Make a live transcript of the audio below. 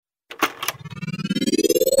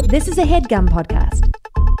This is a HeadGum podcast.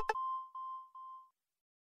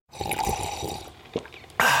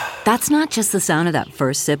 That's not just the sound of that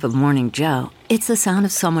first sip of Morning Joe. It's the sound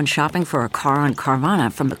of someone shopping for a car on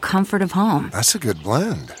Carvana from the comfort of home. That's a good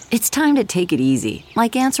blend. It's time to take it easy,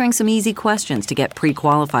 like answering some easy questions to get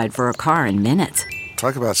pre-qualified for a car in minutes.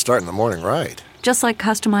 Talk about starting the morning right. Just like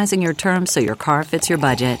customizing your terms so your car fits your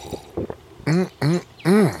budget.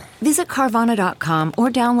 Visit Carvana.com or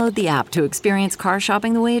download the app to experience car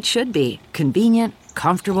shopping the way it should be. Convenient,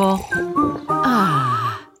 comfortable.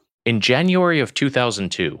 Ah. In January of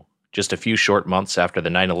 2002, just a few short months after the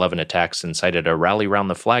 9/11 attacks incited a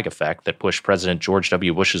rally-round-the-flag effect that pushed President George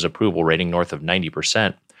W. Bush's approval rating north of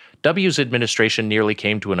 90%, W's administration nearly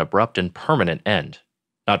came to an abrupt and permanent end.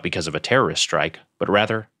 Not because of a terrorist strike, but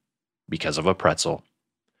rather because of a pretzel.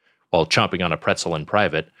 While chomping on a pretzel in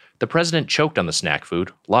private, the president choked on the snack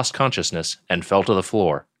food, lost consciousness, and fell to the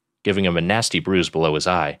floor, giving him a nasty bruise below his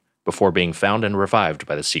eye, before being found and revived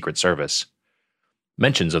by the Secret Service.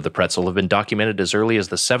 Mentions of the pretzel have been documented as early as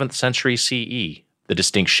the 7th century CE, the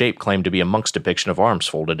distinct shape claimed to be a monk's depiction of arms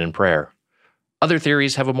folded in prayer. Other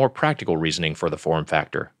theories have a more practical reasoning for the form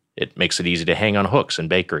factor. It makes it easy to hang on hooks in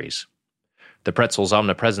bakeries. The pretzel's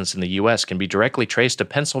omnipresence in the U.S. can be directly traced to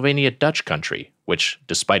Pennsylvania Dutch country, which,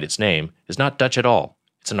 despite its name, is not Dutch at all.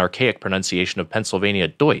 It's an archaic pronunciation of Pennsylvania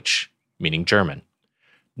Deutsch, meaning German.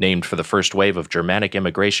 Named for the first wave of Germanic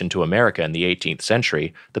immigration to America in the 18th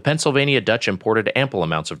century, the Pennsylvania Dutch imported ample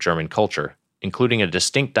amounts of German culture, including a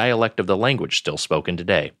distinct dialect of the language still spoken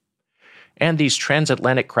today. And these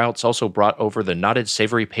transatlantic krauts also brought over the knotted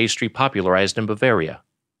savory pastry popularized in Bavaria,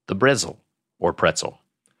 the Brezel, or pretzel.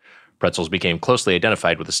 Pretzels became closely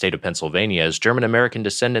identified with the state of Pennsylvania as German-American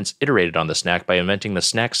descendants iterated on the snack by inventing the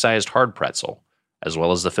snack-sized hard pretzel, as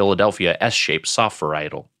well as the Philadelphia S-shaped soft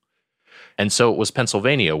varietal. And so it was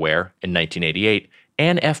Pennsylvania where, in 1988,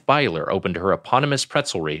 Anne F. Byler opened her eponymous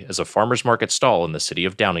pretzelry as a farmer's market stall in the city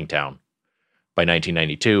of Downingtown. By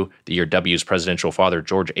 1992, the year W's presidential father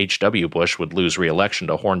George H.W. Bush would lose re-election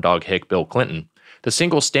to horn dog hick Bill Clinton, the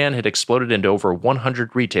single stand had exploded into over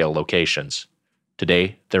 100 retail locations.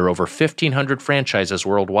 Today, there are over 1,500 franchises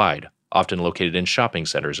worldwide, often located in shopping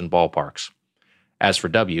centers and ballparks. As for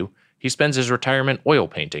W, he spends his retirement oil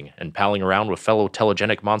painting and palling around with fellow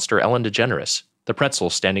telegenic monster Ellen DeGeneres, the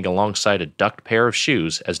pretzel standing alongside a ducked pair of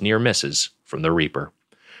shoes as near misses from the Reaper.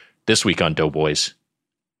 This week on Doughboys,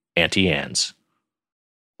 Auntie Anne's.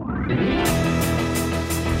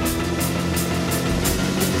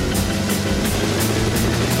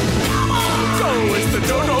 It's the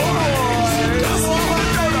Dodo Boys!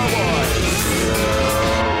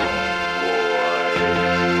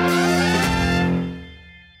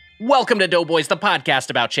 Welcome to Doughboys, the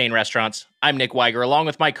podcast about chain restaurants. I'm Nick Weiger, along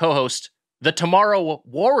with my co-host, the Tomorrow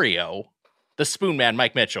Wario, the Spoon Man,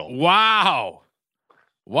 Mike Mitchell. Wow.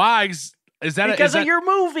 Why? Is that because of your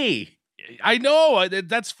movie? I know.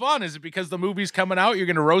 That's fun. Is it because the movie's coming out? You're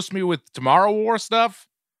going to roast me with Tomorrow War stuff?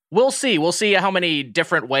 We'll see. We'll see how many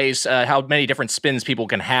different ways, how many different spins people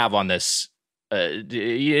can have on this.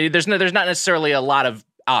 There's not necessarily a lot of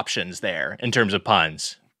options there in terms of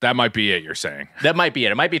puns. That might be it, you're saying. That might be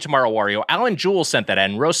it. It might be Tomorrow Wario. Alan Jewell sent that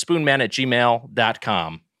in,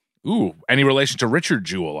 roastspoonman@gmail.com. Ooh, any relation to Richard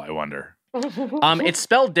Jewell, I wonder? It's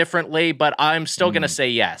spelled differently, but I'm still going to say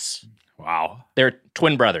yes. Wow. They're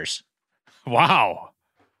twin brothers. Wow.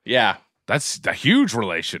 Yeah. That's a huge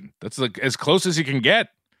relation. That's like as close as you can get.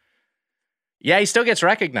 Yeah, he still gets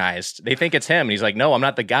recognized. They think it's him. And he's like, no, I'm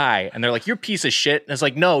not the guy. And they're like, you're a piece of shit. And it's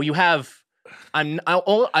like, no, you have... I'm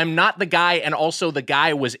not the guy, and also the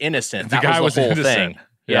guy was innocent. The guy was the whole innocent. Thing.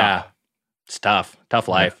 Yeah. It's tough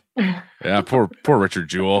life. Yeah, poor Richard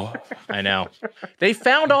Jewell. I know. They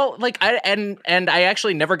found all I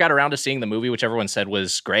actually never got around to seeing the movie, which everyone said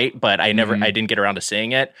was great, but I didn't get around to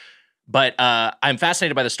seeing it. But I'm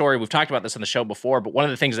fascinated by the story. We've talked about this on the show before, but one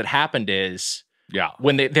of the things that happened is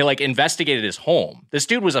when they like investigated his home, this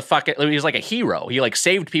dude was he was like a hero. He like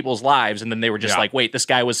saved people's lives, and then they were just like, wait, this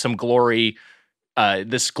guy was some glory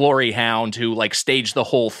hound who like staged the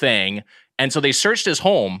whole thing. And so they searched his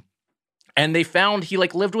home and they found he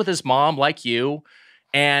like lived with his mom like you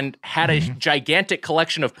and had a gigantic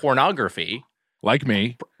collection of pornography. Like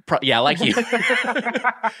me. Yeah, like you.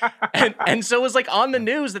 and so it was like on the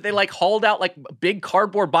news that they like hauled out like big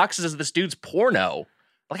cardboard boxes of this dude's porno.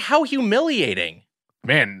 Like how humiliating.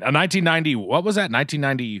 Man, a 1990, what was that?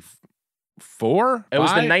 1994? It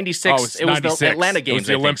was the 96. Oh, it was 96. The Atlanta Games, it was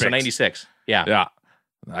the Olympics. So 96. Yeah. Yeah.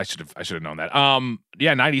 I should have known that.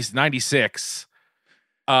 96.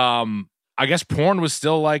 I guess porn was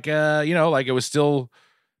still like it was still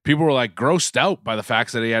people were like grossed out by the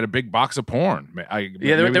fact that he had a big box of porn.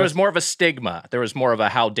 There was more of a stigma. There was more of a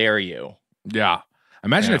how dare you. Yeah.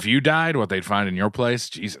 Imagine if you died, what they'd find in your place.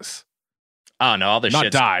 Jesus. Oh, no, all this shit's...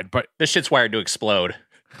 Not died, but... This shit's wired to explode.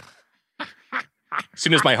 As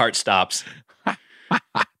soon as my heart stops.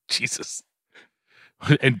 Jesus.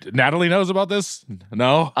 And Natalie knows about this?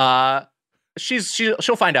 No?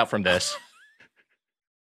 She'll find out from this.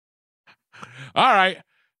 All right.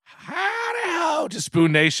 How the hell to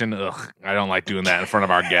Spoon Nation? Ugh, I don't like doing that in front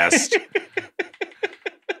of our guest.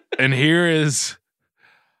 And here is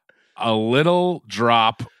a little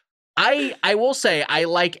drop. I will say I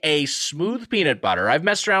like a smooth peanut butter. I've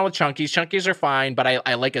messed around with Chunkies. Chunkies are fine, but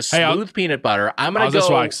I like a smooth peanut butter. I'm gonna How's go. This,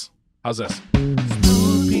 Wags? How's this?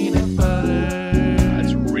 Smooth peanut butter.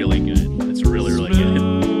 That's really good. It's really, really good.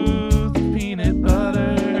 Smooth peanut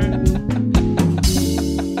butter.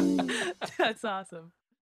 That's awesome.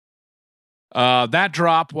 That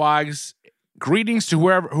drop, Wags. Greetings to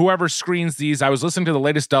whoever screens these. I was listening to the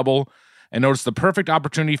latest double and noticed the perfect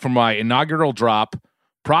opportunity for my inaugural drop.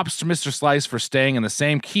 Props to Mr. Slice for staying in the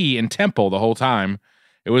same key and tempo the whole time.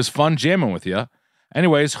 It was fun jamming with you.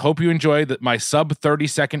 Anyways, hope you enjoyed my sub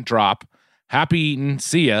 30-second drop. Happy eating.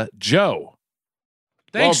 See ya, Joe.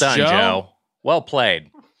 Thanks, well done, Joe. Well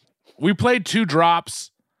played. We played 2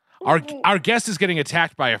 drops. Our guest is getting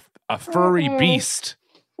attacked by a furry beast.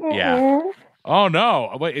 Yeah. Oh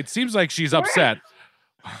no! Wait, it seems like she's upset.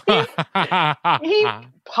 He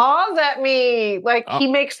paws at me like he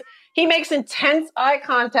makes intense eye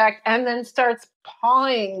contact and then starts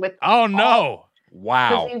pawing with. Oh no!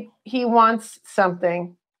 Wow. He wants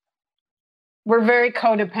something. We're very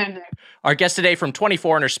codependent. Our guest today from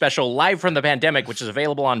 24 and her special Live from the Pandemic, which is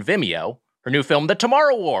available on Vimeo. Her new film, The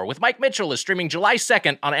Tomorrow War, with Mike Mitchell, is streaming July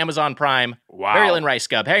 2nd on Amazon Prime. Wow. Mary-Lynn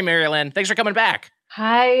Rajskub. Hey, Mary-Lynn. Thanks for coming back.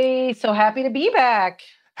 Hi. So happy to be back.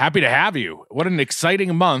 Happy to have you. What an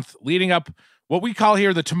exciting month leading up what we call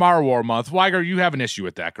here the Tomorrow War month. Weiger, you have an issue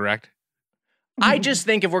with that, correct? I just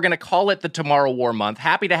think if we're going to call it the Tomorrow War month,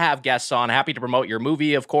 happy to have guests on, happy to promote your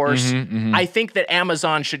movie, of course. I think that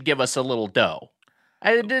Amazon should give us a little dough.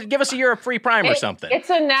 Give us a year of free Prime or something. It's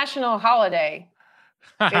a national holiday.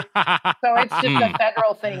 So it's just a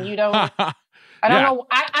federal thing. You don't... I don't know.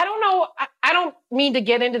 I don't know. I don't mean to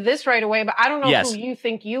get into this right away, but I don't know who you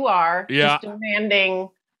think you are. Yeah. Just demanding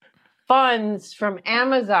funds from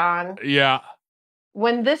Amazon. Yeah.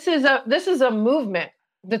 When this is a movement.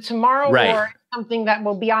 The Tomorrow War is something that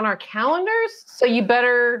will be on our calendars. So you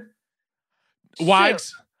better.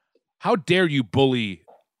 Wags, how dare you bully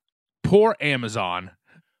poor Amazon?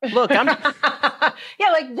 Look, I'm.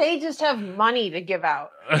 Yeah, like they just have money to give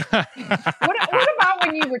out. What about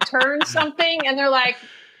when you return something and they're like,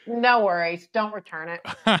 no worries, don't return it.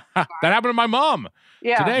 That happened to my mom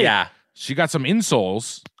today. Yeah. She got some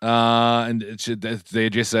insoles, and they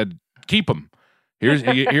just said, keep them. Here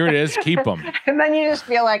it is, keep them. And then you just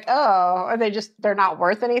feel like, oh, are they're not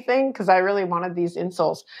worth anything? Because I really wanted these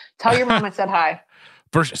insoles. Tell your mom I said hi.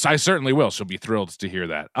 First, I certainly will. She'll be thrilled to hear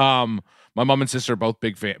that. My mom and sister are both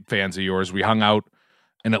big fans of yours. We hung out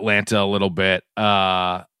in Atlanta a little bit,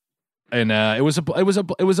 and it was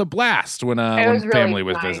a blast when family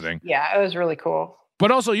was visiting. Yeah, it was really cool.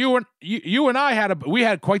 But also, you and I we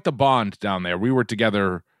had quite the bond down there. We were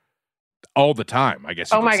together all the time, I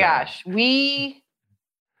guess. Oh my gosh,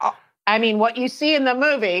 I mean, what you see in the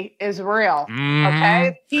movie is real.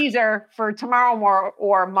 Okay, teaser for Tomorrow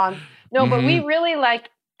War month. No, but we really like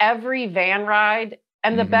every van ride.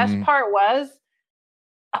 And the best part was,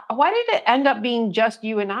 why did it end up being just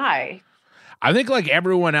you and I? I think like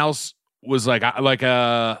everyone else was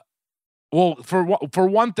for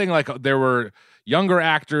one thing, like there were younger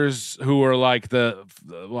actors who were like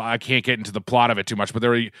I can't get into the plot of it too much, but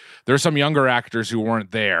there were some younger actors who weren't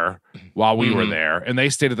there while we were there, and they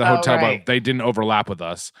stayed at the hotel, but they didn't overlap with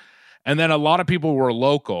us. And then a lot of people were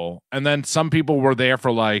local, and then some people were there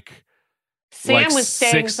for like Sam was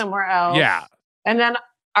staying somewhere else. Yeah. And then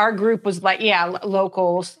our group was like,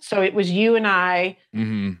 locals. So it was you and I.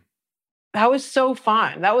 That was so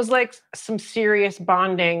fun. That was like some serious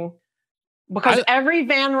bonding because every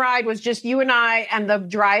van ride was just you and I and the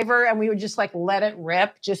driver, and we would just like let it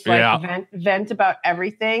rip, just like vent about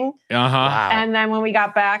everything. Wow. And then when we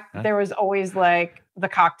got back, there was always like the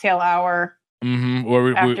cocktail hour.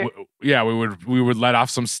 Where we would let off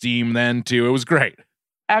some steam then too. It was great.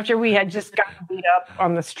 After we had just gotten beat up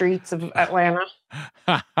on the streets of Atlanta.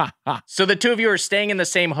 So the two of you are staying in the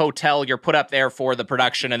same hotel. You're put up there for the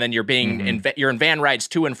production, and then you're you're in van rides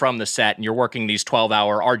to and from the set, and you're working these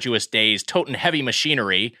 12-hour arduous days, toting heavy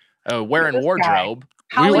machinery, wearing wardrobe.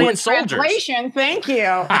 Hollywood soldiers. translation. Thank you.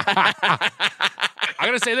 I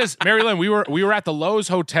gotta say this, Mary Lynn. We were at the Lowe's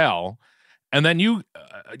Hotel, and then you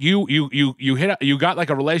got like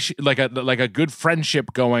a relation, like a good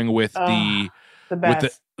friendship going with the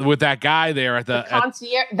best. with that guy there at the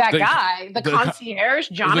concierge. The concierge,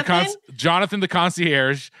 Jonathan. Jonathan, the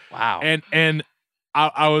concierge. Wow. And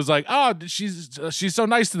I was like, oh, she's so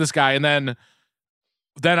nice to this guy, and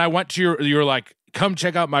then I went to you're like, come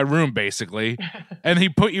check out my room, basically. And he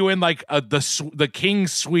put you in like the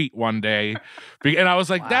king's suite one day. And I was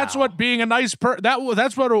like, that's what being a nice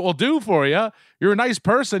that's what it will do for you. You're a nice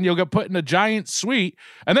person. You'll get put in a giant suite.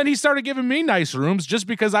 And then he started giving me nice rooms just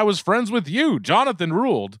because I was friends with you. Jonathan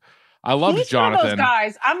ruled. I love Jonathan. One of those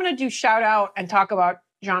guys. I'm going to do shout out and talk about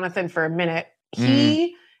Jonathan for a minute.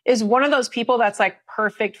 He is one of those people that's like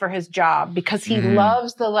perfect for his job because he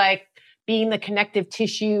loves the like, being the connective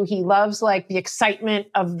tissue. He loves like the excitement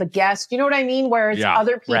of the guest. You know what I mean? Whereas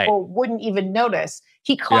other people wouldn't even notice.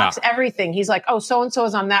 He clocks everything. He's like, oh, so-and-so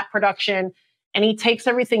is on that production. And he takes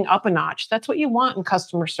everything up a notch. That's what you want in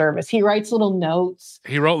customer service. He writes little notes.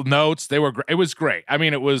 He wrote notes. It was great. I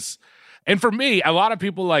mean, it was, and for me, a lot of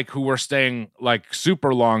people like who were staying like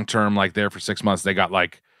super long-term, like there for 6 months, they got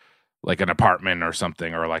like an apartment or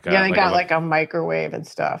something, or like they got like a microwave and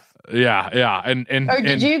stuff. Yeah. And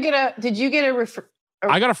did you get a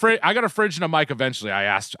I got a fridge and a mic eventually. I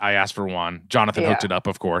asked for one. Jonathan hooked it up,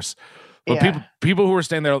 of course. But people who were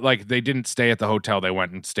staying there, like they didn't stay at the hotel, they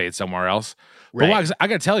went and stayed somewhere else. Right. But I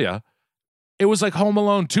gotta tell you, it was like Home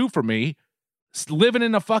Alone 2 for me. Living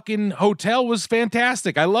in a fucking hotel was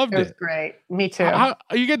fantastic. I loved it. It was great. Me too.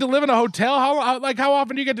 You get to live in a hotel? How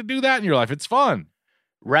often do you get to do that in your life? It's fun.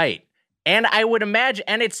 Right. And I would imagine,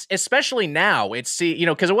 and it's especially now, it's,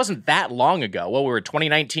 because it wasn't that long ago. Well, we were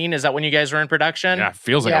 2019. Is that when you guys were in production? Yeah,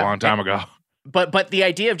 feels like a long time ago. But the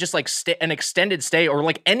idea of just like an extended stay or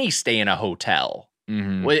like any stay in a hotel,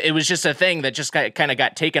 it was just a thing that just kind of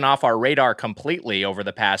got taken off our radar completely over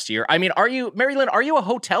the past year. I mean, Mary Lynn, are you a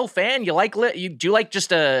hotel fan? Do you like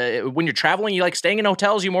just when you're traveling, you like staying in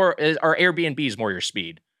hotels? Or Airbnbs more your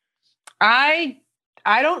speed? I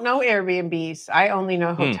don't know Airbnbs. I only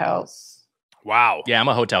know hotels. Wow. Yeah, I'm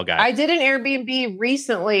a hotel guy. I did an Airbnb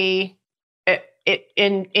recently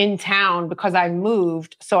in town because I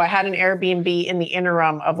moved. So I had an Airbnb in the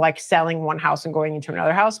interim of like selling one house and going into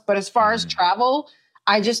another house. But as far as travel,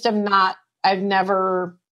 I've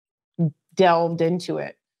never delved into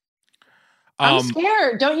it. I'm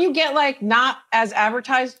scared. Don't you get like not as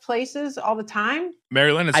advertised places all the time?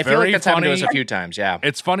 Mary Lynn, I feel like that's happened to us a few times. Yeah.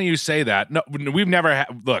 It's funny you say that. No, we've never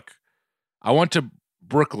had, look, I went to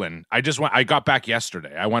Brooklyn. I got back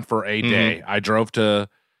yesterday. I went for a day. I drove to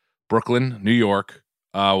Brooklyn, New York,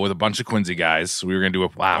 with a bunch of Quincy guys. We were going to do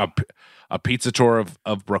a pizza tour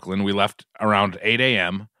of Brooklyn. We left around 8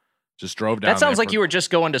 a.m. Just drove down. That sounds like you were just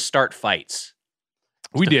going to start fights.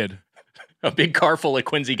 We did. A big car full of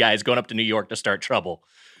Quincy guys going up to New York to start trouble.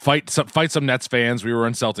 Fight some Nets fans. We were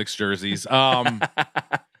in Celtics jerseys.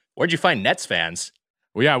 Where'd you find Nets fans?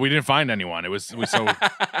 Well, yeah, we didn't find anyone.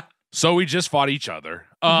 So we just fought each other.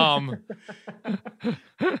 But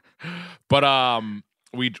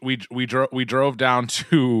we drove down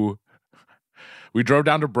to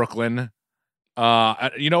Brooklyn.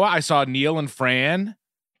 You know what? I saw Neil and Fran.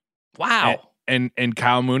 Wow. And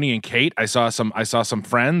Kyle Mooney and Kate. I saw some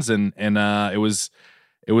friends and it was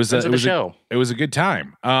a good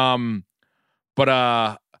time. But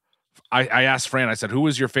I asked Fran, I said, who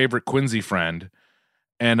was your favorite Quincy friend?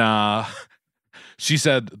 And she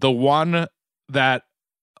said the one that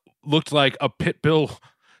looked like a pit bull.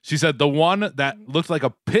 She said the one that looked like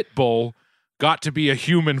a pit bull got to be a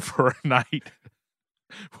human for a night.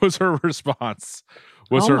 Was her response.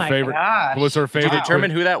 Was her favorite? Did you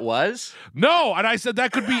determine who that was? No, and I said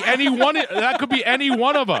that could be anyone. That could be any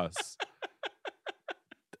one of us.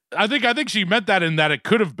 I think she meant that in that it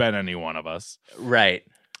could have been any one of us. Right.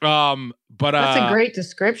 But that's a great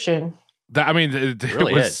description. It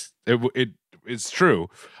really is. It's true.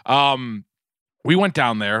 We went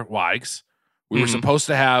down there, Wags. We were supposed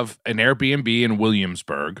to have an Airbnb in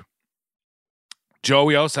Williamsburg.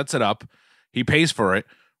 Joey O sets it up. He pays for it.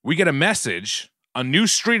 We get a message, a new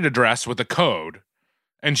street address with a code,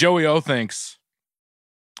 and Joey O thinks,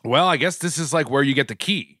 well, I guess this is like where you get the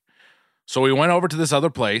key. So we went over to this other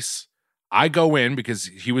place. I go in because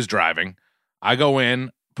he was driving. I go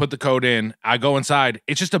in, put the code in. I go inside.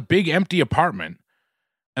 It's just a big empty apartment.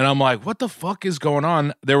 And I'm like, what the fuck is going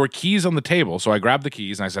on? There were keys on the table. So I grabbed the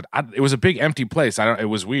keys and I said, it was a big empty place. It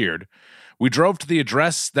was weird. We drove to the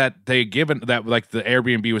address that they given, that like the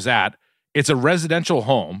Airbnb was at. It's a residential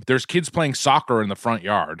home. There's kids playing soccer in the front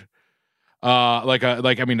yard.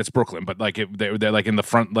 It's Brooklyn, but they're like in the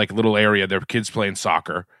front like little area. Their kids playing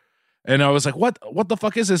soccer, and I was like, what the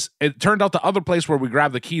fuck is this? It turned out the other place where we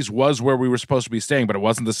grabbed the keys was where we were supposed to be staying, but it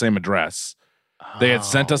wasn't the same address. They had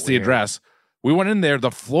sent us the address. We went in there.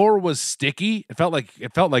 The floor was sticky. It felt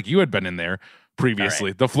like you had been in there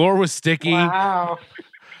previously. Right. The floor was sticky. Wow.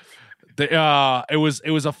 It was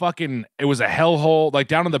a hellhole. Like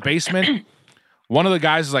down in the basement, one of the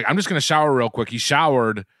guys is like, I'm just gonna shower real quick. He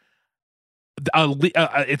showered.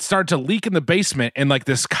 It started to leak in the basement, and like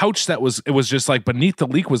this couch it was just like beneath the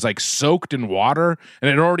leak was like soaked in water, and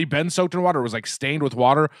it had already been soaked in water. It was like stained with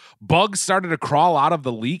water. Bugs started to crawl out of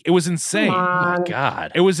the leak. It was insane. Oh my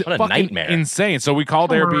God. It was what a fucking nightmare. Insane. So we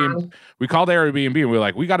called Airbnb. We called Airbnb, and we were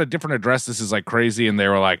like, we got a different address. This is like crazy. And they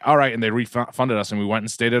were like, all right. And they refunded us, and we went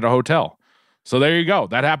and stayed at a hotel. So there you go.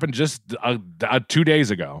 That happened just 2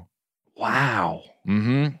 days ago. Wow.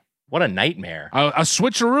 Mm-hmm. What a nightmare. A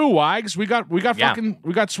switcheroo, Wags. We got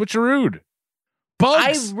switcherooed.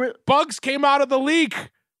 Bugs came out of the leak.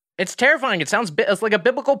 It's terrifying. It's like a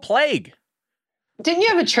biblical plague. Didn't you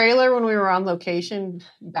have a trailer when we were on location?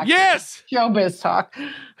 Yes. Showbiz talk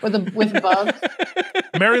with bugs.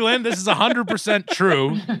 Mary Lynn, this is 100%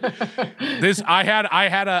 true. I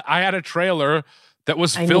had a trailer that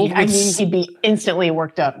was filled with... I knew he'd be instantly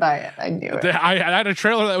worked up by it. I knew it. I had a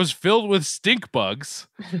trailer that was filled with stink bugs,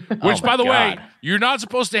 which, by the way, you're not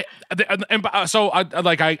supposed to... So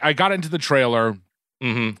I got into the trailer,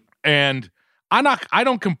 and I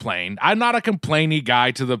don't complain. I'm not a complainy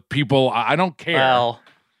guy to the people. I don't care. Well...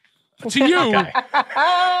 To you...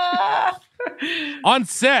 On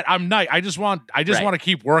set, I'm nice. I just want to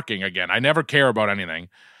keep working again. I never care about anything.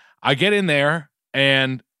 I get in there,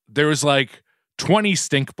 and there was like 20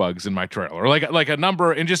 stink bugs in my trailer, like a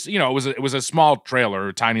number, and just it was a small trailer,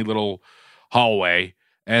 a tiny little hallway,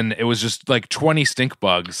 and it was just like 20 stink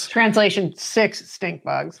bugs. Translation: 6 stink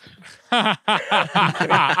bugs. I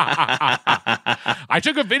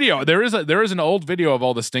took a video. There is an old video of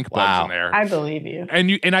all the stink bugs in there. I believe you. And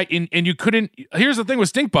you couldn't. Here's the thing with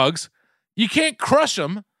stink bugs: you can't crush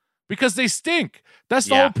them because they stink. That's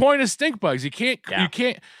the whole point of stink bugs. You can't.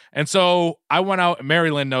 And so I went out. Mary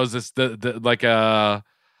Lynn knows this. I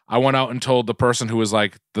went out and told the person who was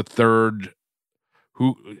like the third,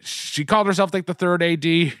 who she called herself like the third AD.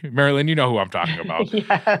 Mary Lynn, you know who I'm talking about.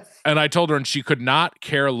 Yes. And I told her, and she could not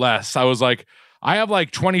care less. I was like, I have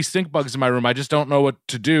like 20 stink bugs in my room. I just don't know what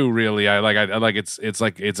to do. Really,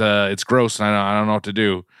 it's gross, and I don't know what to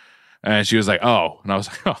do. And she was like, oh, and I was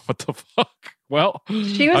like, oh, what the fuck? Well,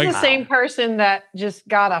 she was the same person that just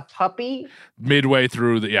got a puppy midway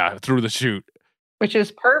through the shoot, which is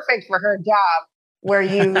perfect for her job, where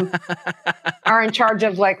you are in charge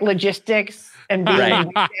of like logistics and being in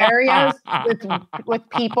these areas with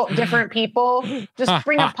people, different people. Just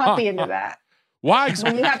bring a puppy into that. Why?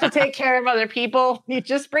 When you have to take care of other people, you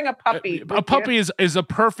just bring a puppy. A puppy is a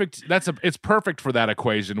perfect. It's perfect for that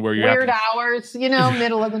equation where you weird hours,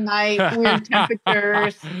 middle of the night, weird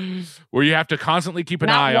temperatures, where you have to constantly keep an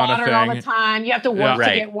eye on a thing all the time. You have to work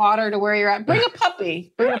to get water to where you're at. Bring a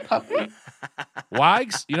puppy.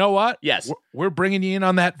 Wags, you know what? Yes, we're bringing you in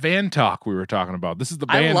on that van talk we were talking about. This is the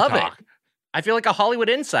van talk. I love it. I feel like a Hollywood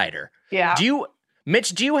insider. Yeah. Mitch,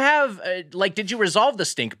 do you have, did you resolve the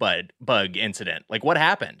stink bug incident? Like, what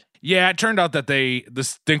happened? Yeah, it turned out that the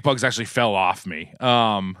stink bugs actually fell off me.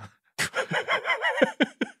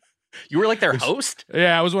 You were like their host?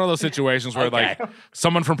 Yeah, it was one of those situations where like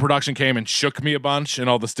someone from production came and shook me a bunch, and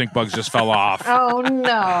all the stink bugs just fell off. Oh,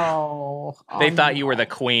 no. They thought you were the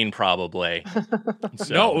queen, probably.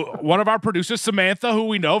 So. No, one of our producers, Samantha, who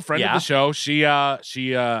we know, friend of the show, she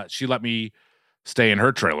let me stay in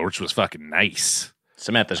her trailer, which was fucking nice.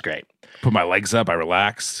 Samantha's great. Put my legs up, I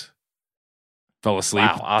relaxed, fell asleep.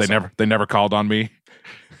 Wow, awesome. They never called on me.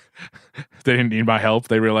 They didn't need my help.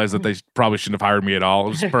 They realized that they probably shouldn't have hired me at all. It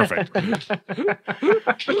was perfect.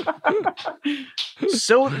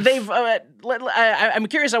 So they've. I'm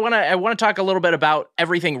curious. I want to talk a little bit about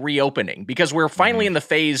everything reopening, because we're finally in the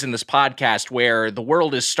phase in this podcast where the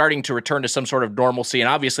world is starting to return to some sort of normalcy, and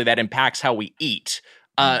obviously that impacts how we eat.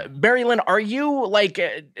 Mary Lynn, are you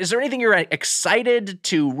is there anything you're excited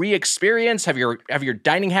to re-experience? Have your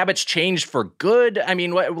dining habits changed for good? I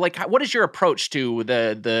mean, what is your approach to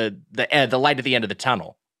the light at the end of the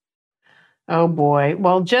tunnel? Oh boy.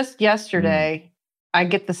 Well, just yesterday, I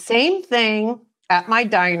get the same thing at my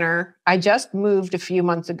diner. I just moved a few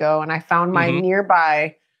months ago, and I found my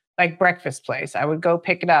nearby breakfast place. I would go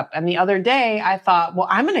pick it up. And the other day I thought, well,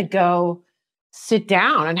 I'm going to go sit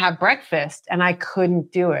down and have breakfast, and I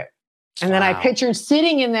couldn't do it. And then I pictured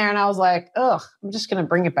sitting in there, and I was like, ugh, I'm just going to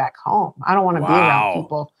bring it back home. I don't want to be around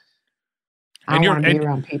people. I don't want to be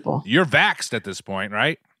around people. You're vaxxed at this point,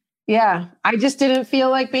 right? Yeah. I just didn't feel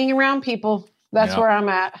like being around people. That's where I'm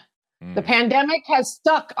at. The pandemic has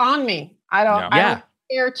stuck on me. I don't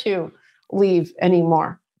care to leave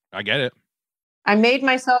anymore. I get it. I made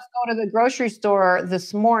myself go to the grocery store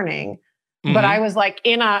this morning, but I was like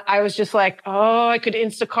I was just like, oh, I could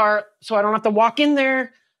Instacart so I don't have to walk in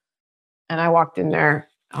there. And I walked in there.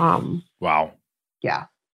 Wow. Yeah.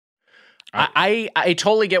 I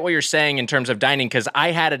totally get what you're saying in terms of dining, because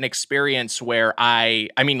I had an experience where I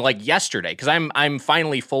mean, like yesterday, because I'm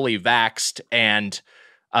finally fully vaxxed and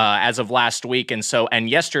as of last week. And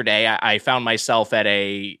yesterday I found myself at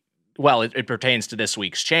it pertains to this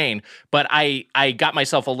week's chain, but I got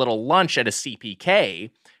myself a little lunch at a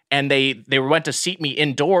CPK, and they went to seat me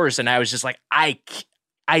indoors, and I was just like,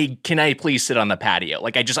 can I please sit on the patio?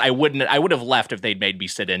 Like I would have left if they'd made me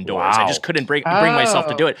sit indoors. Wow. I just couldn't bring myself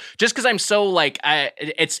to do it. Just because I'm so like,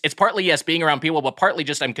 it's partly yes, being around people, but partly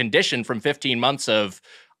just I'm conditioned from 15 months of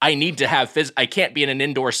I need to have I can't be in an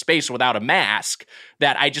indoor space without a mask.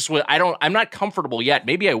 That I'm not comfortable yet.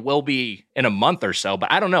 Maybe I will be in a month or so,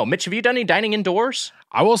 but I don't know. Mitch, have you done any dining indoors?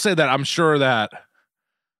 I will say that I'm sure that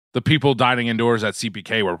the people dining indoors at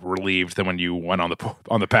CPK were relieved than when you went on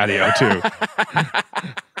the patio too.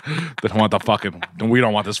 They don't want we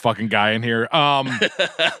don't want this fucking guy in here.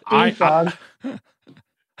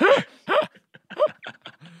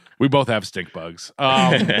 We both have stink bugs.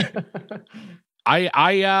 Have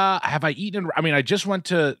I eaten? I mean, I just went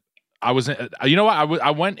to. I was. You know what?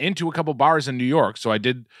 I went into a couple bars in New York, so I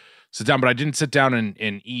did sit down, but I didn't sit down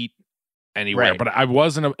and eat anywhere. Right. But I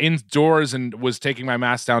wasn't indoors and was taking my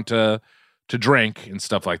mask down to drink and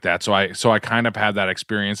stuff like that. So I kind of had that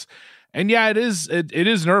experience. And yeah, it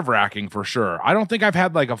is nerve-wracking for sure. I don't think I've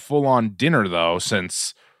had like a full-on dinner though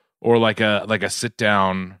or like a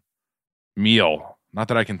sit-down meal. Not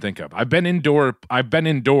that I can think of. I've been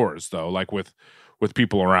indoors though, like with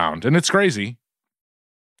people around, and it's crazy.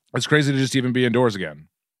 It's crazy to just even be indoors again.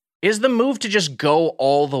 Is the move to just go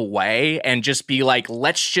all the way and just be like,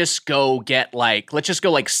 let's just go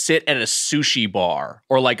sit at a sushi bar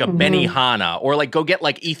or like a Benihana, or like go get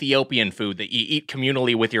like Ethiopian food that you eat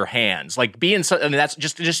communally with your hands, like that's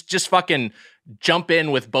just fucking jump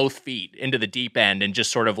in with both feet into the deep end and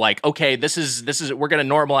just sort of like, okay, this is we're going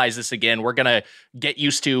to normalize this again. We're going to get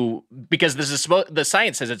used to, because the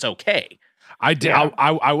science says it's okay.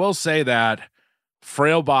 I will say that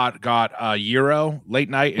Frailbot got a gyro late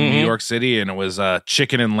night in New York City, and it was a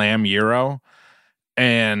chicken and lamb gyro.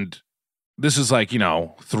 And this is like,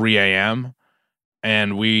 3 a.m.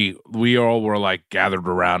 And we all were like gathered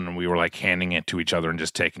around, and we were like handing it to each other and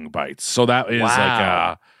just taking bites. So that is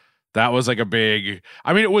that was like a big.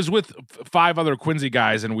 I mean, it was with 5 other Quincy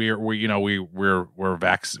guys, and we're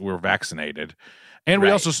vaccinated, and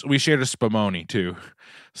we shared a spumoni too.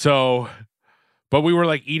 So. But we were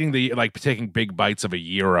like taking big bites of a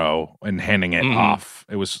gyro and handing it off.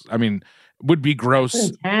 It was, would be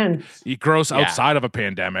gross. Gross outside of a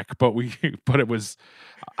pandemic, but it was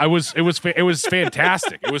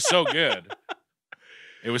fantastic. It was so good.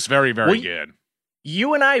 It was very, very good.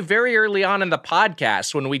 You and I, very early on in the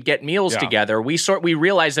podcast, when we'd get meals together, we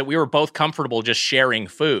realized that we were both comfortable just sharing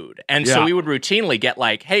food. And so we would routinely get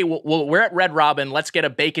like, hey, we're at Red Robin, let's get a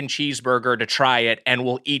bacon cheeseburger to try it, and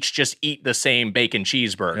we'll each just eat the same bacon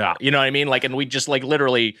cheeseburger. Yeah. You know what I mean? Like, and we just like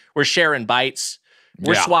literally, we're sharing bites,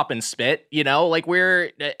 we're swapping spit, like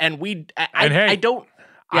I don't.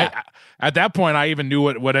 Yeah. At that point, I even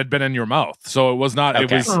knew what had been in your mouth. So it was not, okay.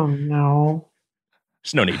 It was. Oh, no.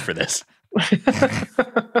 There's no need for this.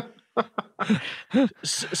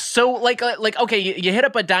 So like okay, you hit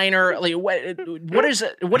up a diner. Like what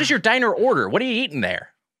is your diner order? What are you eating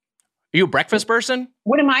there? Are you a breakfast person?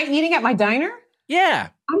 What am I eating at my diner? Yeah.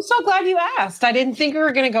 I'm so glad you asked. I didn't think we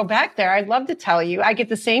were going to go back there. I'd love to tell you. I get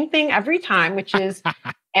the same thing every time, which is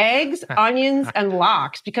eggs, onions, and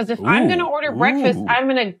lox. Because if I'm going to order breakfast, I'm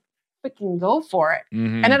going to freaking go for it.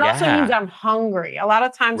 And it also means I'm hungry. A lot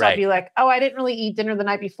of times I'll be like, oh, I didn't really eat dinner the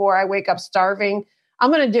night before. I wake up starving.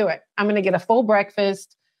 I'm going to do it. I'm going to get a full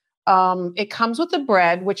breakfast. It comes with the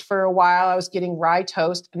bread, which for a while I was getting rye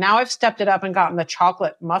toast. Now I've stepped it up and gotten the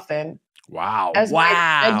chocolate muffin. Wow. As my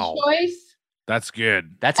bread choice. That's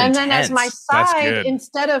good. That's and intense. Then as my side,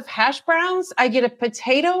 instead of hash browns, I get a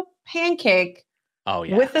potato pancake. Oh,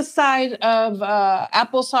 yeah. With a side of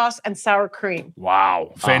applesauce and sour cream.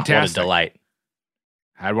 Wow. Fantastic. What a delight.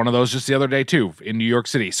 Had one of those just the other day, too, in New York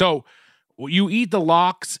City. So you eat the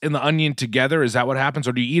lox and the onion together? Is that what happens?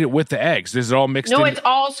 Or do you eat it with the eggs? Is it all mixed in? No, it's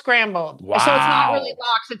all scrambled. Wow. So it's not really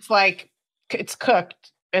lox. It's like, it's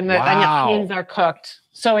cooked. And the onions are cooked.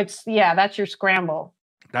 So it's, that's your scramble.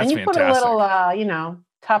 That's and you fantastic. put a little,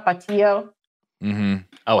 tapatio. Mm-hmm.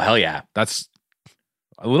 Oh, hell yeah. That's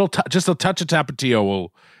a little, just a touch of tapatio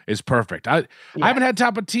is perfect. I haven't had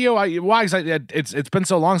tapatio. Why? It's been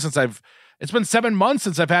so long since it's been 7 months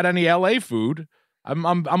since I've had any LA food. I'm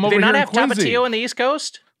over here in Quincy. Do they not have tapatio on the East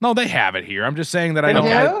Coast? No, they have it here. I'm just saying that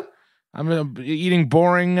I'm eating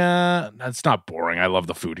boring. That's not boring. I love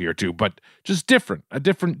the food here too, but just different, a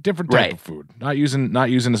different type of food. Not using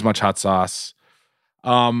as much hot sauce.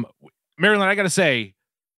 Marilyn, I got to say,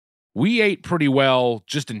 we ate pretty well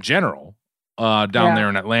just in general down there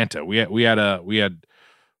in Atlanta. We ate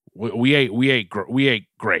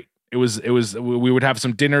great. It was we would have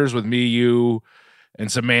some dinners with me, you, and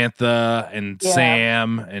Samantha and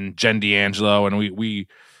Sam and Jen D'Angelo, and we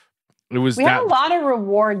had a lot of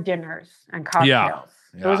reward dinners and cocktails. Yeah.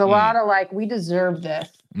 There was a lot of we deserve this.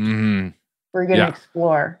 Mm-hmm. We're going to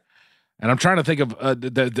explore. And I'm trying to think of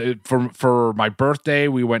for my birthday,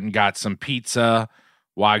 we went and got some pizza.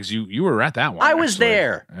 Wags, you were at that one. I was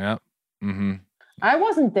there. Yeah. Mm-hmm. I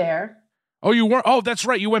wasn't there. Oh, you weren't? Oh, that's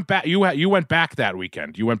right. You went back. You went back that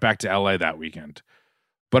weekend. You went back to LA that weekend.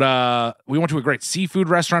 But we went to a great seafood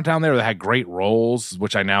restaurant down there that had great rolls,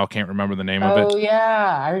 which I now can't remember the name of it. Oh,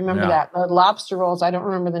 yeah. I remember that. The lobster rolls. I don't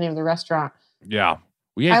remember the name of the restaurant. Yeah.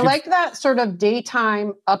 I like that sort of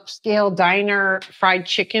daytime upscale diner fried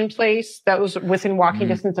chicken place that was within walking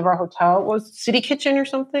distance of our hotel. It was City Kitchen or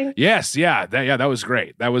something. Yes. Yeah. That was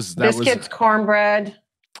great. That was biscuits, cornbread.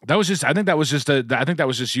 That was just. I think that was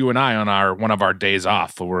just you and I on one of our days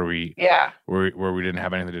off where we didn't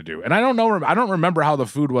have anything to do. And I don't know. I don't remember how the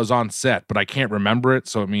food was on set, but I can't remember it.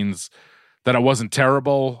 So it means that it wasn't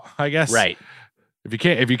terrible, I guess. Right. If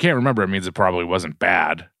you can't remember, it means it probably wasn't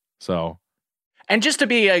bad. So. And just to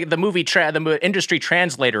be the industry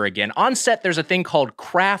translator again, on set there's a thing called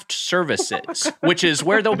craft services, which is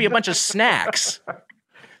where there'll be a bunch of snacks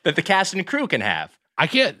that the cast and crew can have. I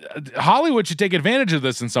can't. Hollywood should take advantage of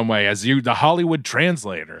this in some way as the Hollywood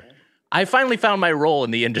translator. I finally found my role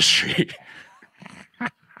in the industry.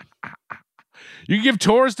 You can give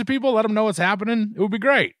tours to people, let them know what's happening. It would be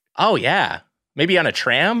great. Oh yeah, maybe on a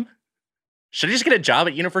tram. Should I just get a job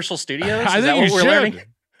at Universal Studios? I think you should.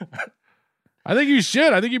 I think you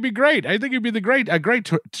should. I think you'd be great. I think you'd be a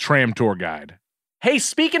great tram tour guide. Hey,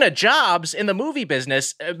 speaking of jobs in the movie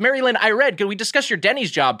business, Mary Lynn, I read, we discussed your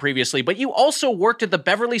Denny's job previously, but you also worked at the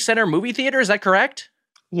Beverly Center movie theater. Is that correct?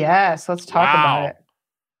 Yes. Let's talk about it.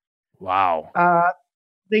 Wow.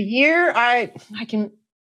 The year I can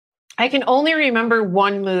only remember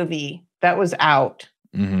one movie that was out.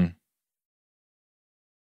 Mm-hmm.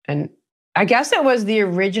 And I guess it was the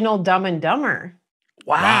original Dumb and Dumber.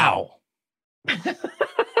 Wow.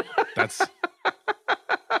 That's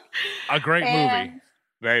a great movie.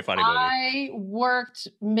 Very funny movie. I worked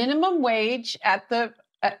minimum wage at the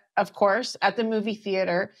movie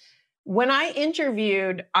theater. When I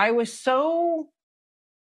interviewed, I was so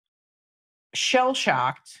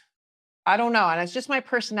shell-shocked. I don't know. And it's just my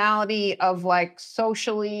personality of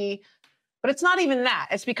socially, but it's not even that.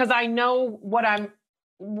 It's because I know what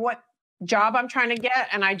job I'm trying to get.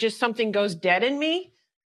 And something goes dead in me.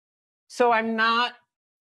 So I'm not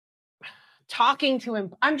talking to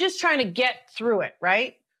him. I'm just trying to get through it,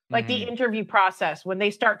 right? Like the interview process. When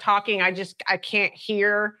they start talking, I can't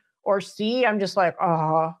hear or see. I'm just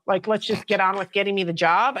let's just get on with getting me the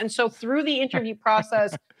job. And so through the interview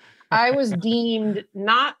process, I was deemed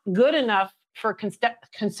not good enough for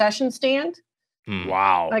concession stand.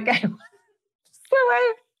 Wow. I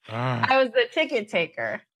was the ticket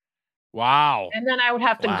taker. Wow. And then I would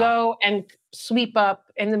have to go and sweep up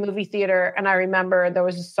in the movie theater. And I remember there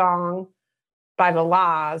was a song by the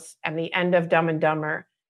Laws and the end of Dumb and Dumber.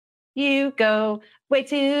 You go way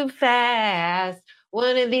too fast.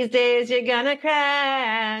 One of these days you're gonna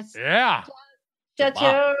crash. Yeah. Shut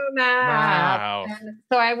your mouth. And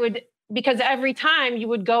so because every time you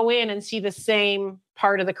would go in and see the same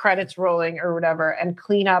part of the credits rolling or whatever and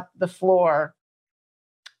clean up the floor.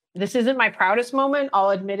 This isn't my proudest moment. I'll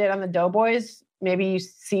admit it on the Doughboys. Maybe you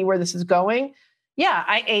see where this is going. Yeah,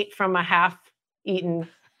 I ate from a half-eaten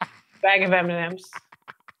bag of M&Ms.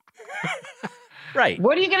 Right.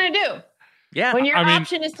 What are you going to do? Yeah. When your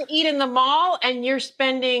option is to eat in the mall and you're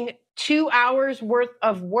spending 2 hours worth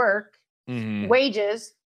of work,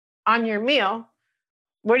 wages on your meal,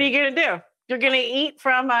 what are you going to do? You're going to eat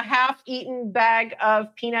from a half-eaten bag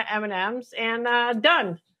of peanut M&Ms and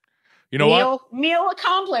done. You know what? Meal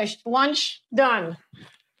accomplished. Lunch done.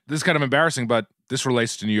 This is kind of embarrassing, but this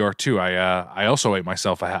relates to New York too. I also ate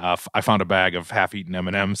myself I found a bag of half-eaten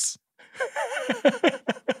M&Ms.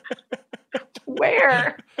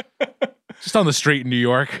 Where? Just on the street in New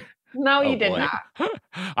York. No, you did not.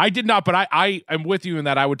 I did not, but I am with you in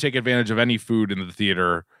that I would take advantage of any food in the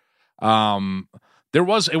theater. It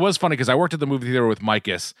was funny because I worked at the movie theater with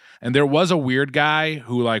Micus, and there was a weird guy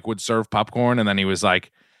who like would serve popcorn, and then he was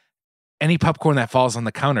like, any popcorn that falls on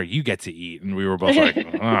the counter, you get to eat. And we were both like,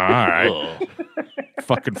 oh, all right,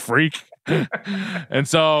 fucking freak. And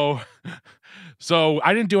so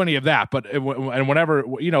I didn't do any of that. But whenever,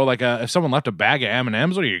 like if someone left a bag of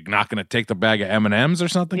M&Ms, what are you not going to take the bag of M&Ms or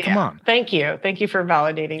something? Yeah. Come on. Thank you for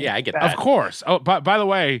validating. Yeah, I get that. that. Of course. Oh, by the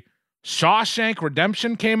way, Shawshank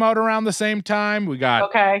Redemption came out around the same time. We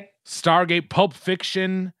got Stargate, Pulp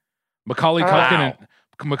Fiction, Macaulay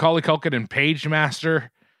Culkin and Page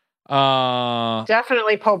Master.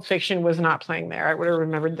 Definitely Pulp Fiction was not playing there. I would have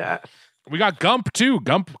remembered that. We got Gump too.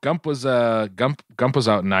 Gump was out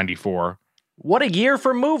in 94. What a year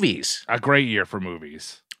for movies. A great year for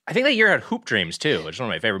movies. I think that year had Hoop Dreams too, which is one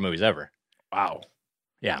of my favorite movies ever. Wow.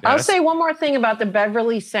 Yeah. I'll say one more thing about the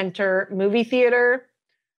Beverly Center movie theater.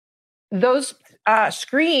 Those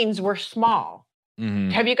screens were small.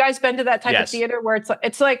 Mm-hmm. Have you guys been to that type of theater where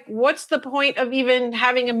it's like, what's the point of even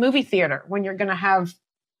having a movie theater when you're going to have?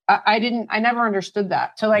 I never understood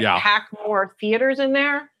that. To pack more theaters in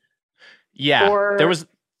there. Yeah, there was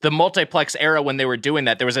the multiplex era when they were doing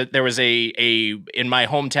that. There was a in my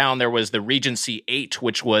hometown there was the Regency 8,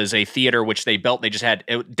 which was a theater which they built. They just had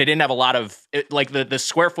they didn't have a lot of the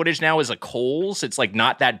square footage now is a Kohl's. It's like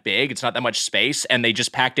not that big. It's not that much space, and they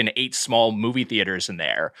just packed in 8 small movie theaters in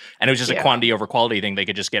there, and it was just a quantity over quality thing. They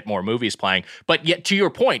could just get more movies playing. But yet, to your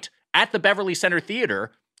point, at the Beverly Center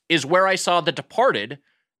Theater is where I saw The Departed.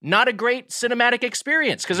 Not a great cinematic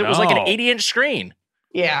experience because it was like an 80-inch screen.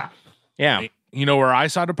 Yeah. Yeah. You know where I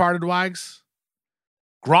saw Departed, Wags?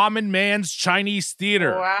 Grauman Man's Chinese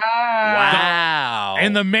Theater. Wow.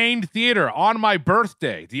 In the main theater on my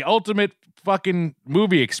birthday. The ultimate fucking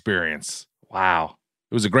movie experience. Wow.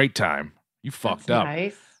 It was a great time. You fucked up.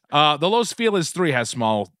 Nice. The Los Feliz 3 has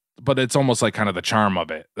small, but it's almost like kind of the charm of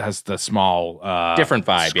it. It has the small different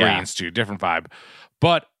vibe, screens too. Different vibe.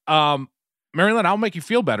 But Mary Lynn, I'll make you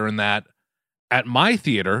feel better in that at my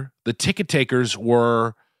theater, the ticket takers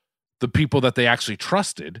were the people that they actually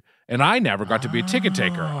trusted, and I never got to be a ticket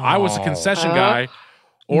taker. I was a concession guy,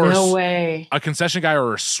 a concession guy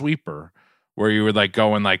or a sweeper, where you would like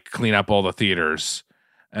go and like clean up all the theaters.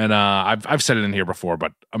 And I've said it in here before,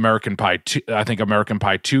 but American Pie 2, I think American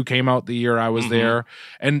Pie 2 came out the year I was there,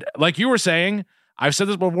 and like you were saying, I've said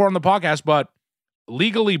this before on the podcast, but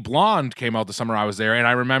Legally Blonde came out the summer I was there, and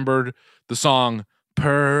I remembered the song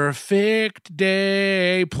Perfect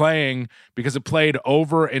Day playing because it played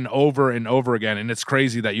over and over and over again. And it's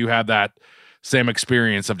crazy that you have that same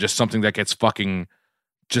experience of just something that gets fucking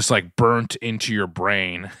just like burnt into your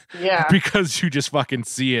brain. Yeah. Because you just fucking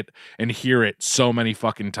see it and hear it so many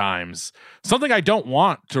fucking times. Something I don't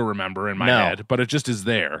want to remember in my head, but it just is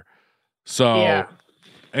there. So,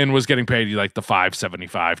 and was getting paid like the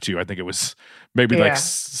 $5.75 too. I think it was maybe like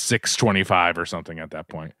 $6.25 or something at that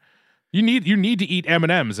point. You need to eat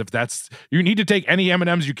M&Ms you need to take any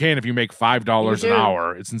M&Ms you can if you make $5 an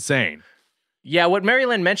hour. It's insane. Yeah, what Mary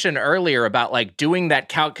Lynn mentioned earlier about like doing that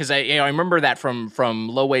calc, because I remember that from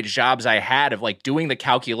low wage jobs I had of like doing the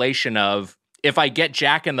calculation of if I get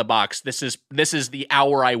Jack in the Box, this is the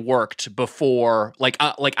hour I worked before.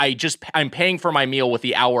 I'm paying for my meal with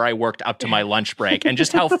the hour I worked up to my lunch break, and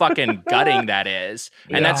just how fucking gutting that is.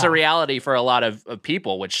 And that's a reality for a lot of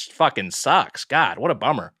people, which fucking sucks. God, what a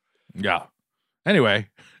bummer. Yeah. Anyway.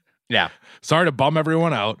 Yeah. Sorry to bum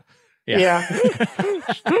everyone out. Yeah.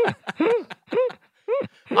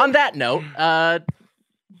 On that note,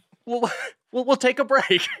 we'll take a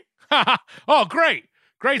break. Oh, great.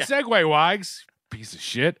 Great segue, Wags. Piece of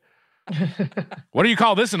shit. What do you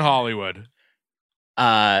call this in Hollywood?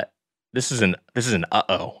 This is an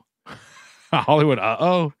uh-oh. Hollywood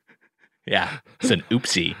uh-oh? Yeah. It's an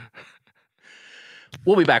oopsie.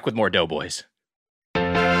 We'll be back with more Doughboys.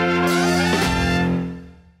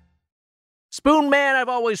 Spoon Man, I've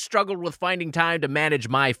always struggled with finding time to manage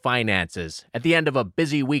my finances. At the end of a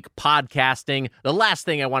busy week podcasting, the last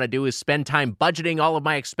thing I want to do is spend time budgeting all of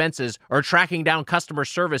my expenses or tracking down customer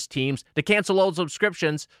service teams to cancel old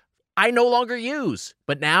subscriptions I no longer use.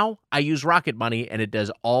 But now I use Rocket Money, and it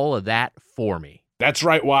does all of that for me. That's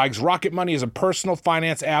right, Wags. Rocket Money is a personal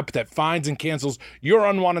finance app that finds and cancels your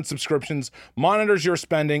unwanted subscriptions, monitors your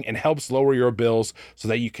spending, and helps lower your bills so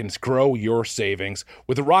that you can grow your savings.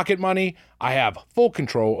 With Rocket Money, I have full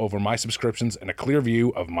control over my subscriptions and a clear view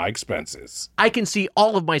of my expenses. I can see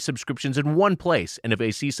all of my subscriptions in one place, and if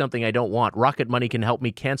I see something I don't want, Rocket Money can help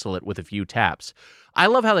me cancel it with a few taps. I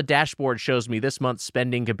love how the dashboard shows me this month's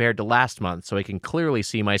spending compared to last month, so I can clearly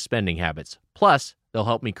see my spending habits. Plus, They'll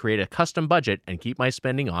help me create a custom budget and keep my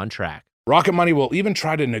spending on track. Rocket Money will even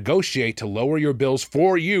try to negotiate to lower your bills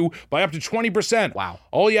for you by up to 20%. Wow.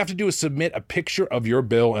 All you have to do is submit a picture of your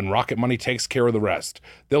bill, and Rocket Money takes care of the rest.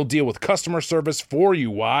 They'll deal with customer service for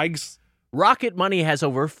you, Wags. Rocket Money has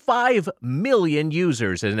over 5 million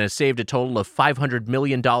users and has saved a total of $500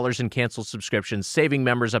 million in canceled subscriptions, saving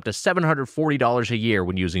members up to $740 a year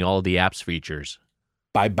when using all of the app's features.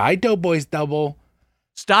 Bye-bye, Doughboys Double.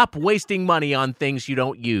 Stop wasting money on things you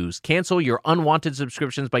don't use. Cancel your unwanted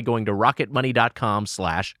subscriptions by going to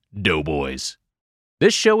rocketmoney.com/doughboys.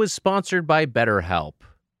 This show is sponsored by BetterHelp.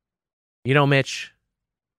 You know, Mitch,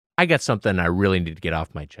 I got something I really need to get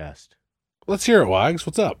off my chest. Let's hear it, Wags.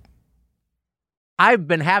 What's up? I've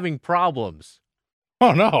been having problems.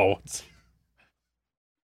 Oh, no.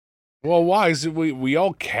 Well, Wags, we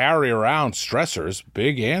all carry around stressors,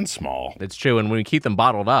 big and small. It's true, and when we keep them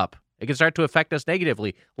bottled up, it can start to affect us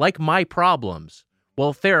negatively, like my problems.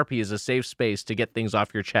 Well, therapy is a safe space to get things off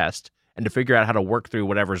your chest and to figure out how to work through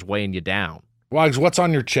whatever's weighing you down. Wags, what's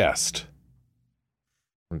on your chest?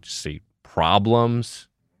 Let's see. Problems,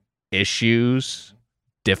 issues,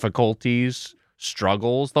 difficulties,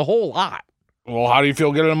 struggles, the whole lot. Well, how do you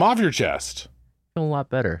feel getting them off your chest? I feel a lot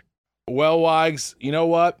better. Well, Wags, you know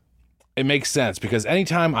what? It makes sense because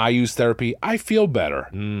anytime I use therapy, I feel better.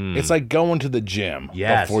 It's like going to the gym,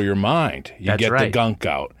 Yes. but for your mind. You That's get the right. gunk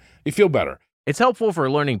out. You feel better. It's helpful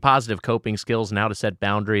for learning positive coping skills and how to set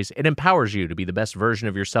boundaries. It empowers you to be the best version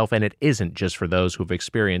of yourself, and it isn't just for those who've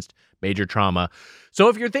experienced major trauma. So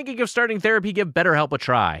if you're thinking of starting therapy, give BetterHelp a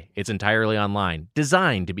try. It's entirely online,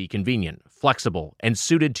 designed to be convenient, flexible, and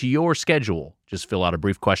suited to your schedule. Just fill out a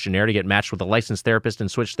brief questionnaire to get matched with a licensed therapist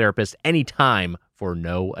and switch therapists anytime for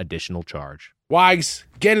no additional charge. Wags,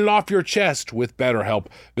 get it off your chest with BetterHelp.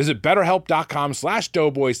 Visit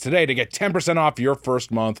BetterHelp.com/doughboys today to get 10% off your first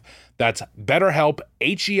month. That's BetterHelp,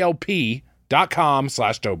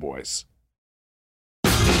 HELP.com/doughboys.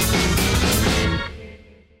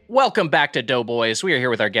 Welcome back to Doughboys. We are here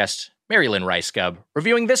with our guest, Mary Lynn Rajskub,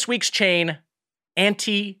 reviewing this week's chain,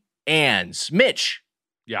 Auntie Anne's. Mitch,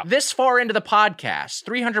 Yeah. this far into the podcast,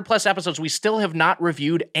 300 plus episodes, we still have not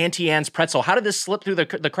reviewed Auntie Anne's pretzel. How did this slip through the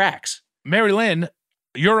cracks? Mary Lynn,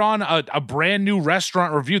 you're on a brand new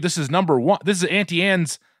restaurant review. This is number one. This is Auntie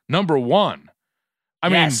Anne's number one. I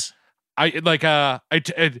mean,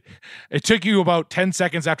 it took you about 10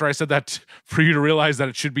 seconds after I said that for you to realize that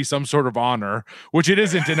it should be some sort of honor, which it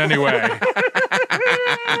isn't in any way.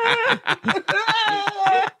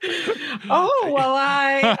 Oh, well,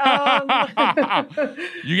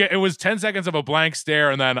 It was 10 seconds of a blank stare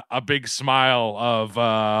and then a big smile of,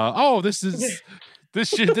 this is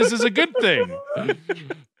a good thing.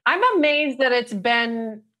 I'm amazed that it's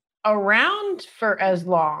been around for as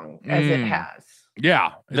long as it has.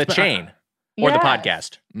 Yeah. The chain or the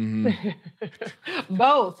podcast? Mhm.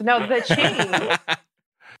 Both. No, the chain.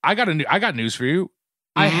 I got news for you.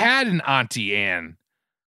 I had an Auntie Anne.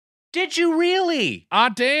 Did you really?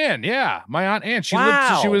 Aunt Anne, yeah. My Aunt Anne. She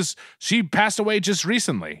passed away just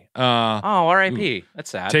recently. R.I.P. That's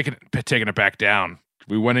sad. Taking it back down.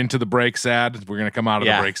 We went into the break sad. We're gonna come out of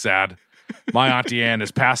the break sad. My Auntie Anne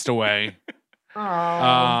has passed away.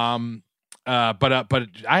 Oh. But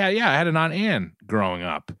I had an Aunt Anne growing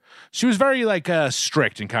up. She was very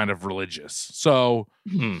strict and kind of religious. So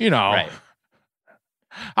Right.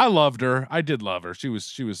 I loved her. I did love her. She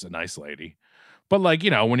was a nice lady. But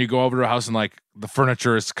when you go over to her house and the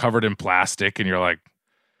furniture is covered in plastic and you're like,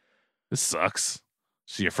 this sucks.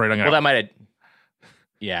 So you afraid I'm gonna? Well, that might have.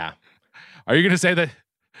 Yeah. Are you gonna say that?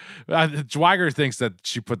 Schweiger thinks that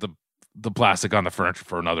she put the plastic on the furniture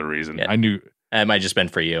for another reason. Yeah. I knew. It might have just been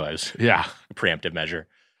for you. I was Yeah. a preemptive measure.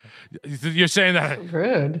 You're saying that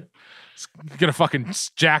Rude. it's gonna fucking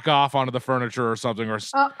jack off onto the furniture or something, or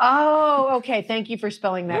Okay. Thank you for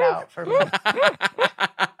spelling that out for me.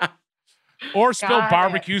 or spill Got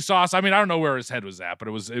barbecue sauce. I mean, I don't know where his head was at, but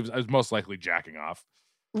it was most likely jacking off.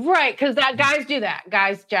 Right, because guys do that.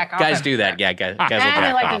 Guys jack off. Guys do that. Yeah, guys will And they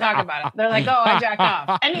jack like off. to talk about it. They're like, "Oh, I jacked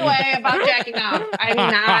off." Anyway, about jacking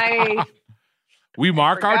off. We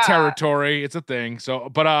mark our Forgot. territory. It's a thing. So,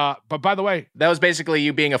 but by the way, That was basically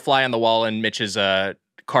you being a fly on the wall in Mitch's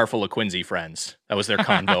car full of Quincy friends. That was their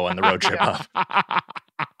convo on the road trip up.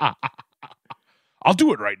 I'll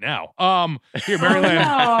do it right now. Here, Mary Lynn.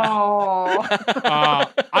 No.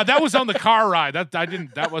 That was on the car ride.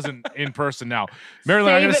 That wasn't in person. Now, Mary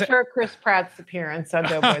Lynn, I'm Save gonna it say. for Chris Pratt's appearance on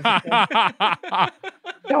Doughboys.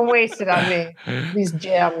 Don't waste it on me. These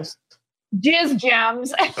gems. Jizz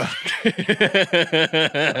gems.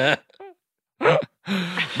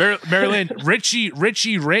 Mary Lynn, Richie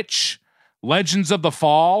Rich, Legends of the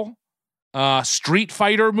Fall. Street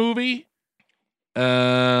Fighter movie.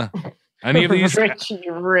 Any of these? Richie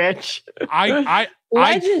Rich. I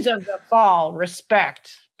Legends of the Fall,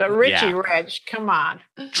 respect. But Richie Rich, come on.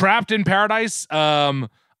 Trapped in Paradise.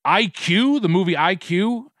 IQ, the movie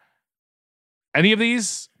IQ. Any of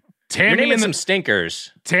these? You're naming some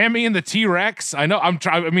stinkers. Tammy and the T-Rex. I know. I'm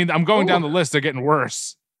going down the list. They're getting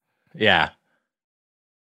worse. Yeah.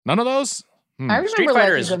 None of those? I remember Street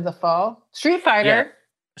Fighter Legends of the Fall. Street Fighter. Yeah.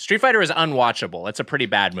 Street Fighter is unwatchable. It's a pretty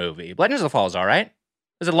bad movie. Legends of the Fall is all right.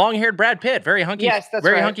 There's a long-haired Brad Pitt. Very hunky. Yes, that's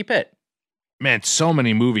very right. hunky Pitt. Man, so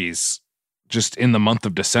many movies just in the month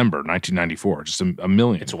of December, 1994. Just a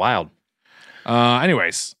million. It's wild.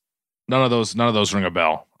 Anyways, none of those ring a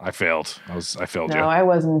bell. I failed. I failed you. No, I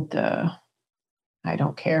wasn't. I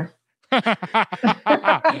don't care.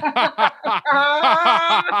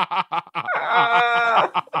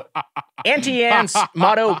 Auntie Anne's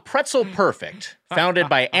motto, Pretzel Perfect, founded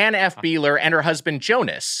by Anne F. Beeler and her husband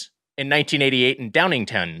Jonas in 1988 in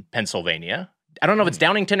Downingtown, Pennsylvania. I don't know if it's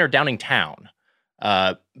Downingtown or Downingtown,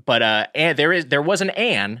 but there was an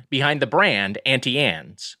Anne behind the brand Auntie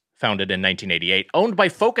Anne's, founded in 1988, owned by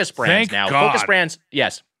Focus Brands. Thank now. God. Focus Brands,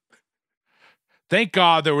 yes. Thank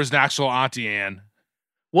God there was an actual Auntie Anne.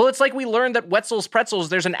 Well, it's like we learned that Wetzel's Pretzels,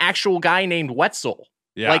 there's an actual guy named Wetzel.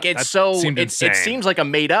 Yeah, like it seems like a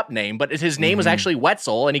made up name, but his name was actually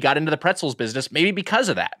Wetzel, and he got into the pretzels business maybe because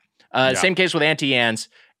of that. Same case with Auntie Anne's.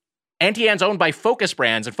 Auntie Anne's owned by Focus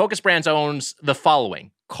Brands, and Focus Brands owns the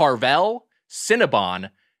following: Carvel, Cinnabon,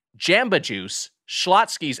 Jamba Juice,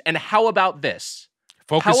 Schlotzsky's, and how about this?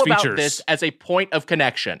 Focus How Features. about this as a point of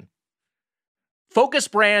connection? Focus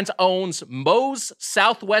Brands owns Moe's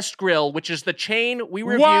Southwest Grill, which is the chain we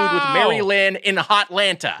reviewed with Mary Lynn in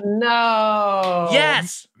Hotlanta. No.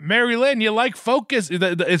 Yes. Mary Lynn, you like Focus?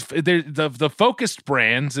 The Focused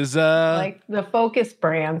Brands is Like the Focus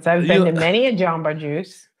Brands. I've been to many a Jamba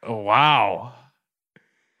Juice. Oh, wow.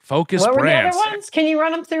 Focus What Brands. were the other ones? Can you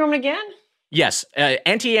run them through them again? Yes.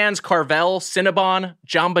 Auntie Anne's, Carvel, Cinnabon,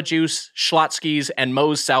 Jamba Juice, Schlotzsky's, and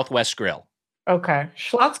Moe's Southwest Grill. Okay.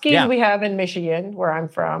 Schlotzsky's we have in Michigan, where I'm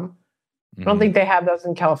from. I don't think they have those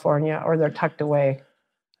in California, or they're tucked away.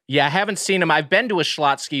 Yeah, I haven't seen them. I've been to a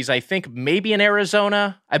Schlotzsky's, I think maybe in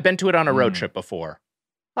Arizona. I've been to it on a road trip before.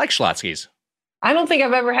 I like Schlotzsky's. I don't think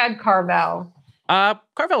I've ever had Carvel.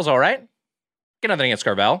 Carvel's all right. Get nothing against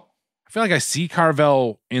Carvel. I feel like I see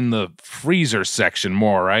Carvel in the freezer section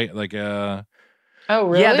more, right? Like Oh,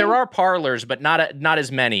 really? Yeah, there are parlors, but not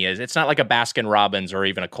as many. It's not like a Baskin Robbins or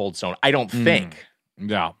even a Cold Stone. I don't think.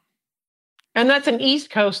 Yeah. And that's an East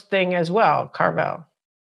Coast thing as well, Carvel.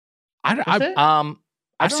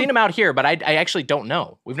 I've seen them out here, but I actually don't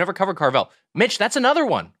know. We've never covered Carvel. Mitch, that's another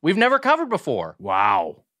one we've never covered before.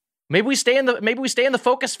 Wow. Maybe we stay in the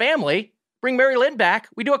Focus family. Bring Mary Lynn back.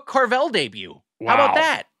 We do a Carvel debut. Wow. How about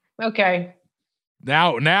that? Okay.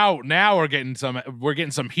 Now we're getting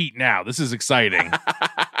some heat now. This is exciting.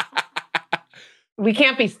 We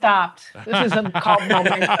can't be stopped. This is called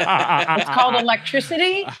momentum. It's called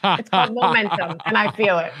electricity. It's called momentum, and I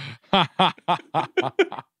feel it.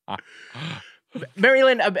 Mary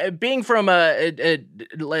Lynn, being from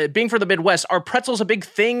the Midwest, are pretzels a big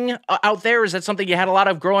thing out there? Is that something you had a lot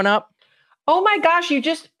of growing up? Oh my gosh,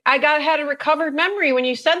 had a recovered memory when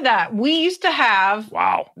you said that. We used to have,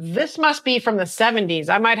 this must be from the 70s.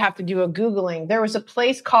 I might have to do a Googling. There was a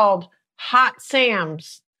place called Hot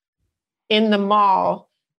Sam's in the mall.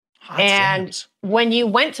 Sam's. When you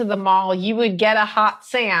went to the mall, you would get a Hot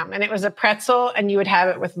Sam, and it was a pretzel, and you would have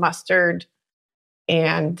it with mustard.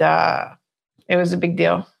 And it was a big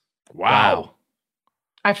deal. Wow.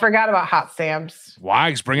 I forgot about Hot Sam's.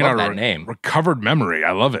 Wags bringing out that name. Recovered memory.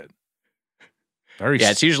 I love it.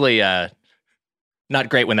 It's usually not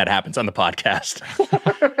great when that happens on the podcast.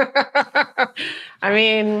 I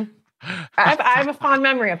mean, I have a fond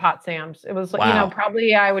memory of Hot Sam's. It was,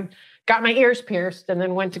 probably I got my ears pierced and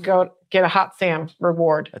then went to go get a Hot Sam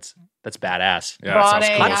reward. That's badass. Yeah, that sounds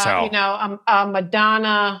cool as hell. A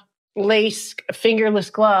Madonna lace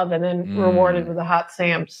fingerless glove, and then rewarded with a Hot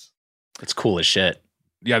Sam's. It's cool as shit.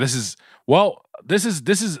 Yeah, this is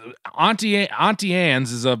Auntie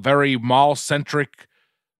Anne's is a very mall centric.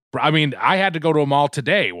 I mean, I had to go to a mall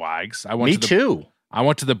today, Wags. Me too. I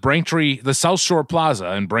went to the Braintree, the South Shore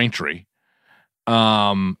Plaza in Braintree,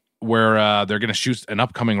 where they're going to shoot an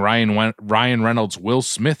upcoming Ryan Reynolds, Will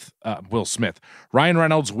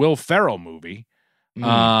Ferrell movie in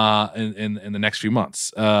the next few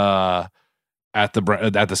months at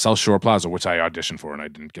the South Shore Plaza, which I auditioned for and I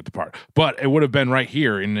didn't get the part, but it would have been right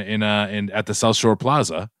here in at the South Shore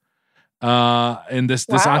Plaza. And this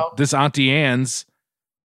Auntie Anne's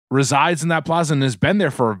resides in that plaza and has been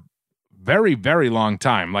there for very, very long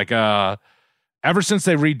time. Like ever since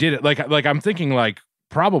they redid it, like I'm thinking like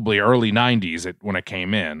probably early 90s when it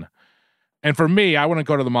came in. And for me, I wouldn't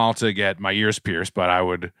go to the mall to get my ears pierced, but I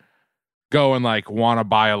would go and like want to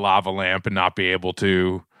buy a lava lamp and not be able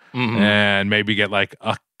to, and maybe get like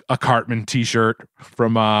a Cartman t-shirt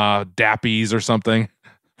from Dappies or something.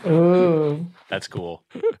 Ooh. That's cool.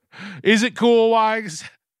 Is it cool, Wags?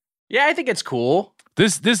 Yeah, I think it's cool.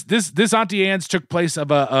 This Auntie Anne's took place of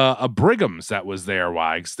a Brigham's that was there,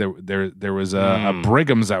 Wags. There was a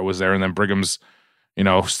Brigham's that was there, and then Brigham's,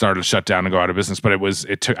 started to shut down and go out of business. But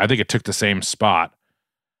I think it took the same spot.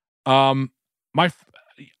 I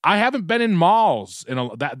haven't been in malls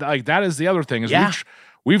that is the other thing is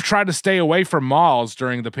we've tried to stay away from malls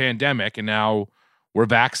during the pandemic, and now we're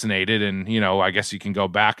vaccinated, and I guess you can go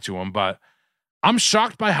back to them. But I'm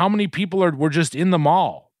shocked by how many people were just in the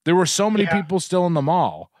mall. There were so many people still in the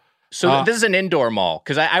mall. So this is an indoor mall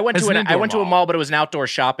because I went to a mall, but it was an outdoor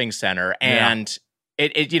shopping center, and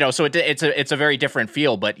it's a very different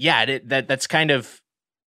feel. But yeah, that's kind of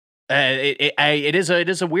it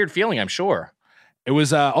is a weird feeling, I'm sure. It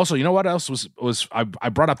was also, you know what else was I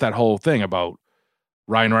brought up that whole thing about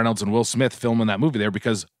Ryan Reynolds and Will Smith filming that movie there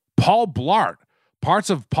because parts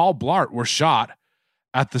of Paul Blart were shot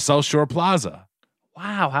at the South Shore Plaza.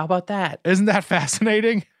 Wow, how about that? Isn't that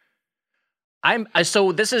fascinating?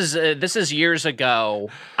 So this is years ago.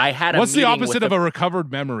 I had What's the opposite of a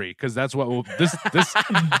recovered memory? Because that's what this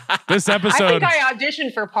episode. I think I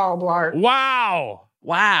auditioned for Paul Blart.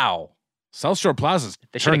 Wow. South Shore Plaza's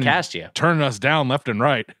they should have cast you, turning us down left and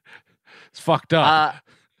right. It's fucked up.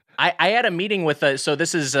 I had a meeting with so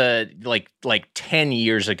this is like 10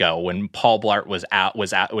 years ago when Paul Blart was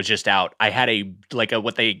just out. I had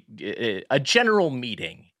a general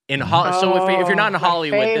meeting in so if you're not in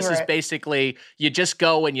Hollywood, this is basically you just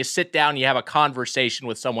go and you sit down, you have a conversation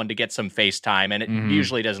with someone to get some FaceTime, and it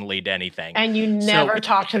usually doesn't lead to anything. And you never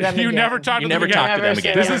talk to them again. You never talk to them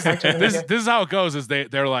again. This is how it goes. Is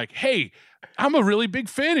they're like, hey, I'm a really big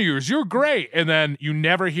fan of yours. You're great. And then you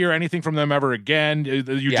never hear anything from them ever again.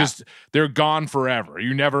 They're gone forever.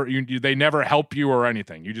 They never help you or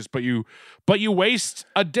anything. But you waste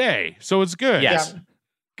a day. So it's good. Yes. Yeah.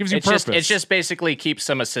 Gives you purpose. It just basically keeps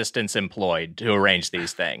some assistants employed to arrange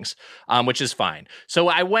these things, which is fine. So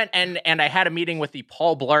I went and I had a meeting with the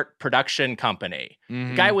Paul Blart production company.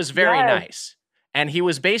 The guy was very nice. And he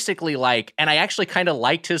was basically like, and I actually kind of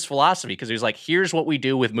liked his philosophy because he was like, here's what we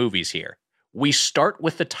do with movies here. We start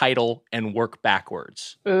with the title and work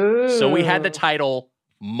backwards. Ooh. So we had the title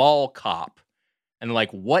Mall Cop. And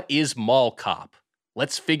like, what is Mall Cop?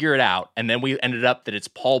 Let's figure it out. And then we ended up that it's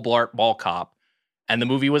Paul Blart Mall Cop. And the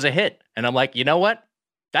movie was a hit. And I'm like, you know what?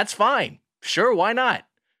 That's fine. Sure, why not?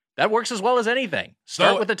 That works as well as anything.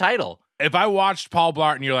 Start with the title. If I watched Paul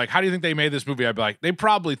Blart and you're like, how do you think they made this movie? I'd be like, they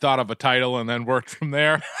probably thought of a title and then worked from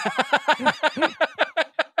there.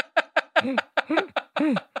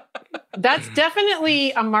 That's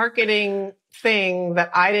definitely a marketing thing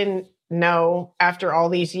that I didn't know after all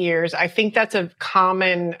these years. I think that's a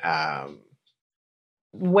common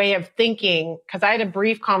way of thinking because I had a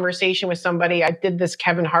brief conversation with somebody. I did this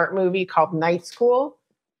Kevin Hart movie called Night School.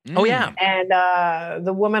 Oh, yeah. And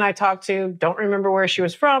the woman I talked to, don't remember where she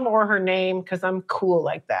was from or her name because I'm cool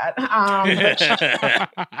like that.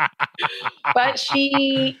 But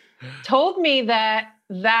she told me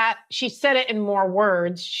that she said it in more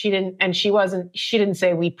words. She didn't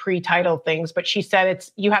say we pre-title things, but she said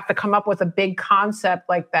you have to come up with a big concept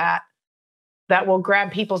like that will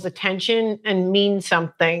grab people's attention and mean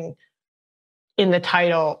something in the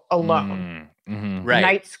title alone.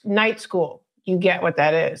 Right. Night School. You get what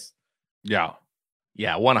that is. Yeah.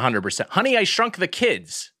 Yeah, 100%. Honey, I Shrunk the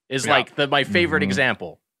Kids is like my favorite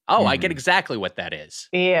example. Oh, I get exactly what that is.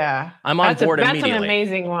 Yeah. I'm on board immediately. That's an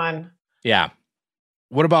amazing one. Yeah.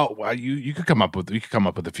 What about you could come up with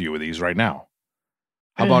a few of these right now.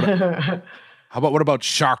 How about what about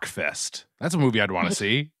Shark Fest? That's a movie I'd want to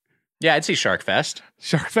see. Yeah, I'd see Shark Fest.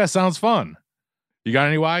 Shark Fest sounds fun. You got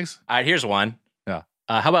any, Wags? All right, here's one. Yeah.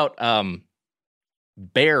 How about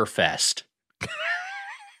Bear Fest?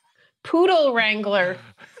 Poodle Wrangler.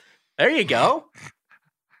 There you go.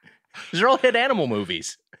 These are all hit animal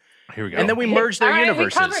movies. Here we go. And then we merge their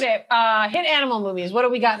universes. We covered it. Hit animal movies. What do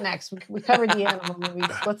we got next? We covered the animal movies.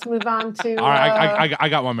 Let's move on to... All right, I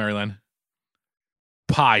got one, Marilyn.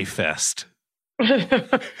 Pie Fest.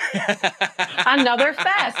 Another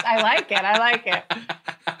fest. I like it.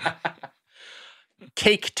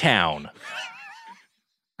 Cake Town.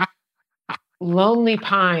 Lonely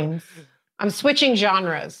Pines. I'm switching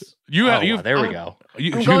genres. There we go.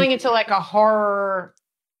 I'm going into like a horror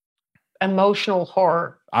emotional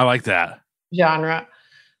horror I like that. genre.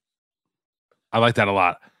 I like that a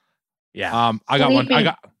lot. Yeah. I got one.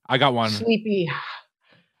 I got one. Sleepy.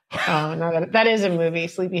 Oh no, that is a movie.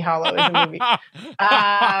 Sleepy Hollow is a movie.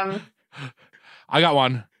 I got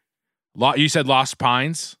one. You said Lost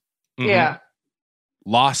Pines. Mhm. Yeah.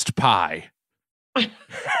 Lost Pie.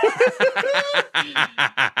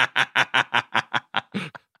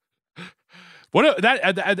 What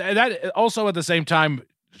that also at the same time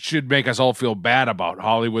should make us all feel bad about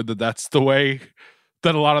Hollywood, that's the way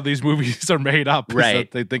that a lot of these movies are made up. Right.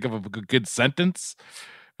 They think of a good sentence.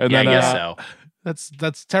 And Yeah, then, I guess so.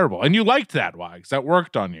 That's terrible. And you liked that, Wags. That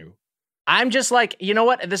worked on you. I'm just like, you know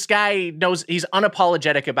what? This guy knows, he's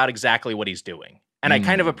unapologetic about exactly what he's doing. And I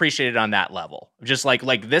kind of appreciate it on that level. Just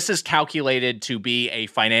like this is calculated to be a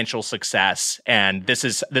financial success, and this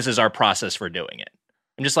is our process for doing it.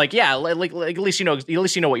 I'm just like, yeah, like at least you know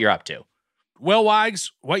what you're up to. Well,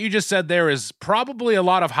 Wags, what you just said there is probably a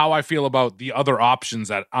lot of how I feel about the other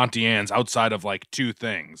options at Auntie Anne's outside of like two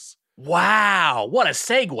things. Wow, what a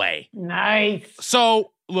segue. Nice.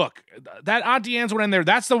 So, look, that Auntie Anne's one in there,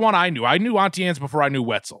 that's the one I knew. I knew Auntie Anne's before I knew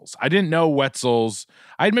Wetzel's. I didn't know Wetzel's.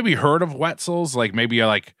 I had maybe heard of Wetzel's, like maybe I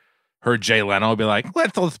like heard Jay Leno be like,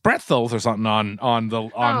 Wetzel's Pretzels or something on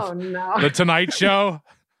the Tonight Show.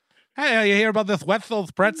 Hey, you hear about this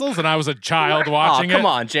Wetzel's Pretzels? And I was a child watching it. Come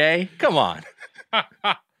on, Jay. Come on.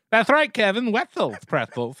 That's right, Kevin. Wetzel's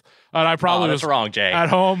Pretzels. And I probably was wrong, Jay. At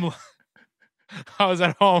home. I was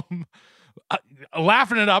at home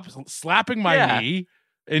laughing it up, slapping my knee,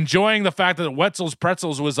 enjoying the fact that Wetzel's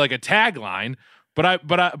Pretzels was like a tagline, a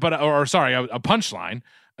punchline.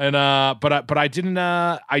 And but I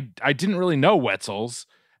didn't really know Wetzel's.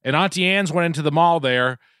 And Auntie Anne's went into the mall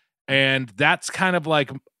there, and that's kind of like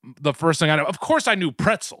the first thing I know. Of course I knew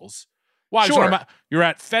pretzels. Why? Sure. You're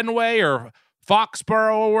at Fenway or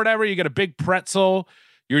Foxborough or whatever, you get a big pretzel.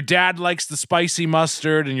 Your dad likes the spicy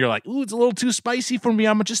mustard, and you're like, ooh, it's a little too spicy for me.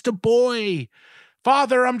 I'm just a boy.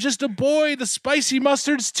 Father, I'm just a boy. The spicy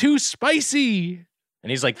mustard's too spicy. And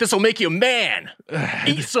he's like, this'll make you a man.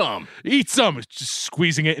 Eat some. Eat some. Just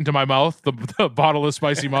squeezing it into my mouth, the bottle of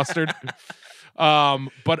spicy mustard.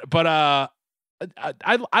 But I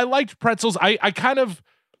liked pretzels. I've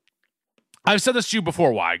said this to you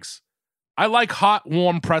before, Wags. I like hot,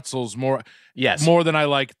 warm pretzels more than I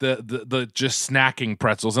like the just snacking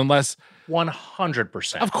pretzels, unless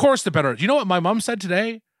 100%. Of course, the better. You know what my mom said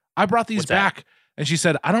today? I brought these back, and she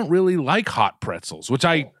said, I don't really like hot pretzels,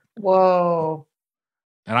 Whoa.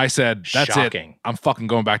 And I said, that's shocking. It. I'm fucking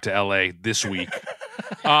going back to LA this week.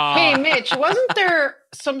 Hey, Mitch, wasn't there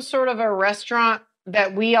some sort of a restaurant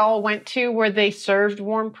that we all went to where they served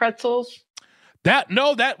warm pretzels? That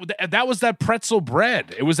was that pretzel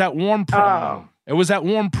bread. It was that warm. It was that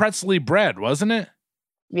warm pretzely bread, wasn't it?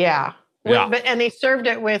 Yeah. And they served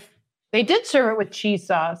it with. They did serve it with cheese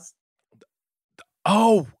sauce.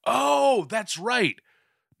 Oh, that's right.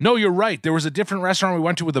 No, you're right. There was a different restaurant we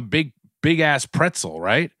went to with a big ass pretzel,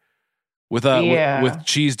 right? With with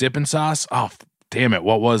cheese dipping sauce. Oh, damn it!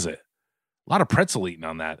 What was it? A lot of pretzel eating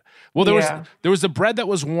on that. Well, there was the bread that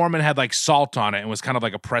was warm and had like salt on it and was kind of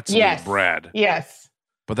like a pretzel bread. Yes.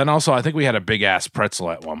 But then also, I think we had a big ass pretzel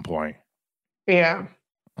at one point. Yeah.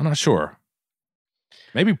 I'm not sure.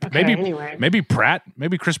 Maybe Pratt.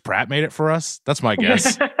 Maybe Chris Pratt made it for us. That's my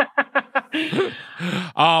guess.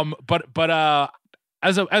 But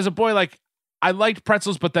as a boy, like I liked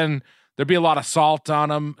pretzels, but then there'd be a lot of salt on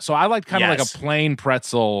them. So I liked kind of like a plain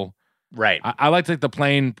pretzel. Right. I liked like the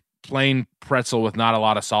plain pretzel with not a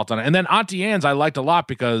lot of salt on it. And then Auntie Anne's I liked a lot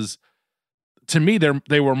because to me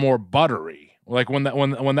they were more buttery. Like when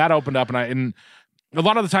that opened up and a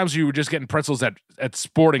lot of the times you were just getting pretzels at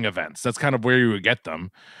sporting events. That's kind of where you would get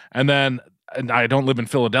them. And I don't live in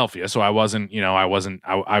Philadelphia, so I wasn't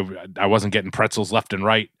getting pretzels left and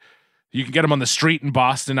right. You can get them on the street in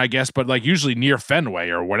Boston, I guess, but like usually near Fenway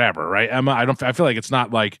or whatever, right? Emma, I feel like it's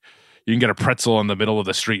not like you can get a pretzel in the middle of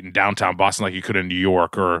the street in downtown Boston like you could in New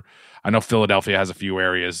York, or I know Philadelphia has a few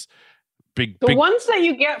areas. The ones that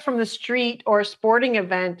you get from the street or a sporting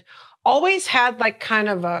event always had like kind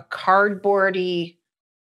of a cardboardy,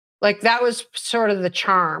 like that was sort of the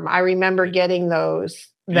charm. I remember getting those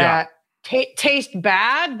that taste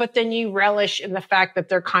bad, but then you relish in the fact that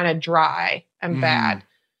they're kind of dry and bad.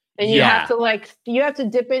 And you have to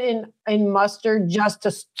dip it in mustard just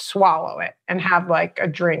to swallow it and have like a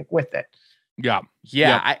drink with it. Yeah.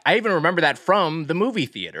 I even remember that from the movie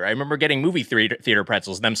theater. I remember getting movie theater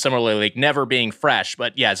pretzels, them similarly like never being fresh,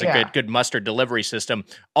 but it's a good mustard delivery system.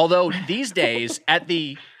 Although these days at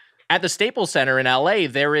the Staples Center in LA,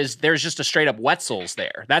 there's just a straight up Wetzel's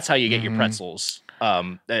there. That's how you get your pretzels.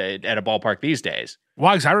 at a ballpark these days.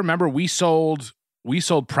 Wags, I remember we sold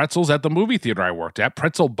pretzels at the movie theater I worked at,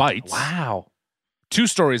 Pretzel Bites. Wow. 2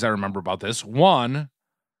 stories I remember about this. One,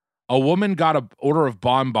 a woman got an order of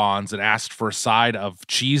bonbons and asked for a side of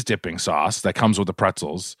cheese dipping sauce that comes with the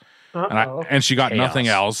pretzels. And she got nothing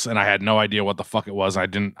else, and I had no idea what the fuck it was. I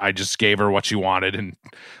just gave her what she wanted and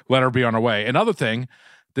let her be on her way. Another thing,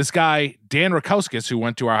 this guy, Dan Rakowskis, who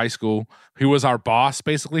went to our high school, he was our boss,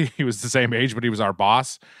 basically. He was the same age, but he was our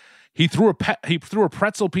boss. He threw a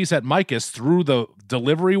pretzel piece at Micus through the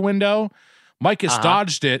delivery window. Micus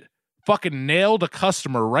dodged it, fucking nailed a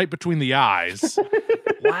customer right between the eyes.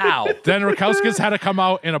 Wow. Then Rakowskis had to come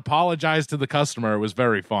out and apologize to the customer. It was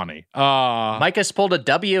very funny. Micus pulled a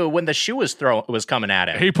W when the shoe was coming at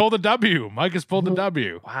him. He pulled a W. Micus pulled a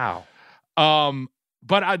W. Wow.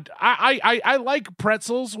 But I like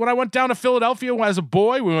pretzels. When I went down to Philadelphia as a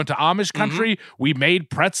boy, we went to Amish country. We made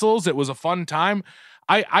pretzels. It was a fun time.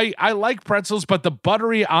 I like pretzels, but the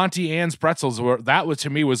buttery Auntie Anne's pretzels to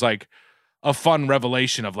me was like a fun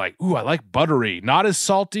revelation of like, ooh, I like buttery. Not as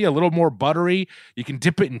salty, a little more buttery. You can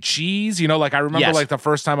dip it in cheese. You know, like I remember like the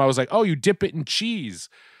first time I was like, oh, you dip it in cheese.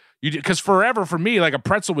 Because forever for me, like a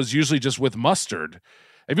pretzel was usually just with mustard.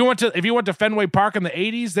 If you went to Fenway Park in the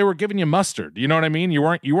 80s, they were giving you mustard. You know what I mean? You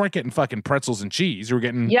weren't getting fucking pretzels and cheese. You were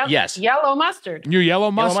getting yellow mustard. Yellow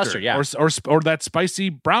mustard, yeah. Or that spicy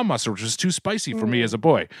brown mustard, which was too spicy for me as a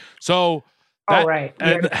boy. So right.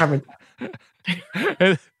 It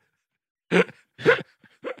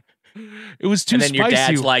was too spicy. And then your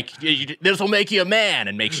dad's like, this will make you a man,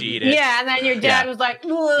 and makes you eat it. Yeah, and then your dad was like,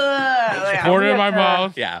 poured it in my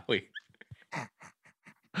mouth. Yeah,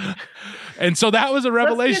 And so that was a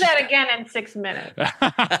revelation. Let's do that again in 6 minutes.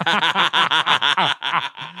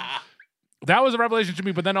 That was a revelation to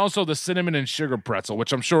me, but then also the cinnamon and sugar pretzel,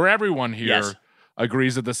 which I'm sure everyone here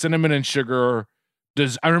agrees that the cinnamon and sugar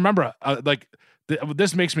does. I remember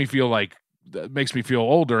this makes me feel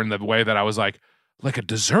older in the way that I was like a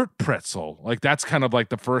dessert pretzel. Like that's kind of like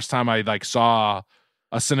the first time I like saw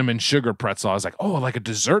a cinnamon sugar pretzel. I was like, oh, like a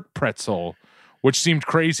dessert pretzel, which seemed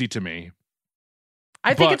crazy to me.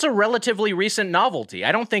 I think it's a relatively recent novelty.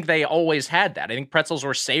 I don't think they always had that. I think pretzels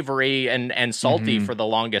were savory and salty for the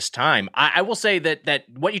longest time. I will say that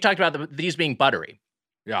what you talked about, these being buttery.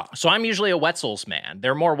 Yeah. So I'm usually a Wetzel's man.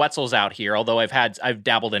 There are more Wetzels out here, although I've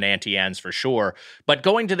dabbled in Auntie Anne's for sure. But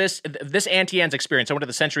going to this Auntie Anne's experience, I went to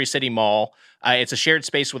the Century City Mall. It's a shared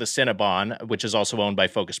space with a Cinnabon, which is also owned by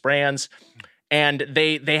Focus Brands. And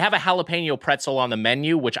they have a jalapeno pretzel on the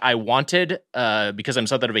menu, which I wanted because I'm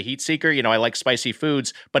something of a heat seeker. You know, I like spicy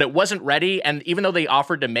foods, but it wasn't ready. And even though they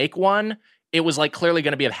offered to make one, it was like clearly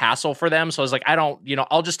going to be a hassle for them. So I was like,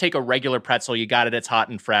 I'll just take a regular pretzel. You got it. It's hot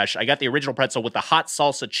and fresh. I got the original pretzel with the hot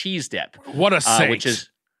salsa cheese dip. What a saint. Which is,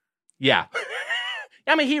 yeah.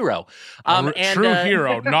 I'm a hero. True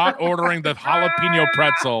hero, not ordering the jalapeno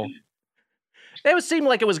pretzel. It would seem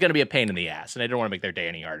like it was going to be a pain in the ass, and I didn't want to make their day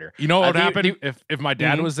any harder. You know what would happen if my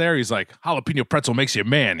dad was there? He's like, jalapeno pretzel makes you a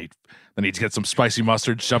man. Then he'd get some spicy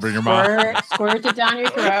mustard, shove it in your mouth. Squirt it down your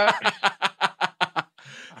throat.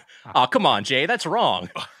 Oh, come on, Jay. That's wrong.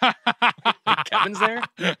 Kevin's there.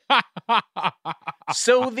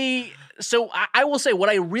 So I will say what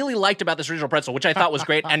I really liked about this original pretzel, which I thought was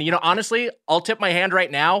great, and honestly, I'll tip my hand right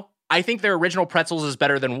now. I think their original pretzels is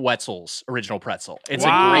better than Wetzel's original pretzel. It's a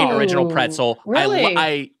great original pretzel. Really?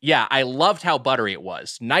 I loved how buttery it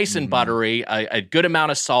was. Nice and buttery, a good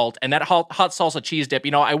amount of salt, and that hot salsa cheese dip.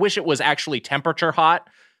 I wish it was actually temperature hot.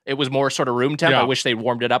 It was more sort of room temp. I wish they'd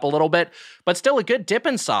warmed it up a little bit, but still a good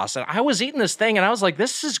dipping sauce. And I was eating this thing and I was like,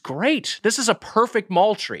 this is great. This is a perfect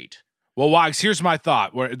mall treat. Well, Wags, here's my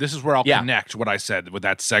thought. This is where I'll connect what I said with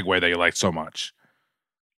that segue that you like so much.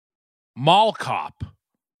 Mall Cop.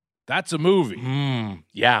 That's a movie.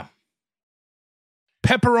 Yeah.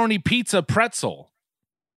 Pepperoni pizza pretzel.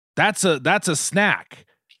 That's a snack.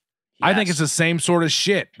 Yes. I think it's the same sort of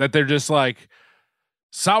shit that they're just like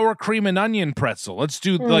sour cream and onion pretzel. Let's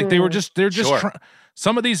do like they're just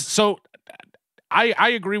some of these. So I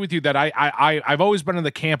agree with you that I've always been in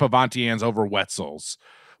the camp of Auntie Anne's over Wetzel's.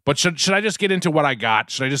 But should I just get into what I got?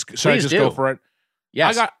 Should I just go for it?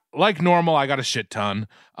 Yes. I got like normal. I got a shit ton.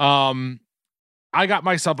 I'll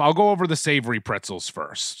go over the savory pretzels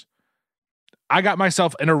first. I got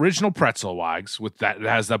myself an original pretzel, Wags, with that. It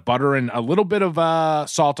has the butter and a little bit of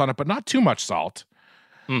salt on it, but not too much salt.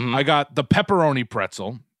 I got the pepperoni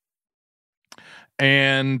pretzel.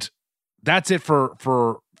 And that's it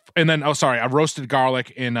and then, a roasted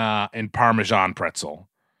garlic in Parmesan pretzel.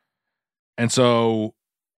 And so,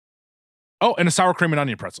 and a sour cream and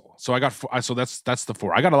onion pretzel. So I got, so that's the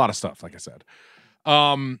 4. I got a lot of stuff, like I said.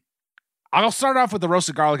 I'll start off with the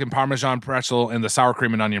roasted garlic and Parmesan pretzel and the sour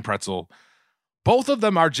cream and onion pretzel. Both of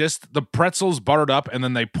them are just the pretzels buttered up, and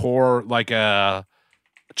then they pour like a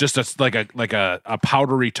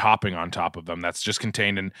powdery topping on top of them that's just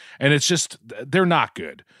contained in, and it's just, they're not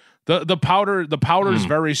good. The powder is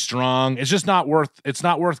very strong. It's just not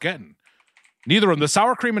worth getting. Neither of them. The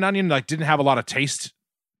sour cream and onion like didn't have a lot of taste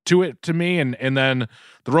to it to me, and then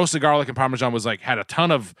the roasted garlic and Parmesan was like had a ton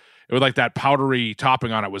of, it was like that powdery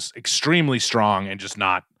topping on it was extremely strong and just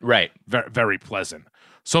not right very, very pleasant.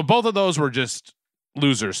 So both of those were just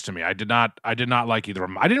losers to me. I did not like either of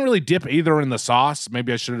them. I didn't really dip either in the sauce.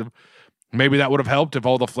 Maybe I should have. Maybe that would have helped if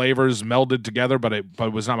all the flavors melded together, but it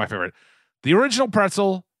was not my favorite. The original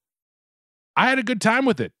pretzel, I had a good time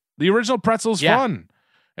with it. The original pretzel's fun.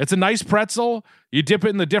 It's a nice pretzel. You dip it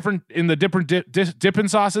in the different dipping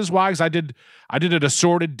sauces. Wags, I did an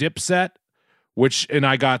assorted dip set, and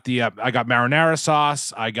I got marinara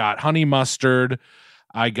sauce. I got honey mustard.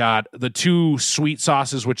 I got the 2 sweet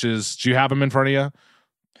sauces, which is, do you have them in front of you?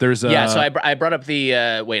 There's so I brought up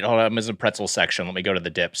the wait, hold on, I'm in the pretzel section. Let me go to the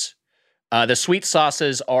dips. The sweet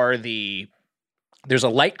sauces are there's a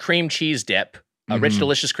light cream cheese dip, a rich,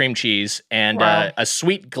 delicious cream cheese, and a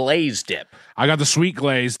sweet glaze dip. I got the sweet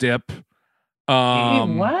glaze dip.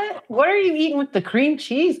 What? What are you eating with the cream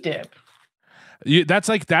cheese dip?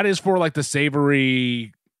 That is for like the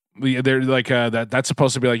savory. They're like that's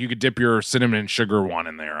supposed to be like you could dip your cinnamon and sugar one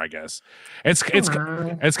in there. I guess it's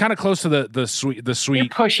kind of close to the sweet. You're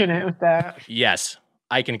pushing it with that. Yes,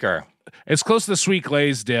 I concur. It's close to the sweet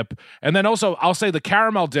glaze dip, and then also I'll say the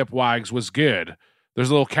caramel dip, Wags, was good. There's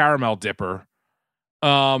a little caramel dipper.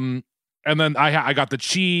 And then I got the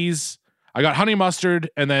cheese. I got honey mustard,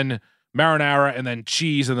 and then marinara, and then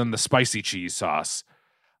cheese, and then the spicy cheese sauce.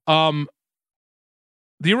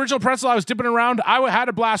 The original pretzel, I was dipping around. I had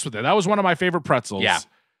a blast with it. That was one of my favorite pretzels. Yeah.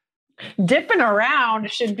 Dipping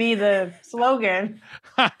around should be the slogan.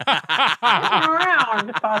 Dipping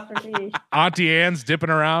around, apostrophe. Auntie Anne's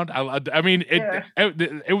dipping around. I mean,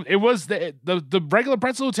 it was the regular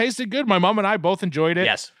pretzel tasted good. My mom and I both enjoyed it.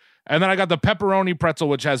 Yes. And then I got the pepperoni pretzel,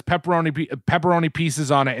 which has pepperoni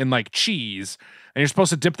pieces on it and like cheese, and you're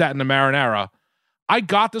supposed to dip that in the marinara. I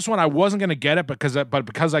got this one. I wasn't going to get it because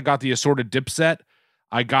I got the assorted dip set.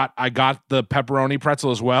 I got the pepperoni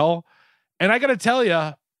pretzel as well. And I got to tell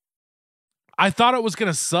you, I thought it was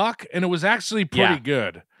going to suck, and it was actually pretty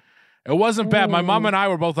good. It wasn't bad. My mom and I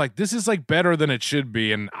were both like, this is like better than it should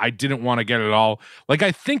be, and I didn't want to get it all. Like,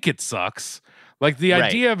 I think it sucks. Like, the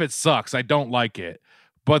idea of it sucks. I don't like it.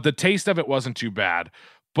 But the taste of it wasn't too bad.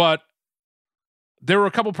 But there were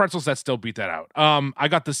a couple pretzels that still beat that out. I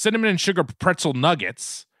got the cinnamon and sugar pretzel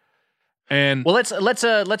nuggets. And well, let's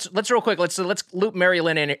real quick. Let's loop Mary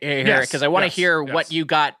Lynn in here because I want to hear what you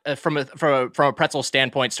got from a pretzel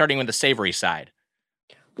standpoint, starting with the savory side.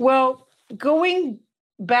 Well, going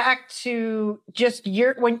back to just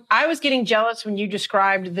when I was getting jealous when you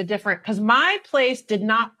described the different, because my place did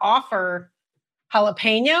not offer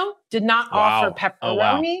jalapeno, did not offer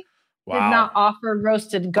pepperoni, did not offer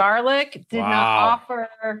roasted garlic, did not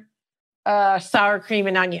offer sour cream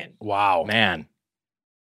and onion. Wow, man.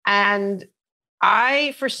 And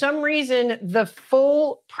for some reason, the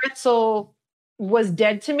full pretzel was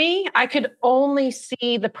dead to me. I could only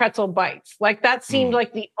see the pretzel bites. Like that seemed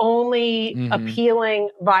like the only appealing,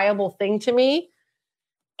 viable thing to me.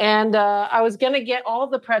 And I was going to get all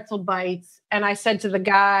the pretzel bites. And I said to the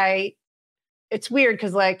guy, it's weird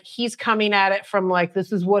because like he's coming at it from like,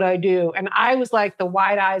 this is what I do. And I was like the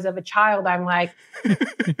wide eyes of a child. I'm like,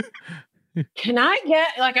 can I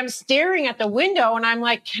get, like, I'm staring at the window and I'm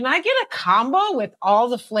like, can I get a combo with all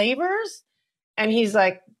the flavors? And he's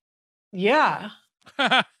like, yeah.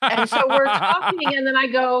 And so we're talking and then I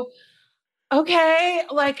go, okay,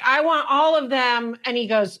 like I want all of them. And he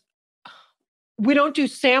goes, we don't do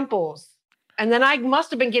samples. And then I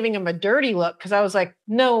must have been giving him a dirty look because I was like,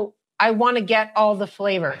 no, I want to get all the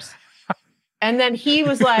flavors. And then he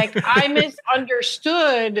was like, I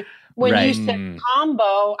misunderstood when you said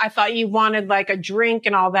combo. I thought you wanted like a drink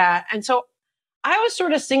and all that. And so I was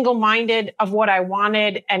sort of single-minded of what I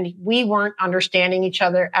wanted, and we weren't understanding each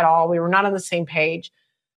other at all. We were not on the same page.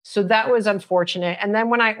 So that was unfortunate. And then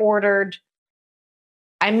when I ordered,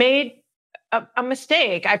 I made a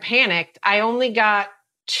mistake. I panicked. I only got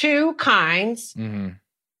 2 kinds.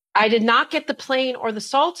 I did not get the plain or the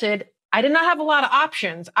salted. I did not have a lot of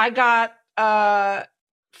options. I got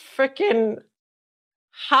freaking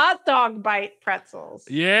hot dog bite pretzels.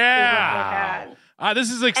 Yeah.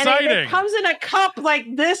 This is exciting. And it comes in a cup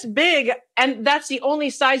like this big, and that's the only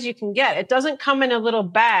size you can get. It doesn't come in a little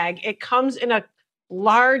bag. It comes in a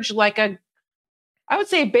large, like a I would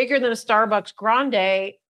say bigger than a Starbucks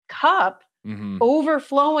Grande cup,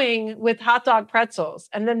 overflowing with hot dog pretzels.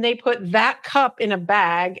 And then they put that cup in a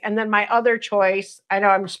bag. And then my other choice, I know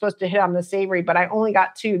I'm supposed to hit on the savory, but I only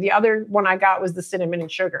got 2. The other one I got was the cinnamon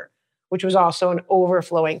and sugar, which was also an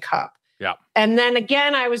overflowing cup. Yeah. And then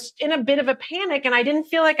again, I was in a bit of a panic and I didn't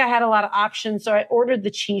feel like I had a lot of options. So I ordered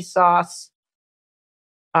the cheese sauce.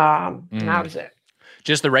 And that was it.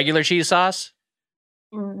 Just the regular cheese sauce?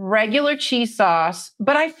 Regular cheese sauce.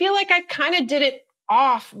 But I feel like I kind of did it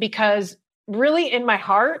off because really in my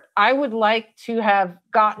heart, I would like to have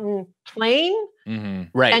gotten plain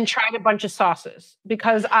right, and tried a bunch of sauces,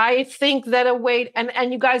 because I think that a way,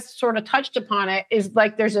 and you guys sort of touched upon it, is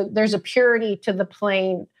like there's a purity to the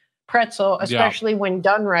plain pretzel, especially when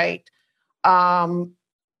done right.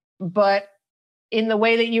 But in the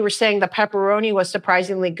way that you were saying, the pepperoni was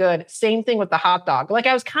surprisingly good. Same thing with the hot dog. Like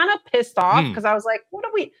I was kind of pissed off because I was like, what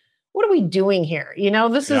are we doing here? You know,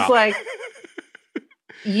 this is like,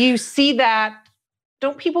 you see that.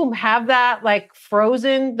 Don't people have that like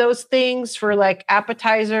frozen, those things for like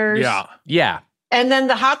appetizers? Yeah. Yeah. And then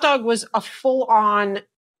the hot dog was a full on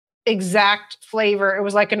exact flavor. It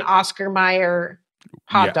was like an Oscar Mayer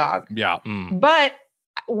hot dog. Yeah. But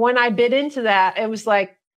when I bit into that, it was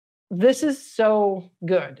like, this is so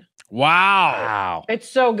good. Wow. It's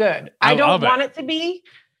so good. I don't want it to be.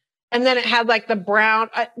 And then it had like the brown,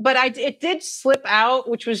 but it did slip out,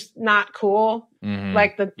 which was not cool.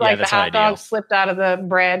 Like the hot dog slipped out of the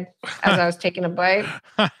bread as I was taking a bite.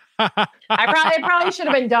 It probably should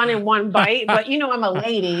have been done in one bite, but you know I'm a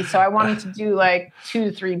lady, so I wanted to do like 2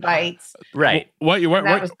 to 3 bites. Right. What you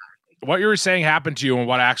were saying happened to you, and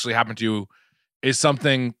what actually happened to you is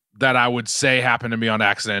something that I would say happened to me on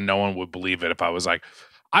accident. No one would believe it if I was like,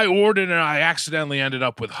 I ordered and I accidentally ended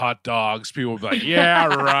up with hot dogs. People would be like, yeah,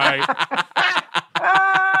 right.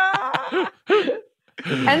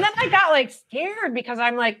 And then I got like scared because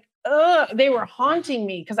I'm like, they were haunting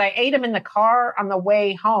me because I ate them in the car on the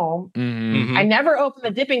way home. I never opened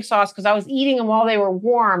the dipping sauce because I was eating them while they were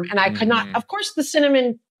warm, and I could not. Of course, the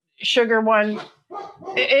cinnamon sugar one,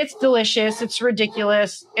 it's delicious. It's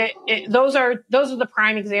ridiculous. Those are the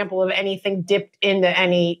prime example of anything dipped into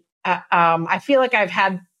any. I feel like I've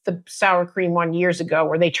had the sour cream one years ago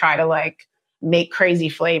where they try to like make crazy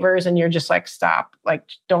flavors and you're just like, stop, like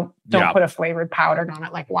don't put a flavored powder on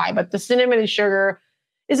it. Like why? But the cinnamon and sugar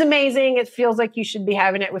is amazing. It feels like you should be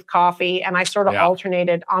having it with coffee. And I sort of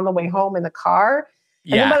alternated on the way home in the car.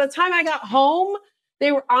 And then by the time I got home,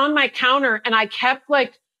 they were on my counter and I kept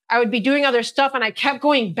like, I would be doing other stuff and I kept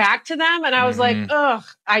going back to them. And I was like, ugh,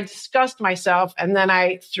 I disgust myself. And then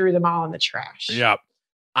I threw them all in the trash. Yep.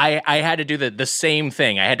 I had to do the same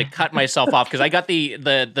thing. I had to cut myself off because I got the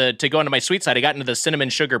to go into my sweet side. I got into the cinnamon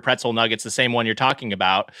sugar pretzel nuggets, the same one you're talking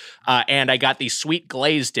about, and I got the sweet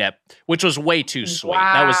glaze dip, which was way too sweet.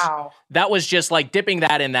 Wow. That was just like dipping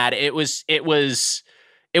that in that. It was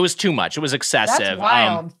too much. It was excessive. That's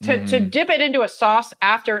wild. To dip it into a sauce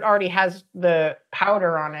after it already has the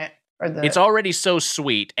powder on it. It's already so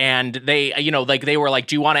sweet, and they, they were like,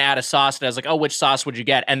 "Do you want to add a sauce?" And I was like, "Oh, which sauce would you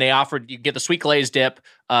get?" And they offered you get the sweet glaze dip,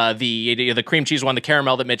 the cream cheese one, the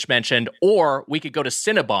caramel that Mitch mentioned, or we could go to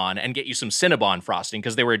Cinnabon and get you some Cinnabon frosting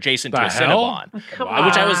because they were adjacent to a Cinnabon,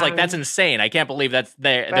 which I was like, "That's insane! I can't believe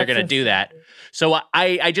they're going to do that." So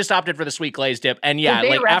I just opted for the sweet glaze dip, and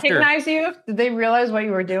did they recognize you? Did they realize what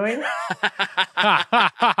you were doing?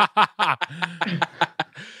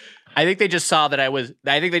 I think they just saw that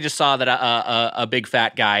a big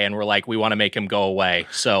fat guy and were like, we want to make him go away.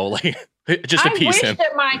 So like, just appease him. I wish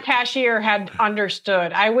that my cashier had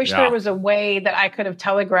understood. I wish there was a way that I could have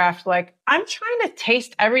telegraphed, like, I'm trying to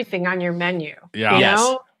taste everything on your menu. Yeah. You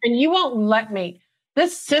know? And you won't let me.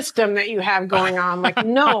 This system that you have going on, like,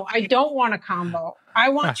 no, I don't want a combo.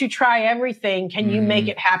 I want to try everything. Can you make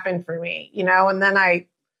it happen for me? You know? And then I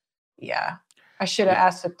should have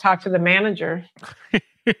asked to talk to the manager.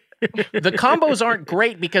 The combos aren't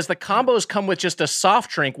great because the combos come with just a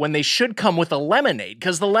soft drink when they should come with a lemonade,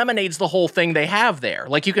 because the lemonade's the whole thing they have there.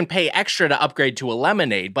 Like you can pay extra to upgrade to a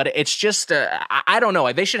lemonade, but it's just I don't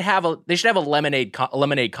know. They should have a lemonade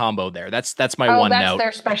combo there. That's my one note. That's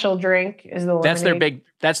their special drink is the lemonade.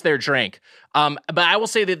 That's their drink. But I will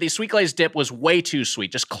say that the sweet glazed dip was way too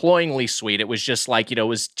sweet, just cloyingly sweet. It was just like, it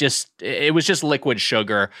was just liquid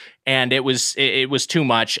sugar, and it was too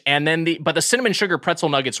much. And then the cinnamon sugar pretzel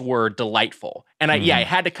nuggets were delightful. And I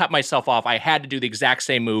had to cut myself off. I had to do the exact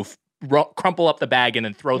same move, crumple up the bag and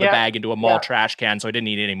then throw the bag into a mall trash can, so I didn't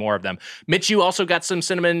eat any more of them. Mitch, you also got some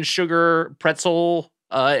cinnamon sugar pretzel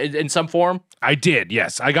in some form? I did,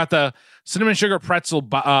 yes. I got the cinnamon sugar pretzel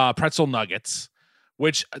nuggets,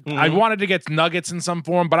 which I wanted to get nuggets in some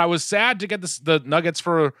form, but I was sad to get the nuggets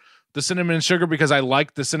for the cinnamon and sugar because I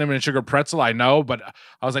like the cinnamon and sugar pretzel. I know, but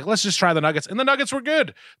I was like, let's just try the nuggets. And the nuggets were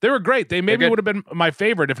good. They were great. They maybe would have been my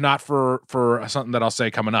favorite if not for something that I'll say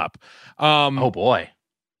coming up. Oh boy.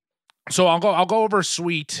 So I'll go over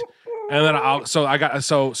sweet, and then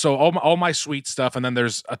all my sweet stuff, and then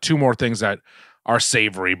there's two more things that are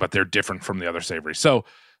savory, but they're different from the other savory. So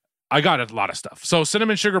I got a lot of stuff. So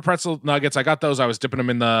cinnamon sugar pretzel nuggets, I got those. I was dipping them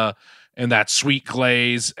in that sweet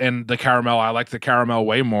glaze and the caramel. I like the caramel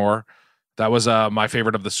way more. That was my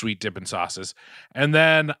favorite of the sweet dipping sauces. And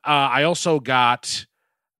then I also got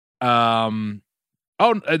actually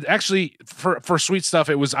for sweet stuff,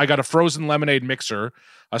 I got a frozen lemonade mixer,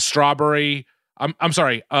 a strawberry,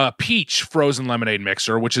 a peach frozen lemonade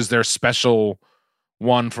mixer, which is their special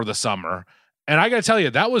one for the summer. And I got to tell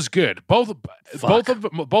you, that was good. Both of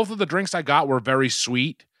the drinks I got were very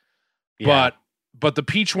sweet, but the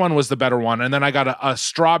peach one was the better one. And then I got a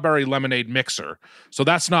strawberry lemonade mixer. So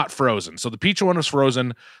that's not frozen. So the peach one was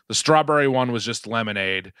frozen. The strawberry one was just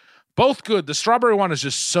lemonade. Both good. The strawberry one is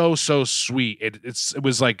just so sweet. It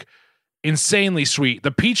was like insanely sweet.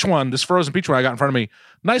 The peach one, this frozen peach one I got in front of me,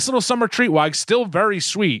 nice little summer treat. Wag, still very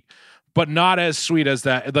sweet, but not as sweet as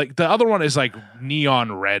that. Like the other one is like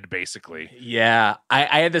neon red, basically. Yeah,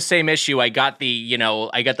 I had the same issue. I got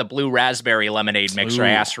the blue raspberry lemonade mixer. I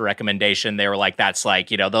asked for recommendation. They were like, "That's like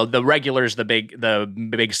the regular's the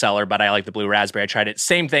big seller, but I like the blue raspberry." I tried it.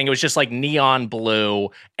 Same thing. It was just like neon blue,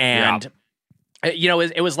 and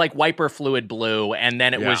it was like wiper fluid blue, and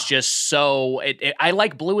then it was just so. I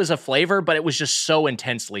like blue as a flavor, but it was just so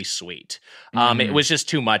intensely sweet. It was just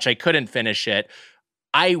too much. I couldn't finish it.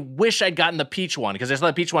 I wish I'd gotten the peach one because I saw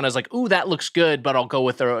the peach one. I was like, "Ooh, that looks good," but I'll go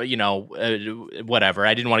with the, whatever.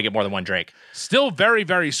 I didn't want to get more than one drink. Still very,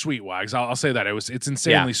 very sweet, Wags. I'll say that it's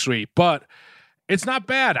insanely sweet, but it's not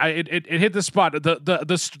bad. It hit the spot.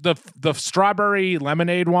 The strawberry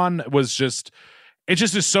lemonade one was just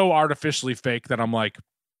is so artificially fake that I'm like,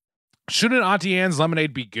 shouldn't Auntie Anne's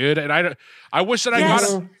lemonade be good? And I wish that I got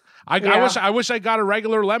it. I wish I got a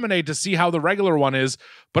regular lemonade to see how the regular one is.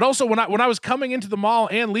 But also when I was coming into the mall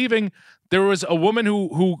and leaving, there was a woman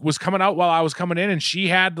who was coming out while I was coming in, and she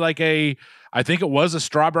had like I think it was a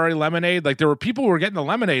strawberry lemonade. Like there were people who were getting the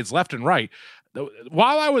lemonades left and right.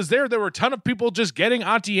 While I was there were a ton of people just getting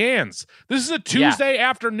Auntie Anne's. This is a Tuesday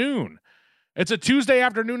afternoon. It's a Tuesday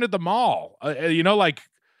afternoon at the mall.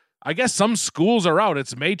 I guess some schools are out.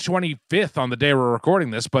 It's May 25th on the day we're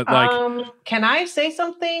recording this, but can I say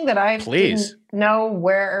something that I didn't know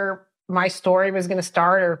where my story was going to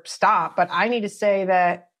start or stop? But I need to say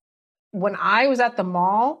that when I was at the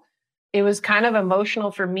mall, it was kind of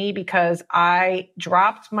emotional for me because I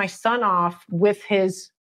dropped my son off with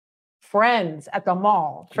his friends at the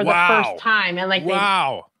mall for the first time. And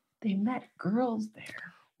they met girls there.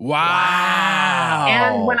 Wow.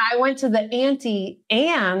 And when I went to the Auntie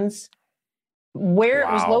Anne's, where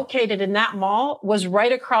it was located in that mall was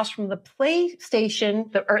right across from the play station,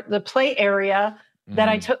 the play area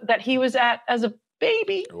that he was at as a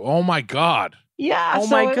baby. Oh my God. Yeah. Oh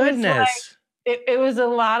my goodness. It was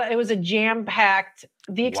it was a jam-packed,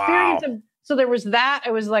 the experience of, so there was that,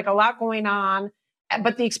 it was like a lot going on,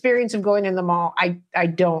 but the experience of going in the mall, I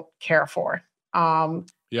don't care for.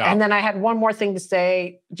 And then I had one more thing to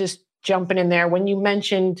say, just jumping in there. When you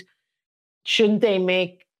mentioned, shouldn't they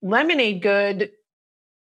make lemonade good?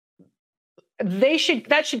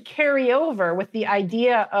 That should carry over with the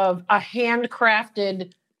idea of a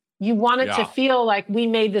handcrafted, you want it to feel like we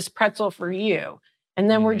made this pretzel for you. And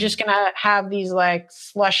then we're just going to have these like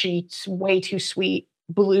slushy, way too sweet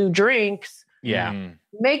blue drinks. Yeah.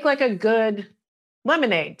 Make like a good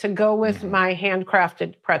lemonade to go with my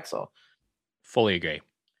handcrafted pretzel. Fully agree.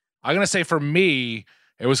 I'm going to say for me,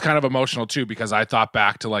 it was kind of emotional too, because I thought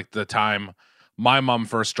back to like the time my mom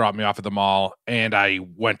first dropped me off at the mall and I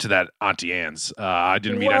went to that Auntie Anne's. I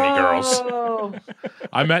didn't meet any girls.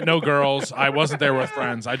 I met no girls. I wasn't there with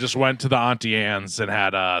friends. I just went to the Auntie Anne's and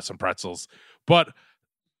had some pretzels. But,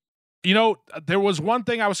 there was one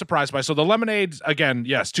thing I was surprised by. So the lemonade, again,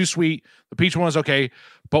 yes, too sweet. The peach one was okay.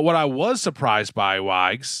 But what I was surprised by,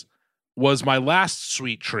 Wags, was my last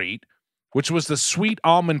sweet treat, which was the sweet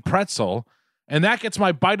almond pretzel. And that gets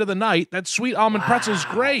my bite of the night. That sweet almond pretzel is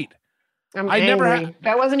great. I'm angry.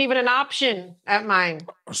 That wasn't even an option at mine.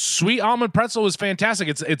 Sweet almond pretzel is fantastic.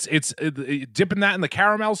 It's dipping that in the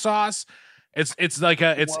caramel sauce. It's a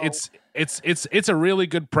really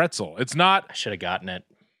good pretzel. It's not. I should have gotten it.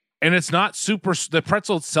 And it's not super. The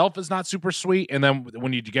pretzel itself is not super sweet. And then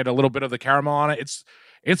when you get a little bit of the caramel on it,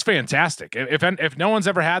 it's fantastic. If no one's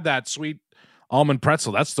ever had that sweet almond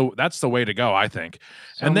pretzel. That's the way to go, I think.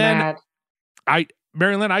 So and then mad.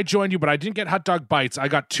 Mary Lynn, I joined you, but I didn't get hot dog bites. I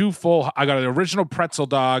got I got an original pretzel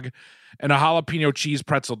dog and a jalapeno cheese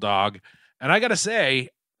pretzel dog. And I got to say,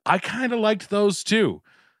 I kind of liked those too.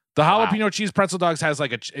 The jalapeno cheese pretzel dogs has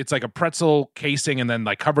it's like a pretzel casing and then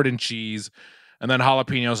like covered in cheese and then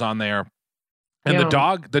jalapenos on there. And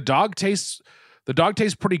the dog tastes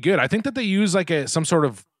pretty good. I think that they use like some sort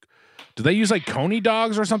of, do they use like Coney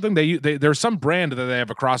dogs or something? There's some brand that they have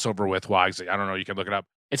a crossover with. Wags. I don't know. You can look it up.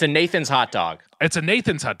 It's a Nathan's hot dog. It's a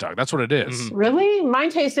Nathan's hot dog. That's what it is. Mm-hmm. Really? Mine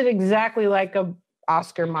tasted exactly like a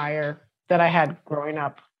Oscar Mayer that I had growing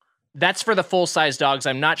up. That's for the full-size dogs.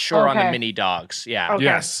 I'm not sure on the mini dogs. Yeah. Okay.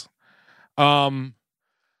 Yes. I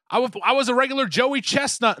was a regular Joey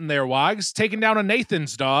Chestnut in there, Wags, taking down a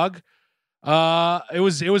Nathan's dog. It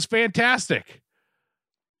was fantastic.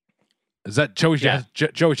 Is that Joey? Yeah.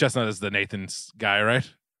 Joey Chestnut is the Nathan's guy, right?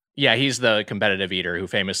 Yeah, he's the competitive eater who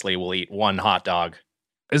famously will eat one hot dog.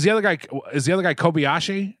 Is the other guy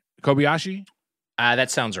Kobayashi? Kobayashi? That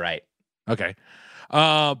sounds right. Okay.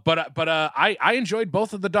 But I enjoyed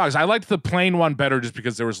both of the dogs. I liked the plain one better just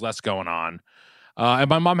because there was less going on. And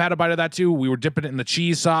my mom had a bite of that too. We were dipping it in the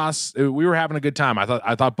cheese sauce. We were having a good time.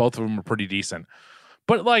 I thought both of them were pretty decent.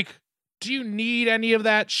 But like, do you need any of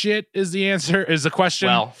that shit? Is the question?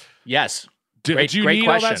 Well, yes. Do you need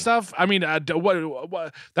all that stuff? I mean,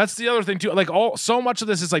 what? That's the other thing too. Like so much of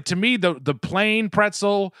this is like, to me, the plain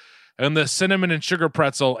pretzel and the cinnamon and sugar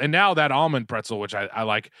pretzel, and now that almond pretzel, which I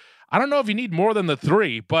like. I don't know if you need more than the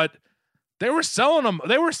 3, but they were selling them.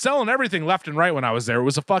 They were selling everything left and right when I was there. It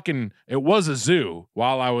was a zoo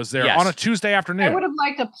while I was there on a Tuesday afternoon. I would have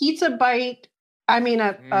liked a pizza bite. I mean,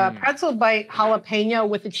 a pretzel bite jalapeno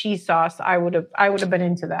with the cheese sauce. I would have been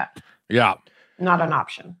into that. Yeah. Not an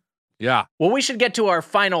option. Yeah. Well, we should get to our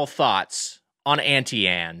final thoughts on Auntie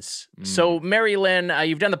Anne's. So, Mary Lynn,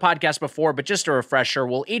 you've done the podcast before, but just a refresher,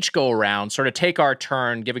 we'll each go around, sort of take our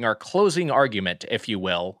turn, giving our closing argument, if you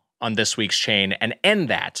will, on this week's chain, and end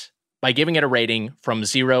that by giving it a rating from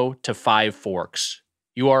 0 to 5 forks.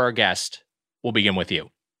 You are our guest. We'll begin with you.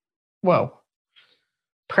 Whoa.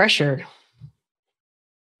 Pressured.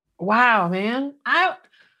 Wow, man. I'm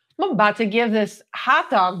about to give this hot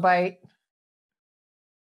dog bite.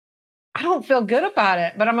 I don't feel good about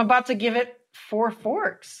it, but I'm about to give it 4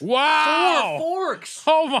 forks. Wow. 4 forks.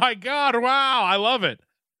 Oh my God. Wow. I love it.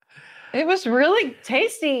 It was really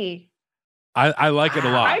tasty. I like it a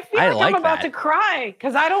lot. I feel like I'm about to cry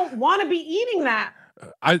because I don't want to be eating that.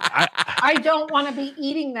 I don't want to be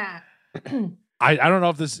eating that. I don't know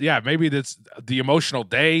if this, maybe that's the emotional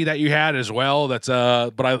day that you had as well. That's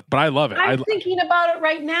but I love it. I'm thinking about it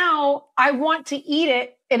right now. I want to eat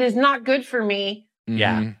it. It is not good for me.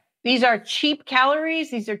 Yeah. These are cheap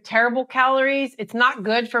calories. These are terrible calories. It's not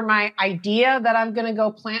good for my idea that I'm going to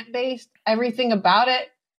go plant-based. Everything about it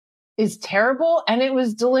is terrible, and it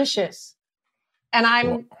was delicious. And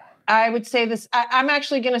I would say this. I'm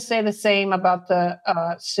actually going to say the same about the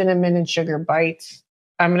cinnamon and sugar bites.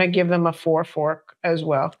 I'm going to give them a 4 fork as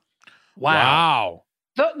well. Wow.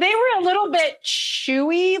 So they were a little bit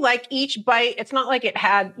chewy, like each bite. It's not like it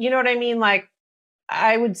had, you know what I mean? Like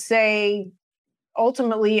I would say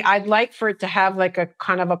ultimately I'd like for it to have like a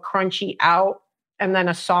kind of a crunchy out and then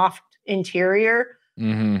a soft interior.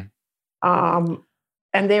 Mm-hmm.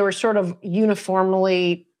 And they were sort of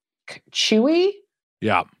uniformly chewy.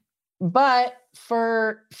 Yeah. But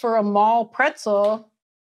for a mall pretzel,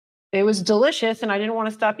 it was delicious, and I didn't want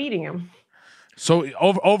to stop eating them. So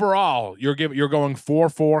overall, you're going 4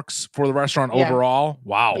 forks for the restaurant overall.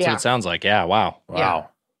 Wow, that's what it sounds like. Yeah,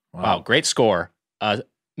 wow. Great score,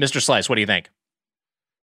 Mr. Slice. What do you think?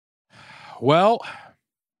 Well,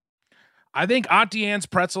 I think Auntie Anne's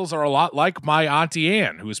pretzels are a lot like my Auntie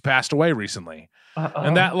Anne, who has passed away recently,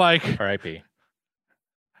 and that like R.I.P.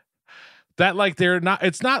 That like they're not.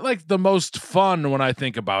 It's not like the most fun when I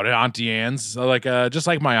think about it. Auntie Anne's like just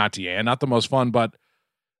like my Auntie Anne, not the most fun, but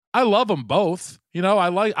I love them both. You know, I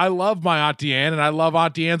love my Auntie Anne and I love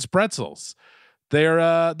Auntie Anne's pretzels.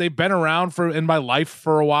 They've been around in my life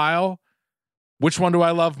for a while. Which one do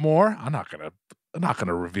I love more? I'm not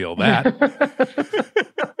gonna reveal that.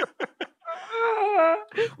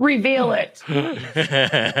 Reveal it.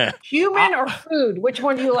 Human or food? Which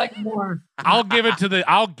one do you like more? I'll give it to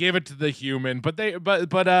the human, but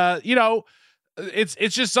you know, it's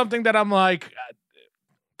just something that I'm like,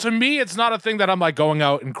 to me, it's not a thing that I'm like going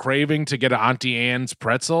out and craving to get an Auntie Anne's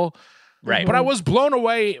pretzel. Right. But I was blown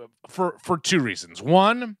away for 2 reasons.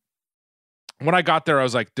 One, when I got there, I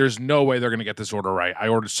was like, there's no way they're going to get this order right. I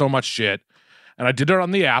ordered so much shit, and I did it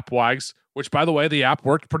on the app, Wags, which, by the way, the app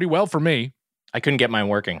worked pretty well for me. I couldn't get mine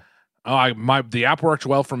working. The app worked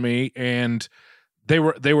well for me, and they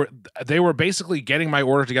were basically getting my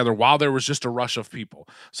order together while there was just a rush of people.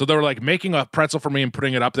 So they were like making a pretzel for me and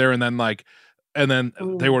putting it up there, and then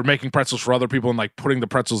they were making pretzels for other people and like putting the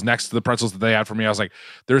pretzels next to the pretzels that they had for me. I was like,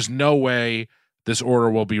 there's no way this order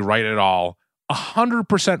will be right at all.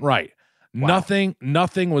 100% right. Wow.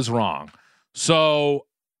 Nothing was wrong. So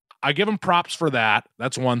I give them props for that.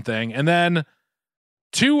 That's one thing. And then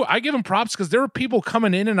 2, I give them props because there were people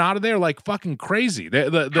coming in and out of there like fucking crazy.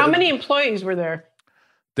 How many employees were there?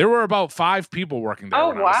 There were about 5 people working there.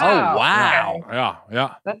 Oh wow! Okay.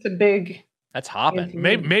 Yeah. That's a big. That's hopping.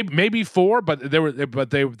 Maybe 4, but they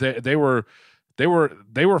were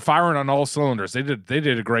firing on all cylinders. They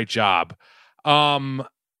did a great job.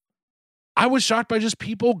 I was shocked by just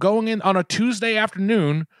people going in on a Tuesday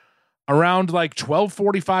afternoon around like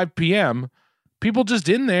 12:45 p.m. People just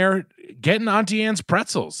in there getting Auntie Anne's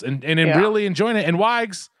pretzels and really enjoying it. And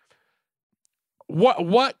Wags,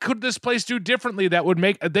 what could this place do differently that would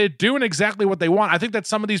make they're doing exactly what they want? I think that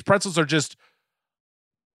some of these pretzels are just,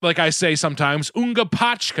 like I say sometimes, unga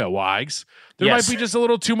pachka, Wags. There might be just a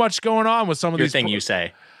little too much going on with some of these. Your thing you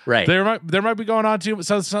say, right? There might be going on too,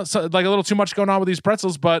 so like a little too much going on with these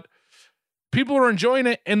pretzels, but people are enjoying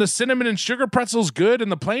it, and the cinnamon and sugar pretzel's good,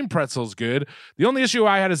 and the plain pretzel's good. The only issue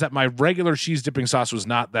I had is that my regular cheese dipping sauce was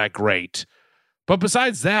not that great. But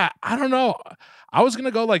besides that, I don't know. I was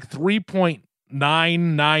gonna go like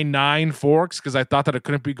 3.999 forks because I thought that it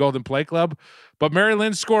couldn't be Golden Plate Club. But Mary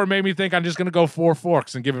Lynn's score made me think I'm just gonna go 4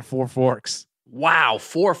 forks and give it 4 forks. Wow,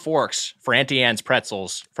 4 forks for Auntie Anne's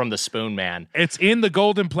pretzels from the Spoon Man. It's in the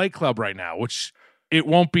Golden Plate Club right now, which it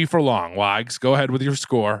won't be for long. Wags, go ahead with your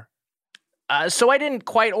score. So I didn't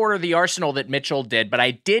quite order the arsenal that Mitchell did, but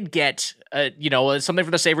I did get, something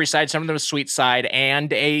for the savory side, something for the sweet side,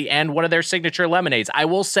 and one of their signature lemonades. I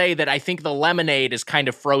will say that I think the lemonade is kind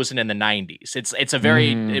of frozen in the 90s. It's a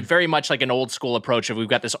very much like an old school approach of we've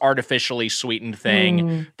got this artificially sweetened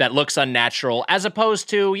thing that looks unnatural, as opposed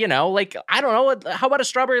to, like, I don't know, how about a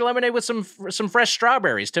strawberry lemonade with some fresh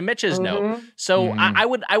strawberries to Mitch's note? So I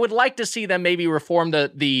would like to see them maybe reform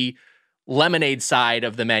the lemonade side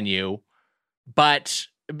of the menu. But,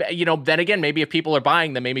 then again, maybe if people are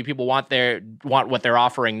buying them, maybe people want what they're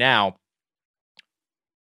offering now.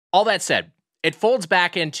 All that said, it folds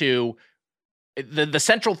back into the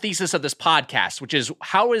central thesis of this podcast, which is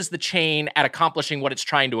how is the chain at accomplishing what it's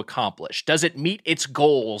trying to accomplish? Does it meet its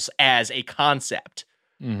goals as a concept?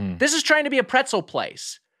 This is trying to be a pretzel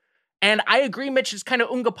place. And I agree, Mitch, it's kind of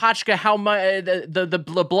unga pachka how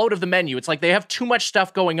the bloat of the menu. It's like they have too much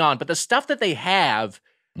stuff going on, but the stuff that they have...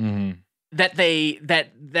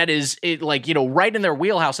 that is it, like, right in their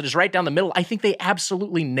wheelhouse. It is right down the middle. I think they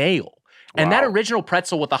absolutely nail. And that original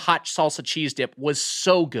pretzel with the hot salsa cheese dip was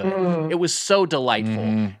so good. It was so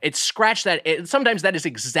delightful. It scratched that. Sometimes that is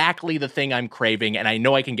exactly the thing I'm craving, and I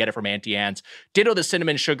know I can get it from Auntie Anne's. Ditto the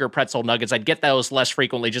cinnamon sugar pretzel nuggets. I'd get those less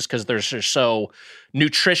frequently just because they're so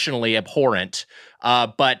nutritionally abhorrent.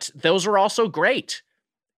 But those are also great.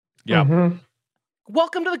 Yeah.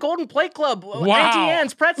 Welcome to the Golden Plate Club. Wow. Auntie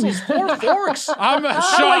Anne's pretzels, 4 forks. I'm shocked.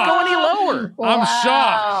 How do I go any lower? I'm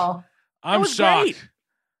shocked. I'm shocked. Great.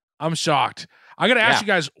 I'm shocked. I got to ask you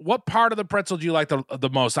guys, what part of the pretzel do you like the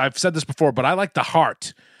most? I've said this before, but I like the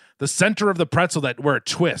heart, the center of the pretzel where it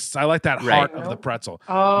twists. I like that heart of the pretzel.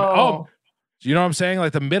 Oh, you know what I'm saying?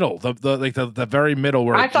 Like the middle, the very middle.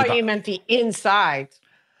 Where I thought you meant the inside.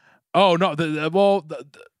 Oh no,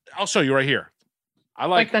 I'll show you right here. I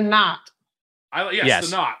like the knot. Yes,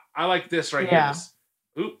 the knot. I like this right here.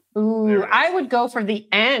 Ooh, I would go for the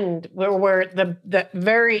end where the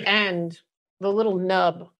very end, the little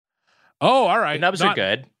nub. Oh, all right. The nubs are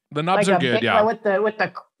good. The nubs are good. Yeah, with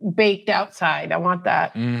the baked outside. I want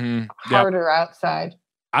that harder outside.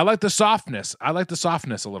 I like the softness. I like the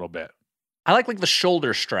softness a little bit. I like the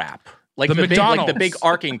shoulder strap. Like the McDonald's. the big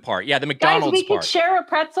arcing part. Yeah, the McDonald's Guys, we could share a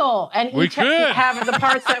pretzel and each have the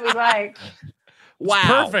parts that we like. Wow. It's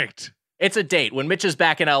perfect. It's a date. When Mitch is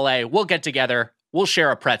back in LA, we'll get together, we'll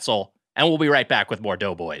share a pretzel, and we'll be right back with more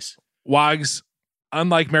Doughboys. Wags,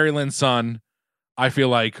 unlike Mary Lynn's son, I feel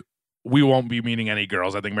like we won't be meeting any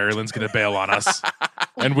girls. I think Mary Lynn's going to bail on us,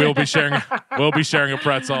 and we'll be sharing a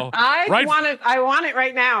pretzel. I want it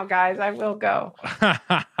right now, guys. I will go.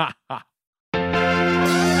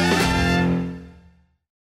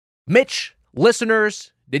 Mitch,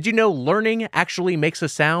 listeners, did you know learning actually makes a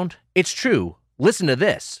sound? It's true. Listen to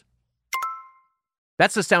this.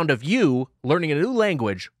 That's the sound of you learning a new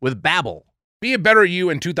language with Babbel. Be a better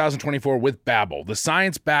you in 2024 with Babbel, the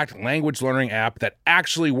science-backed language learning app that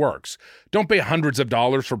actually works. Don't pay hundreds of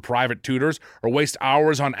dollars for private tutors or waste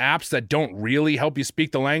hours on apps that don't really help you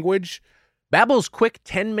speak the language. Babbel's quick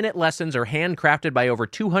 10-minute lessons are handcrafted by over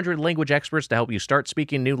 200 language experts to help you start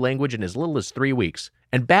speaking a new language in as little as 3 weeks.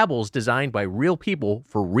 And Babbel's designed by real people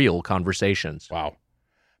for real conversations. Wow.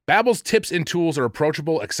 Babbel's tips and tools are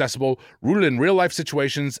approachable, accessible, rooted in real-life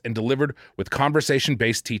situations, and delivered with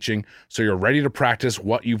conversation-based teaching, so you're ready to practice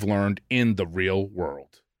what you've learned in the real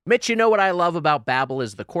world. Mitch, you know what I love about Babbel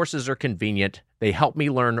is the courses are convenient. They help me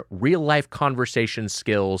learn real-life conversation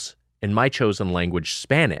skills in my chosen language,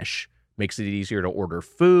 Spanish. Makes it easier to order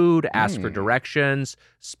food, ask for directions,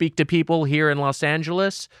 speak to people here in Los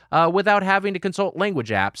Angeles without having to consult language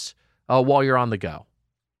apps while you're on the go.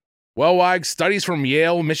 Well, Wags, studies from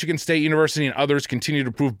Yale, Michigan State University, and others continue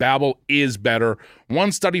to prove Babbel is better.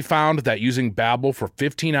 One study found that using Babbel for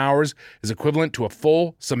 15 hours is equivalent to a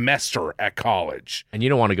full semester at college. And you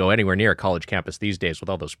don't want to go anywhere near a college campus these days with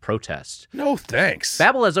all those protests. No thanks.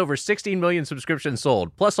 Babbel has over 16 million subscriptions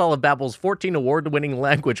sold, plus all of Babbel's 14 award-winning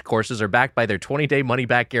language courses are backed by their 20-day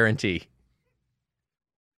money-back guarantee.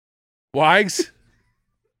 Wags,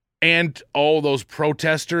 and all those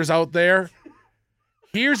protesters out there,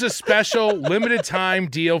 here's a special limited time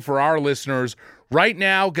deal for our listeners. Right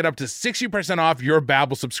now, get up to 60% off your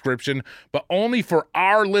Babbel subscription, but only for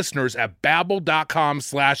our listeners at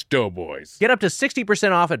babbel.com/doughboys. Get up to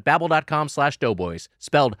 60% off at babbel.com/doughboys,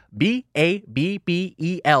 spelled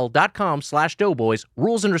BABBEL.com/doughboys.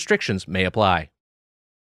 Rules and restrictions may apply.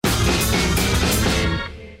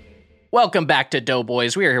 Welcome back to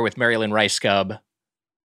Doughboys. We are here with Lynn Rajskub.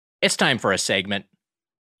 It's time for a segment.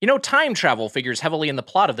 You know, time travel figures heavily in the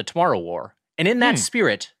plot of the Tomorrow War. And in that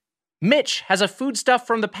spirit, Mitch has a foodstuff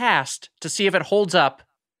from the past to see if it holds up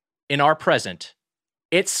in our present.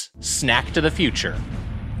 It's Snack to the Future.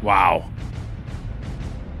 Wow.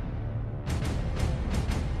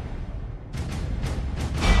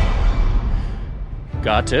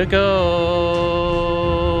 Got to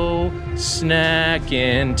go snack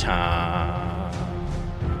in time.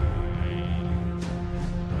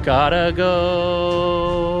 Gotta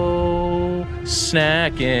go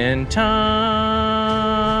snack in time.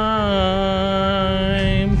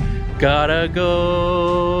 Gotta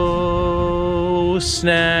go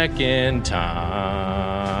snack in time.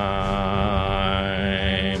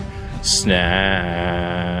 Snack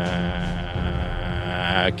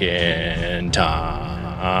in time.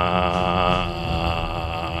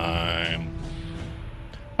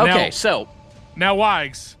 Okay, now,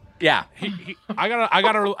 Wags. Yeah, I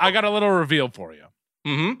got a little reveal for you.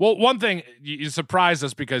 Mm-hmm. Well, one thing, you surprised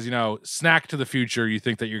us because, you know, Snack to the Future, you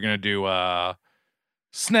think that you're going to do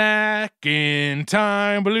snack in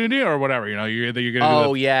time or whatever, you know, you're going to do.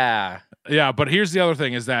 Oh, yeah. Yeah, but here's the other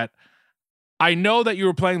thing is that I know that you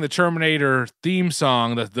were playing the Terminator theme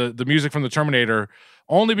song, the music from the Terminator,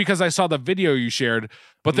 only because I saw the video you shared,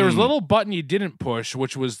 but there was a little button you didn't push,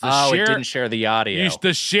 which was the share. It didn't share the audio.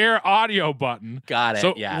 The share audio button. Got it.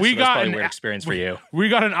 So yeah, we so got that's probably a weird experience for you. We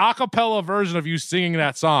got an a cappella version of you singing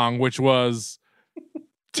that song, which was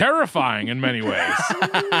terrifying in many ways.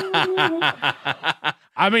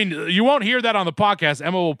 I mean, you won't hear that on the podcast.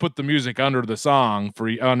 Emma will put the music under the song for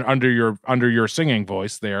under your singing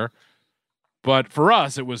voice there. But for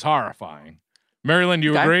us, it was horrifying. Marilyn, do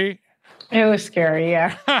you agree? It was scary,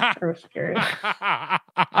 yeah. It was scary.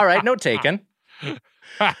 All right, note taken.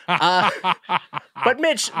 But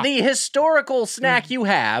Mitch, the historical snack you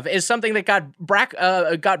have is something that got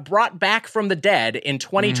brought back from the dead in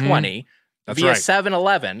 2020 via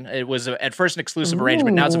 7-Eleven. It was at first an exclusive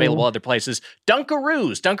arrangement. Now it's available other places.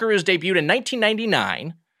 Dunkaroos. Dunkaroos debuted in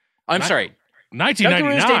 1999. I'm sorry.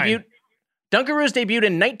 1999? Dunkaroos debuted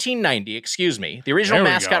in 1990, excuse me. The original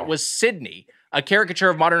mascot was Sydney, a caricature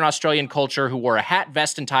of modern Australian culture who wore a hat,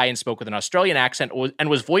 vest, and tie and spoke with an Australian accent and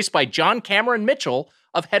was voiced by John Cameron Mitchell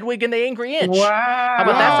of Hedwig and the Angry Inch. Wow. How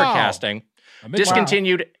about that for casting?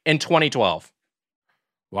 Discontinued in 2012.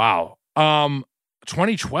 Wow.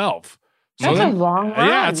 2012. That's a long run.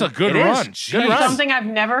 Yeah, it's a good run. Good run. Something I've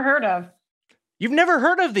never heard of. You've never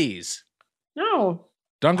heard of these? No.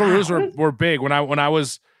 Dunkaroos were big when I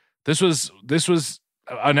was. This was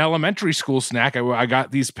an elementary school snack. I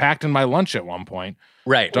got these packed in my lunch at one point.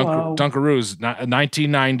 Right. Dunkaroos,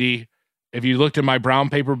 1990. If you looked in my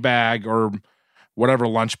brown paper bag or whatever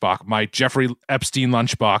lunchbox, my Jeffrey Epstein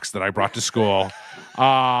lunchbox that I brought to school,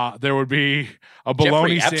 there would be a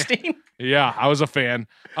bologna Epstein? Yeah, I was a fan.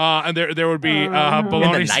 And there would be a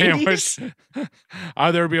bologna sandwich.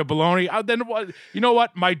 There would be a bologna. Then what? You know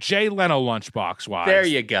what? My Jay Leno lunchbox was. There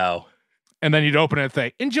you go. and then you'd open it and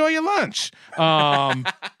say, "Enjoy your lunch."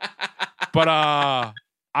 But I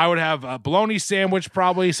would have a bologna sandwich,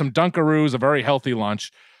 probably some Dunkaroos, a very healthy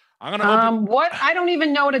lunch. I'm gonna what? I don't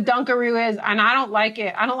even know what a Dunkaroo is, and I don't like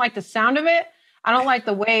it. I don't like the sound of it. I don't like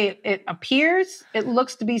the way it appears. It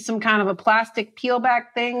looks to be some kind of a plastic peel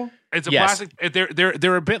back thing. It's a plastic.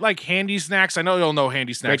 They're a bit like Handy Snacks. I know you'll know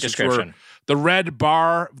Handy Snacks. Great description. The red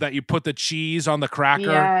bar that you put the cheese on the cracker.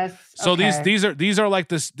 Yes. So okay. these are like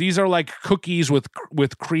this. These are like cookies with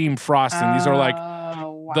cream frosting. These are like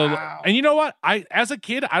wow. and you know what? As a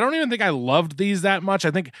kid, I don't even think I loved these that much.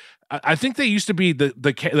 I think they used to be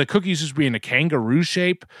the cookies used to be in a kangaroo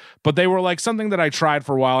shape, but they were like something that I tried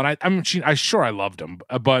for a while, and I'm sure I loved them,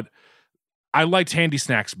 but I liked Handy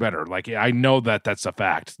Snacks better. Like I know that's a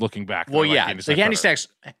fact. Looking back, well, yeah, the Handy Snacks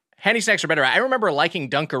are better. I remember liking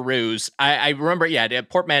Dunkaroos. I remember, the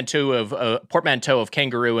portmanteau of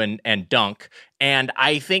kangaroo and dunk, and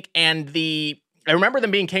I remember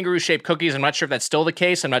them being kangaroo-shaped cookies. I'm not sure if that's still the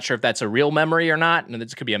case. I'm not sure if that's a real memory or not, and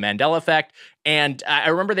this could be a Mandela effect. And I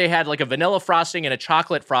remember they had like a vanilla frosting and a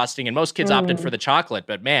chocolate frosting, and most kids opted for the chocolate.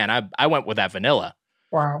 But man, I went with that vanilla.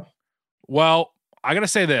 Wow. Well, I gotta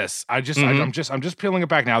say this. I'm just peeling it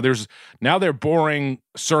back now. They're boring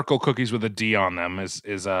circle cookies with a D on them.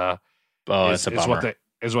 That's a bummer.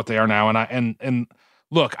 Is what they are now. And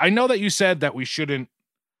look, I know that you said that we shouldn't.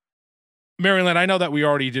 Mary Lynn, I know that we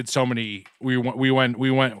already did so many. We went a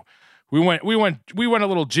little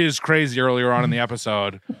jizz crazy earlier on in the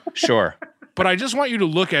episode. Sure, but I just want you to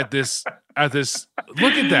look at this. Look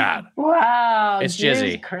at that. Wow, it's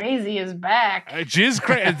jizzy. Crazy is back. Jizz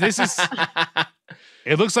crazy. This is.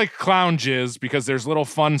 It looks like clown jizz because there's little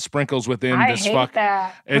fun sprinkles within this. I hate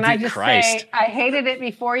that. Can I just say I hated it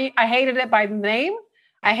before you? I hated it by the name.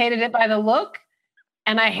 I hated it by the look,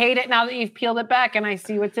 and I hate it now that you've peeled it back and I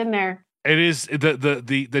see what's in there. It is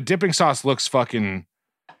the dipping sauce looks fucking.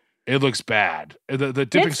 It looks bad. The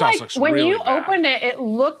dipping sauce looks when really you bad. opened it, it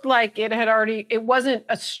looked like it had already. It wasn't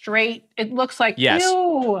a straight. It looks like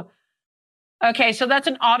ew. Okay, so that's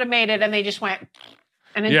an automated, and they just went,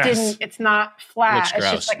 and it didn't. It's not flat. Looks gross.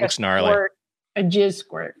 It's just like looks a gnarly. squirt, a jizz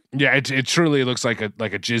squirt. Yeah, it truly looks like a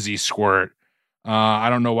jizzy squirt.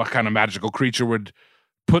 I don't know what kind of magical creature would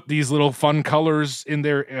put these little fun colors in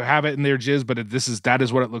their have it in their jizz, but that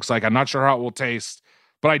is what it looks like. I'm not sure how it will taste,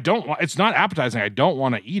 but I don't want. It's not appetizing. I don't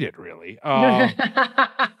want to eat it really. But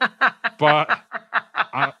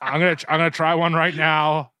I'm gonna try one right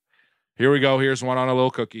now. Here we go. Here's one on a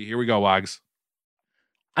little cookie. Here we go, Wags.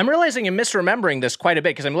 I'm realizing I'm misremembering this quite a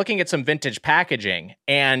bit because I'm looking at some vintage packaging,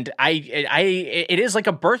 and it is like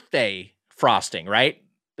a birthday frosting, right?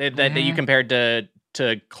 That you compared to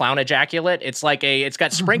clown ejaculate. It's like it's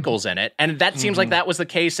got sprinkles in it, and that seems like that was the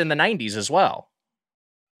case in the 90s as well.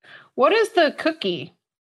 What is the cookie?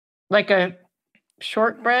 Like a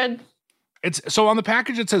shortbread? It's so on the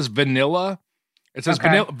package it says vanilla. It says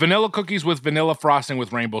vanilla cookies with vanilla frosting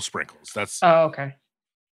with rainbow sprinkles. That's okay.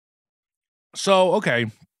 So okay.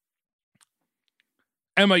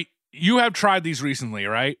 Emma, you have tried these recently,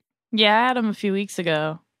 right? Yeah, I had them a few weeks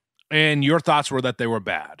ago. And your thoughts were that they were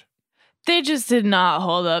bad. They just did not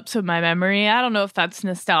hold up to my memory. I don't know if that's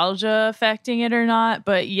nostalgia affecting it or not,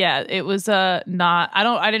 but yeah, it was not.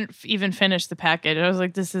 I didn't even finish the package. I was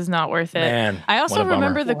like, this is not worth it. Man, I also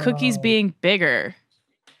remember the cookies being bigger.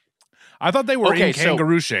 I thought they were in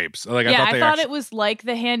kangaroo shapes. Like I thought it was like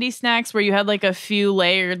the Handy Snacks where you had like a few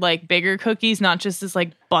layered like bigger cookies, not just this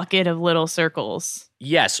like bucket of little circles.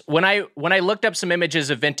 Yes, when I looked up some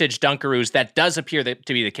images of vintage Dunkaroos, that does appear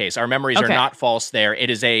to be the case. Our memories are not false there.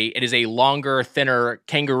 It is a longer, thinner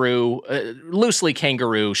kangaroo, loosely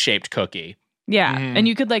kangaroo shaped cookie. Yeah, and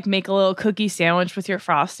you could like make a little cookie sandwich with your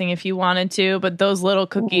frosting if you wanted to, but those little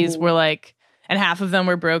cookies were like, and half of them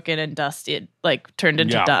were broken and dusted, like turned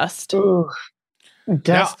into dust. Ooh,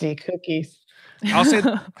 dusty cookies. I'll say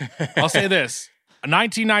this: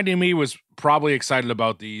 1990 me was probably excited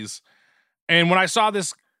about these. And when I saw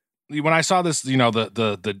this, you know,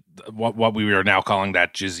 the what we are now calling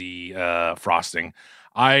that jizzy frosting,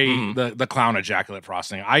 the clown ejaculate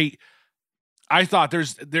frosting, I thought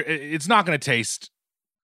it's not going to taste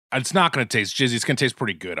jizzy. It's going to taste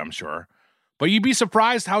pretty good, I'm sure. But you'd be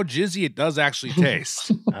surprised how jizzy it does actually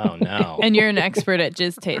taste. Oh no! And you're an expert at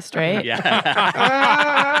jizz taste, right?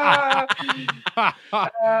 Yeah.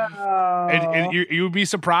 And you would be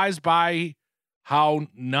surprised by how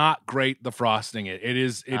not great the frosting is. It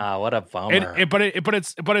is. What a bummer. But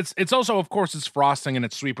it's also, of course, it's frosting and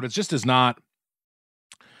it's sweet, but it just is not.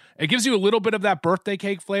 It gives you a little bit of that birthday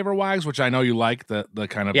cake flavor, Wags, which I know you like. The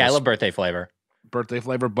kind of I love birthday flavor. But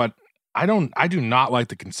I do not like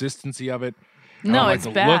the consistency of it. No, don't like it's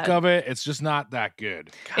the bad. look of it. It's just not that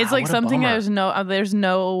good. It's like something there's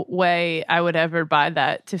no way I would ever buy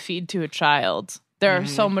that to feed to a child. There are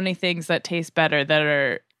so many things that taste better that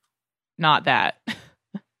are not that.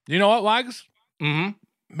 You know what, Wags? Mm-hmm.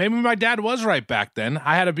 Maybe my dad was right back then.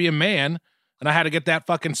 I had to be a man, and I had to get that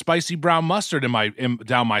fucking spicy brown mustard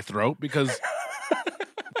down my throat because,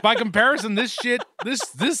 by comparison, this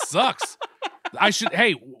sucks.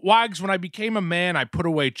 Hey, Wags, when I became a man, I put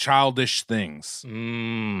away childish things.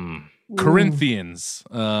 Corinthians.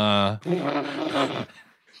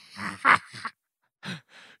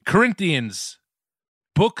 Corinthians,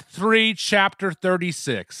 Book 3, Chapter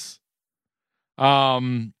 36. I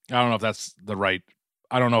don't know if that's the right.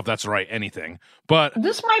 I don't know if that's the right anything, but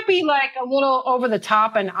this might be like a little over the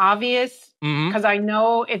top and obvious because I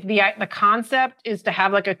know if the concept is to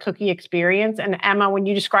have like a cookie experience. And Emma, when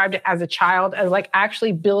you described it as a child, as like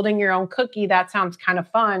actually building your own cookie, that sounds kind of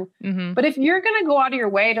fun. But if you're gonna go out of your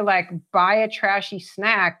way to like buy a trashy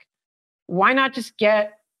snack, why not just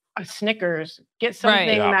get a Snickers? Get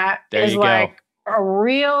something that is like a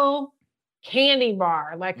real candy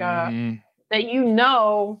bar, like a that you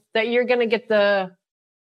know that you're gonna get the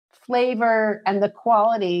flavor and the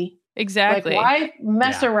quality. Exactly. Like, why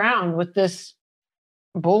mess around with this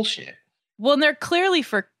bullshit? Well, and they're clearly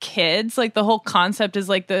for kids. Like the whole concept is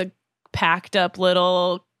like the packed up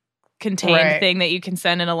little contained thing that you can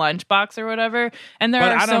send in a lunchbox or whatever. And there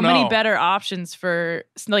are so many better options for,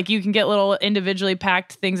 like, you can get little individually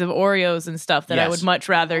packed things of Oreos and stuff that I would much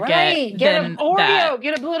rather get than an Oreo. that.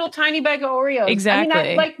 Get a little tiny bag of Oreos. Exactly. I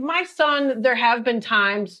mean, like my son, there have been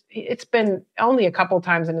times, it's been only a couple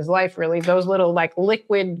times in his life, really, those little like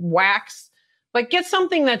liquid wax. Like get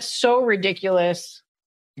something that's so ridiculous.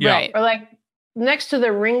 Right. Or like next to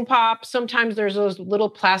the ring pop, sometimes there's those little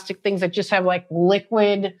plastic things that just have like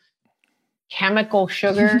liquid chemical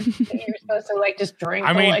sugar that you're supposed to like just drink.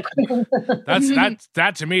 I mean, like,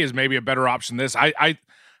 that to me is maybe a better option. I think,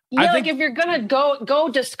 like if you're gonna go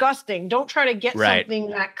disgusting, don't try to get something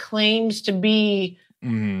that claims to be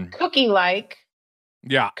cookie like.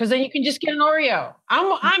 Yeah, because then you can just get an Oreo.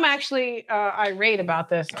 I'm actually irate about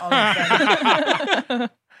this. All of a sudden.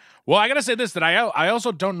 Well, I gotta say this, that I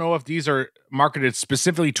also don't know if these are marketed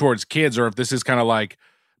specifically towards kids or if this is kind of like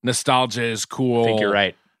nostalgia is cool. I think you're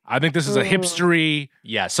right. I think this is a hipstery.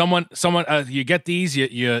 Yeah. Someone. You get these.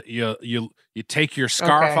 You take your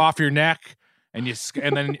scarf off your neck, and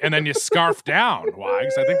then you scarf down.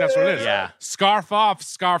 Wags. I think that's what it is. Yeah. Scarf off,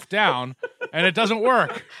 scarf down, and it doesn't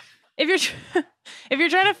work. If you're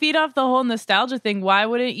trying to feed off the whole nostalgia thing, why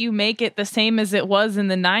wouldn't you make it the same as it was in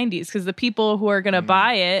the 90s? Because the people who are going to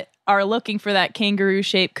buy it are looking for that kangaroo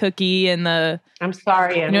shaped cookie and the. I'm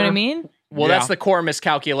sorry, you know what I mean? Well, that's the core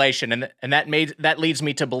miscalculation, and that leads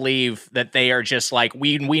me to believe that they are just like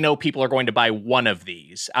we know people are going to buy one of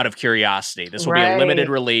these out of curiosity. This will be a limited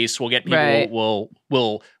release. We'll get people.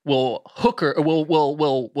 We'll hooker. We'll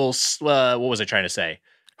what was I trying to say?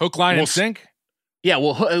 Hook, line, and sink. Yeah,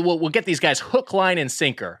 we'll get these guys hook, line, and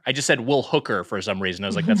sinker. I just said we'll hooker for some reason. I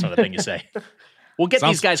was like, that's not a thing you say. We'll get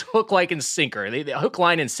these guys hook, line, and sinker. They hook,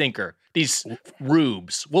 line, and sinker. These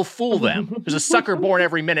rubes. We'll fool them. There's a sucker born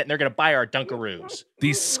every minute, and they're going to buy our Dunkaroos.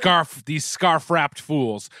 These scarf wrapped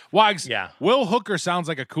fools. Wags. Yeah. Will Hooker sounds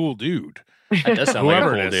like a cool dude. That does sound like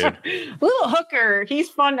a cool dude. Will Hooker, he's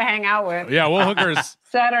fun to hang out with. Yeah, Will Hooker's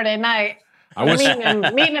Saturday night. Meeting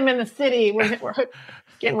him in the city. We're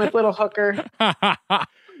getting with little Hooker.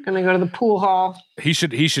 Gonna go to the pool hall. He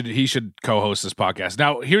should co-host this podcast.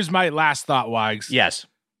 Now, here's my last thought, Wags. Yes.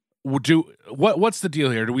 What's the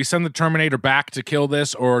deal here? Do we send the Terminator back to kill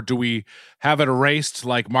this, or do we have it erased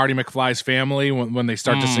like Marty McFly's family when they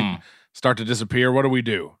start to disappear? What do we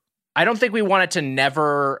do? I don't think we want it to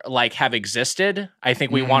never like have existed. I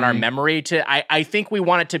think we want our memory to. I think we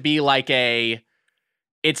want it to be like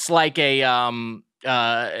it's like a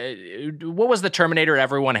what was the Terminator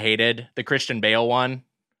everyone hated? The Christian Bale one.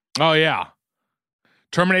 Oh yeah,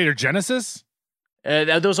 Terminator Genesis.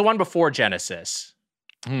 There was a one before Genesis.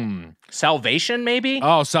 Salvation, maybe?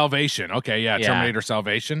 Oh, Salvation. Okay, yeah, Terminator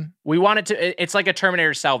Salvation. We want it to. It's like a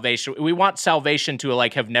Terminator Salvation. We want Salvation to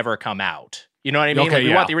like have never come out. You know what I mean? Okay, like,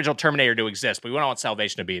 we want the original Terminator to exist, but we don't want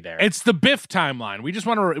Salvation to be there. It's the Biff timeline. We just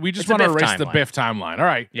want to erase the Biff timeline. All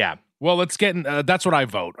right. Yeah. Well, let's get in. That's what I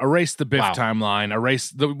vote. Erase the Biff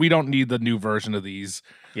timeline. We don't need the new version of these.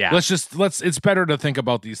 Yeah. It's better to think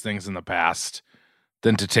about these things in the past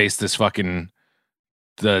than to taste this fucking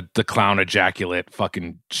the clown ejaculate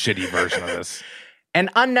fucking shitty version of this. An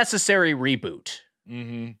unnecessary reboot,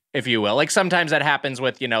 if you will. Like sometimes that happens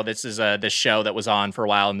with, this is this show that was on for a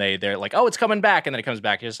while and they're like, oh, it's coming back. And then it comes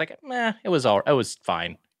back. You're just like, it was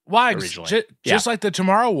fine. Wags, just like the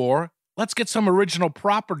Tomorrow War, let's get some original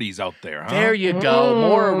properties out there. Huh? There you go.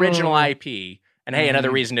 More original IP. And hey,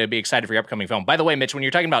 another reason to be excited for your upcoming film. By the way, Mitch, when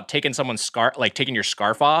you're talking about taking someone's scarf, like taking your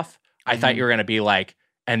scarf off, I thought you were going to be like,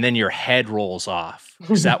 and then your head rolls off,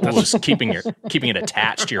 because that was keeping it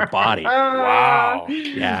attached to your body. Wow.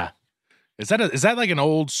 Yeah. Is that like an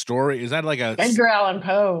old story? Is that like a Edgar Allan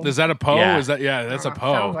Poe? Is that a Poe? Yeah. That's a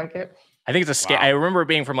Poe. Sounds like it. I think it's I remember it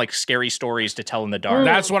being from like Scary Stories to Tell in the Dark.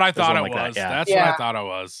 That's what I thought it like was. That, yeah. That's what I thought it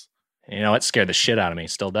was. You know, it scared the shit out of me.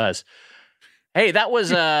 Still does. Hey, that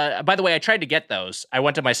was, by the way, I tried to get those. I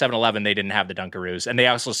went to my 7-Eleven. They didn't have the Dunkaroos. And they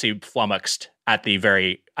also seemed flummoxed at the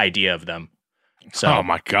very idea of them. So, oh,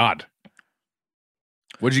 my God.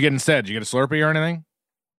 What'd you get instead? Did you get a Slurpee or anything?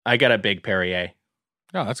 I got a big Perrier.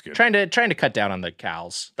 Oh, that's good. Trying to cut down on the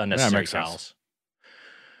cows, the unnecessary cows.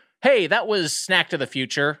 Hey, that was Snack to the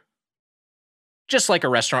Future. Just like a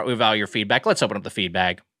restaurant, we value your feedback. Let's open up the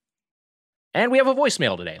feedback. And we have a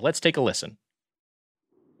voicemail today. Let's take a listen.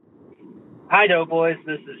 Hi, Doughboys.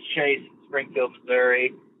 This is Chase in Springfield,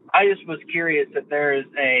 Missouri. I just was curious if there is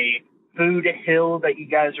a food hill that you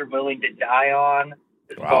guys are willing to die on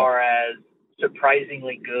as far as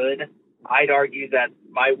surprisingly good. I'd argue that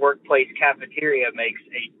my workplace cafeteria makes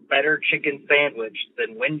a better chicken sandwich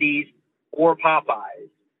than Wendy's or Popeyes.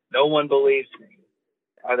 No one believes me.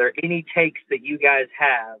 Are there any takes that you guys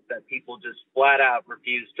have that people just flat out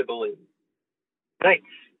refuse to believe? Thanks.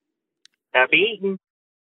 Happy eating.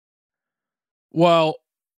 Well,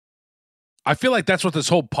 I feel like that's what this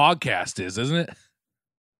whole podcast is, isn't it?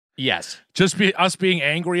 Yes. Just us being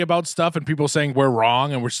angry about stuff and people saying we're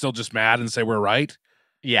wrong and we're still just mad and say we're right.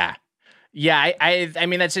 Yeah. Yeah, I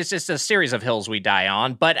mean, that's just a series of hills we die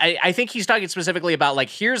on. But I think he's talking specifically about, like,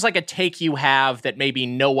 here's like a take you have that maybe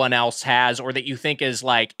no one else has, or that you think is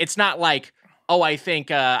like, it's not like, oh, I think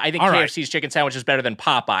KFC's chicken sandwich is better than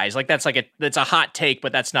Popeyes. Like, that's a hot take,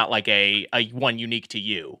 but that's not like a one unique to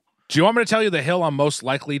you. Do you want me to tell you the hill I'm most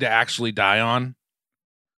likely to actually die on?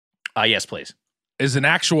 Yes, please. Is an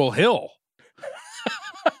actual hill.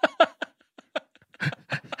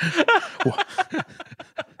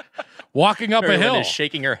 Walking up a hill. Is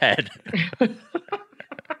shaking her head.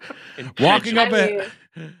 Walking up a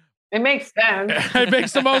It makes sense. It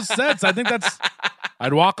makes the most sense. I think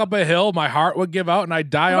I'd walk up a hill, my heart would give out, and I'd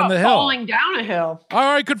die on the hill. Falling down a hill. Or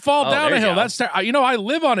I could fall down a hill. Go. That's I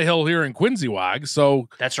live on a hill here in Quincy, Wag, so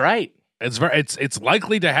that's right. It's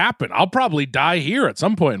likely to happen. I'll probably die here at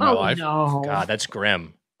some point in my life. No. God, that's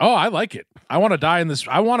grim. Oh, I like it. I want to die in this.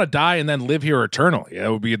 I want to die and then live here eternally.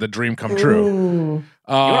 That would be the dream come true. You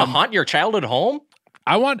want to haunt your childhood home?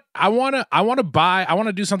 I want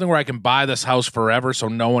to do something where I can buy this house forever so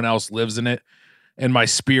no one else lives in it, and my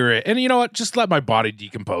spirit. And you know what? Just let my body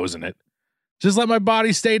decompose in it. Just let my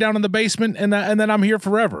body stay down in the basement, and then I'm here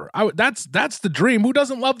forever. That's the dream. Who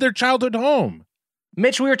doesn't love their childhood home?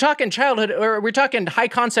 Mitch, we were talking childhood, or we were talking high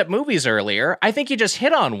concept movies earlier. I think you just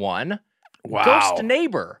hit on one. Wow. Ghost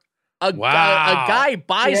Neighbor. A guy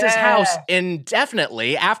buys his house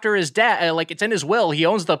indefinitely after his death. Like, it's in his will. He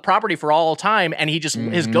owns the property for all time, and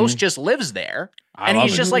his ghost just lives there, and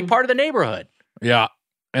he's just like part of the neighborhood. Yeah,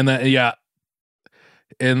 and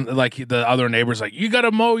like the other neighbors, like, you got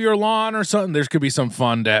to mow your lawn or something. There could be some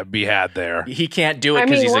fun to be had there. He can't do it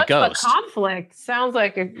because he's a ghost. The conflict sounds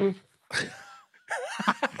like it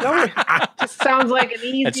just sounds like an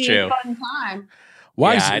easy, fun time.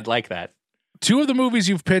 I'd like that. Two of the movies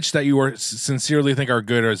you've pitched that you sincerely think are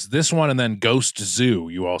good is this one and then Ghost Zoo.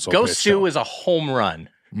 You also Ghost Zoo is a home run.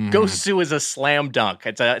 Mm. Ghost Zoo is a slam dunk.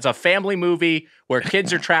 It's a family movie where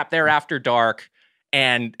kids are trapped there after dark,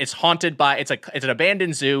 and it's haunted by it's an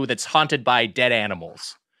abandoned zoo that's haunted by dead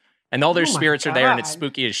animals, and all their spirits are there, and it's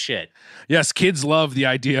spooky as shit. Yes, kids love the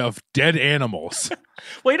idea of dead animals.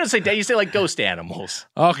 Well, you don't say dead; you say like ghost animals.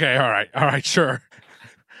 Okay, all right, sure.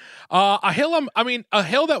 A hill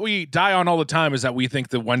that we die on all the time is that we think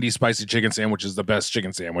the Wendy's spicy chicken sandwich is the best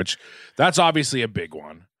chicken sandwich. That's obviously a big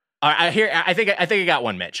one. I think I got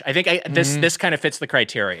one, Mitch. I think this kind of fits the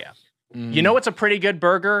criteria. You know what's a pretty good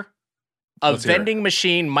burger? Let's vending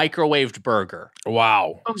machine microwaved burger.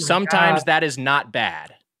 Wow. Oh Sometimes that is not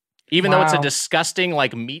bad. Even though it's a disgusting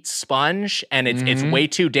like meat sponge and it's way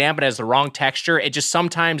too damp and has the wrong texture,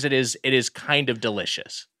 sometimes it is kind of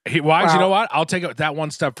delicious. Wags, you know what? I'll take it that one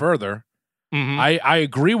step further. Mm-hmm. I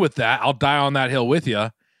agree with that. I'll die on that hill with you.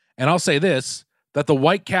 And I'll say this, that the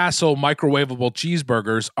White Castle microwavable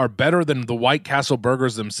cheeseburgers are better than the White Castle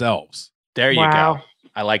burgers themselves. There you go.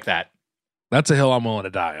 I like that. That's a hill I'm willing to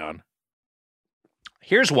die on.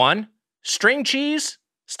 Here's one. String cheese,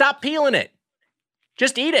 stop peeling it.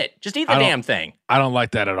 Just eat it. Just eat the damn thing. I don't like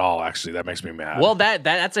that at all, actually. That makes me mad. Well,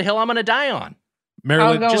 that's a hill I'm going to die on.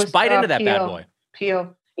 Marilyn, just bite into that bad boy.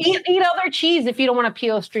 Peel. Eat other cheese if you don't want to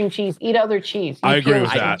peel string cheese. Eat other cheese. I agree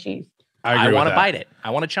with that. Cheese. I want to bite it. I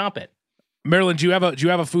want to chomp it. Marilyn, do you have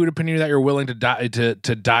a food opinion that you're willing to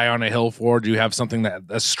die on a hill for? Do you have something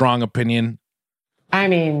a strong opinion? I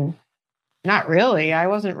mean, not really. I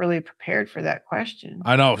wasn't really prepared for that question.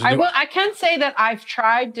 I know. I can say that I've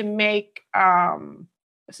tried to make.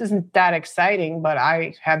 This isn't that exciting, but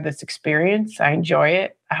I had this experience. I enjoy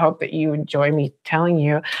it. I hope that you enjoy me telling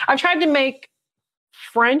you. I've tried to make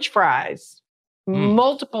French fries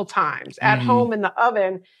multiple times at home in the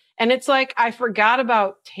oven. And it's like, I forgot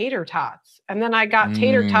about tater tots. And then I got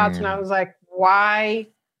tater tots and I was like, why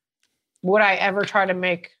would I ever try to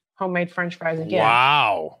make homemade French fries again?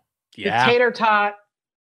 Wow. Yeah. The tater tot,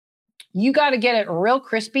 you got to get it real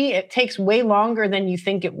crispy. It takes way longer than you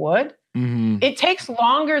think it would. Mm-hmm. It takes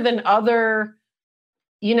longer than other,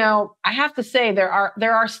 I have to say there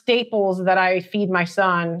are staples that I feed my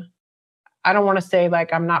son. I don't want to say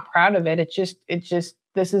like I'm not proud of it. It's just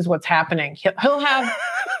this is what's happening. He'll have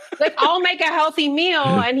like I'll make a healthy meal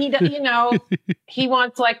and he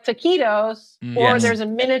wants like taquitos or there's a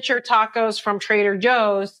miniature tacos from Trader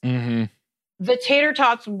Joe's. Mm-hmm. The tater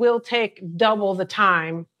tots will take double the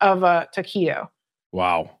time of a taquito.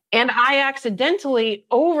 Wow. And I accidentally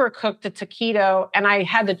overcooked the taquito and I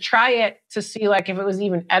had to try it to see like if it was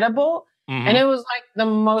even edible. Mm-hmm. And it was like the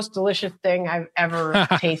most delicious thing I've ever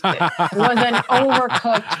tasted. It was an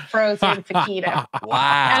overcooked frozen taquito.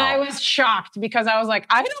 Wow. And I was shocked because I was like,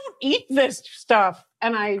 I don't eat this stuff.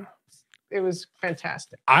 And it was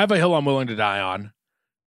fantastic. I have a hill I'm willing to die on.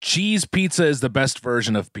 Cheese pizza is the best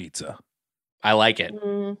version of pizza. I like it.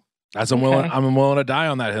 I'm willing to die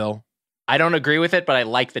on that hill. I don't agree with it, but I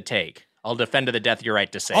like the take. I'll defend to the death your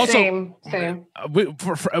right to say. Also, same.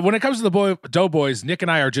 When it comes to the Doughboys, Nick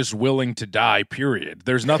and I are just willing to die, period.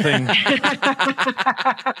 There's nothing.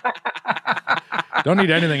 Don't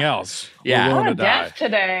need anything else. Yeah. We're willing to die. Die.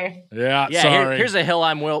 Today. Yeah, sorry. Here's a hill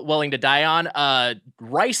I'm willing to die on.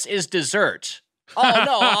 Rice is dessert. Oh,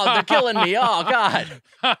 no, they're killing me. Oh, God.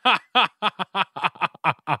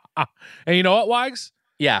 And you know what, Wags?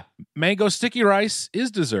 Yeah. Mango sticky rice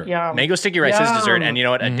is dessert. Yum. Mango sticky rice is dessert, and you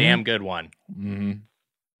know what? A damn good one. Mm-hmm.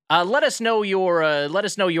 Let us know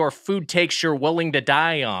your food takes you're willing to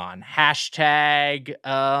die on. Hashtag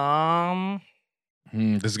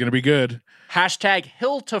this is gonna be good. Hashtag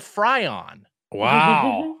hill to fry on.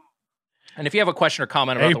 Wow. And if you have a question or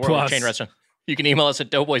comment about the world of chain restaurant, you can email us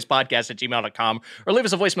at doughboyspodcast@gmail.com or leave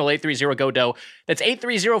us a voicemail 830-GO-DOUGH. That's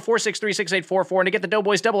 830-463-6844. And to get the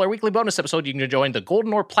Doughboys Double, our weekly bonus episode, you can join the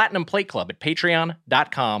Golden or Platinum Plate Club at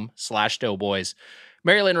patreon.com/doughboys.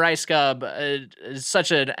 Marilyn Rajskub,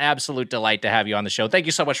 such an absolute delight to have you on the show. Thank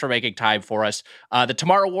you so much for making time for us. The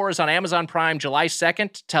Tomorrow War is on Amazon Prime July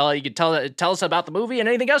 2nd. Tell us about the movie and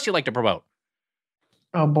anything else you'd like to promote.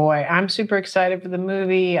 Oh boy, I'm super excited for the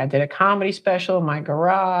movie. I did a comedy special in my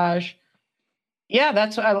garage.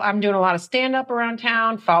 Yeah, I'm doing a lot of stand-up around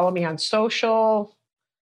town. Follow me on social.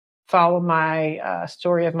 Follow my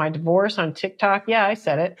story of my divorce on TikTok. Yeah, I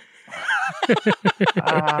said it.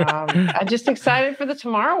 I'm just excited for the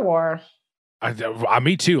Tomorrow War.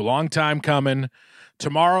 Me too. Long time coming.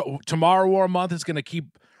 Tomorrow War month is going to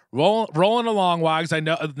keep rolling along, Wags. I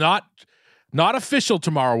know not official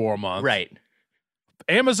Tomorrow War month. Right.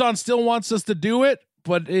 Amazon still wants us to do it,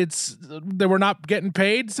 but we're not getting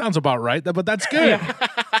paid. Sounds about right, but that's good. Yeah.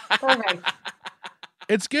 Perfect.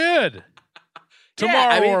 It's good.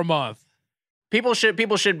 Tomorrow War month. People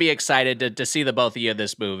should be excited to see the both of you in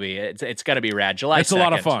this movie. It's going to be rad. July 2nd. It's a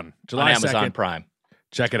lot of fun. July on Amazon 2nd. Prime.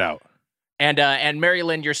 Check it out. And Mary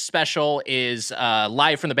Lynn, your special is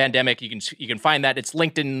live from the pandemic. You can find that. It's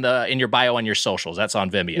linked in your bio on your socials. That's on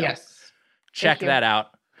Vimeo. Yes. Check that out.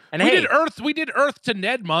 And we did Earth to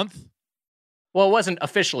Ned month. Well, it wasn't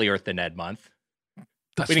officially Earth to Ned month.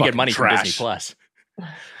 We didn't get money from Disney Plus.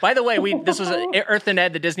 By the way, this was Earth and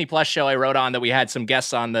Ed, the Disney Plus show I wrote on that we had some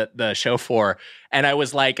guests on the show for. And I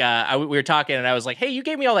was like, we were talking and I was like, hey, you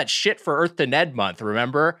gave me all that shit for Earth to Ned month,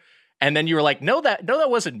 remember? And then you were like, no, that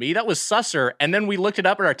wasn't me. That was Susser. And then we looked it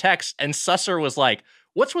up in our text and Susser was like,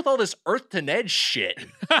 what's with all this Earth to Ned shit?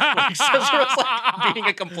 Like, Susser was like being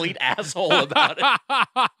a complete asshole about it.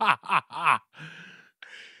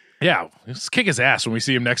 Yeah, let's kick his ass when we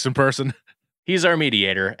see him next in person. He's our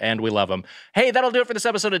mediator, and we love him. Hey, that'll do it for this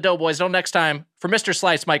episode of Doughboys. Until next time, for Mr.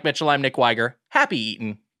 Slice, Mike Mitchell, I'm Nick Weiger. Happy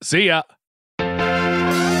eating. See ya.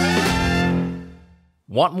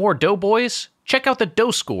 Want more Doughboys? Check out the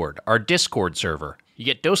Doughscord, our Discord server. You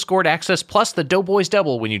get Dough Scored access plus the Doughboys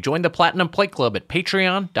Double when you join the Platinum Plate Club at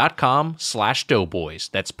patreon.com/doughboys.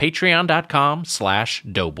 That's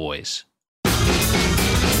patreon.com/doughboys.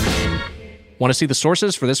 Want to see the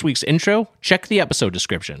sources for this week's intro? Check the episode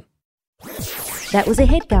description. That was a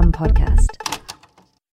HeadGum podcast.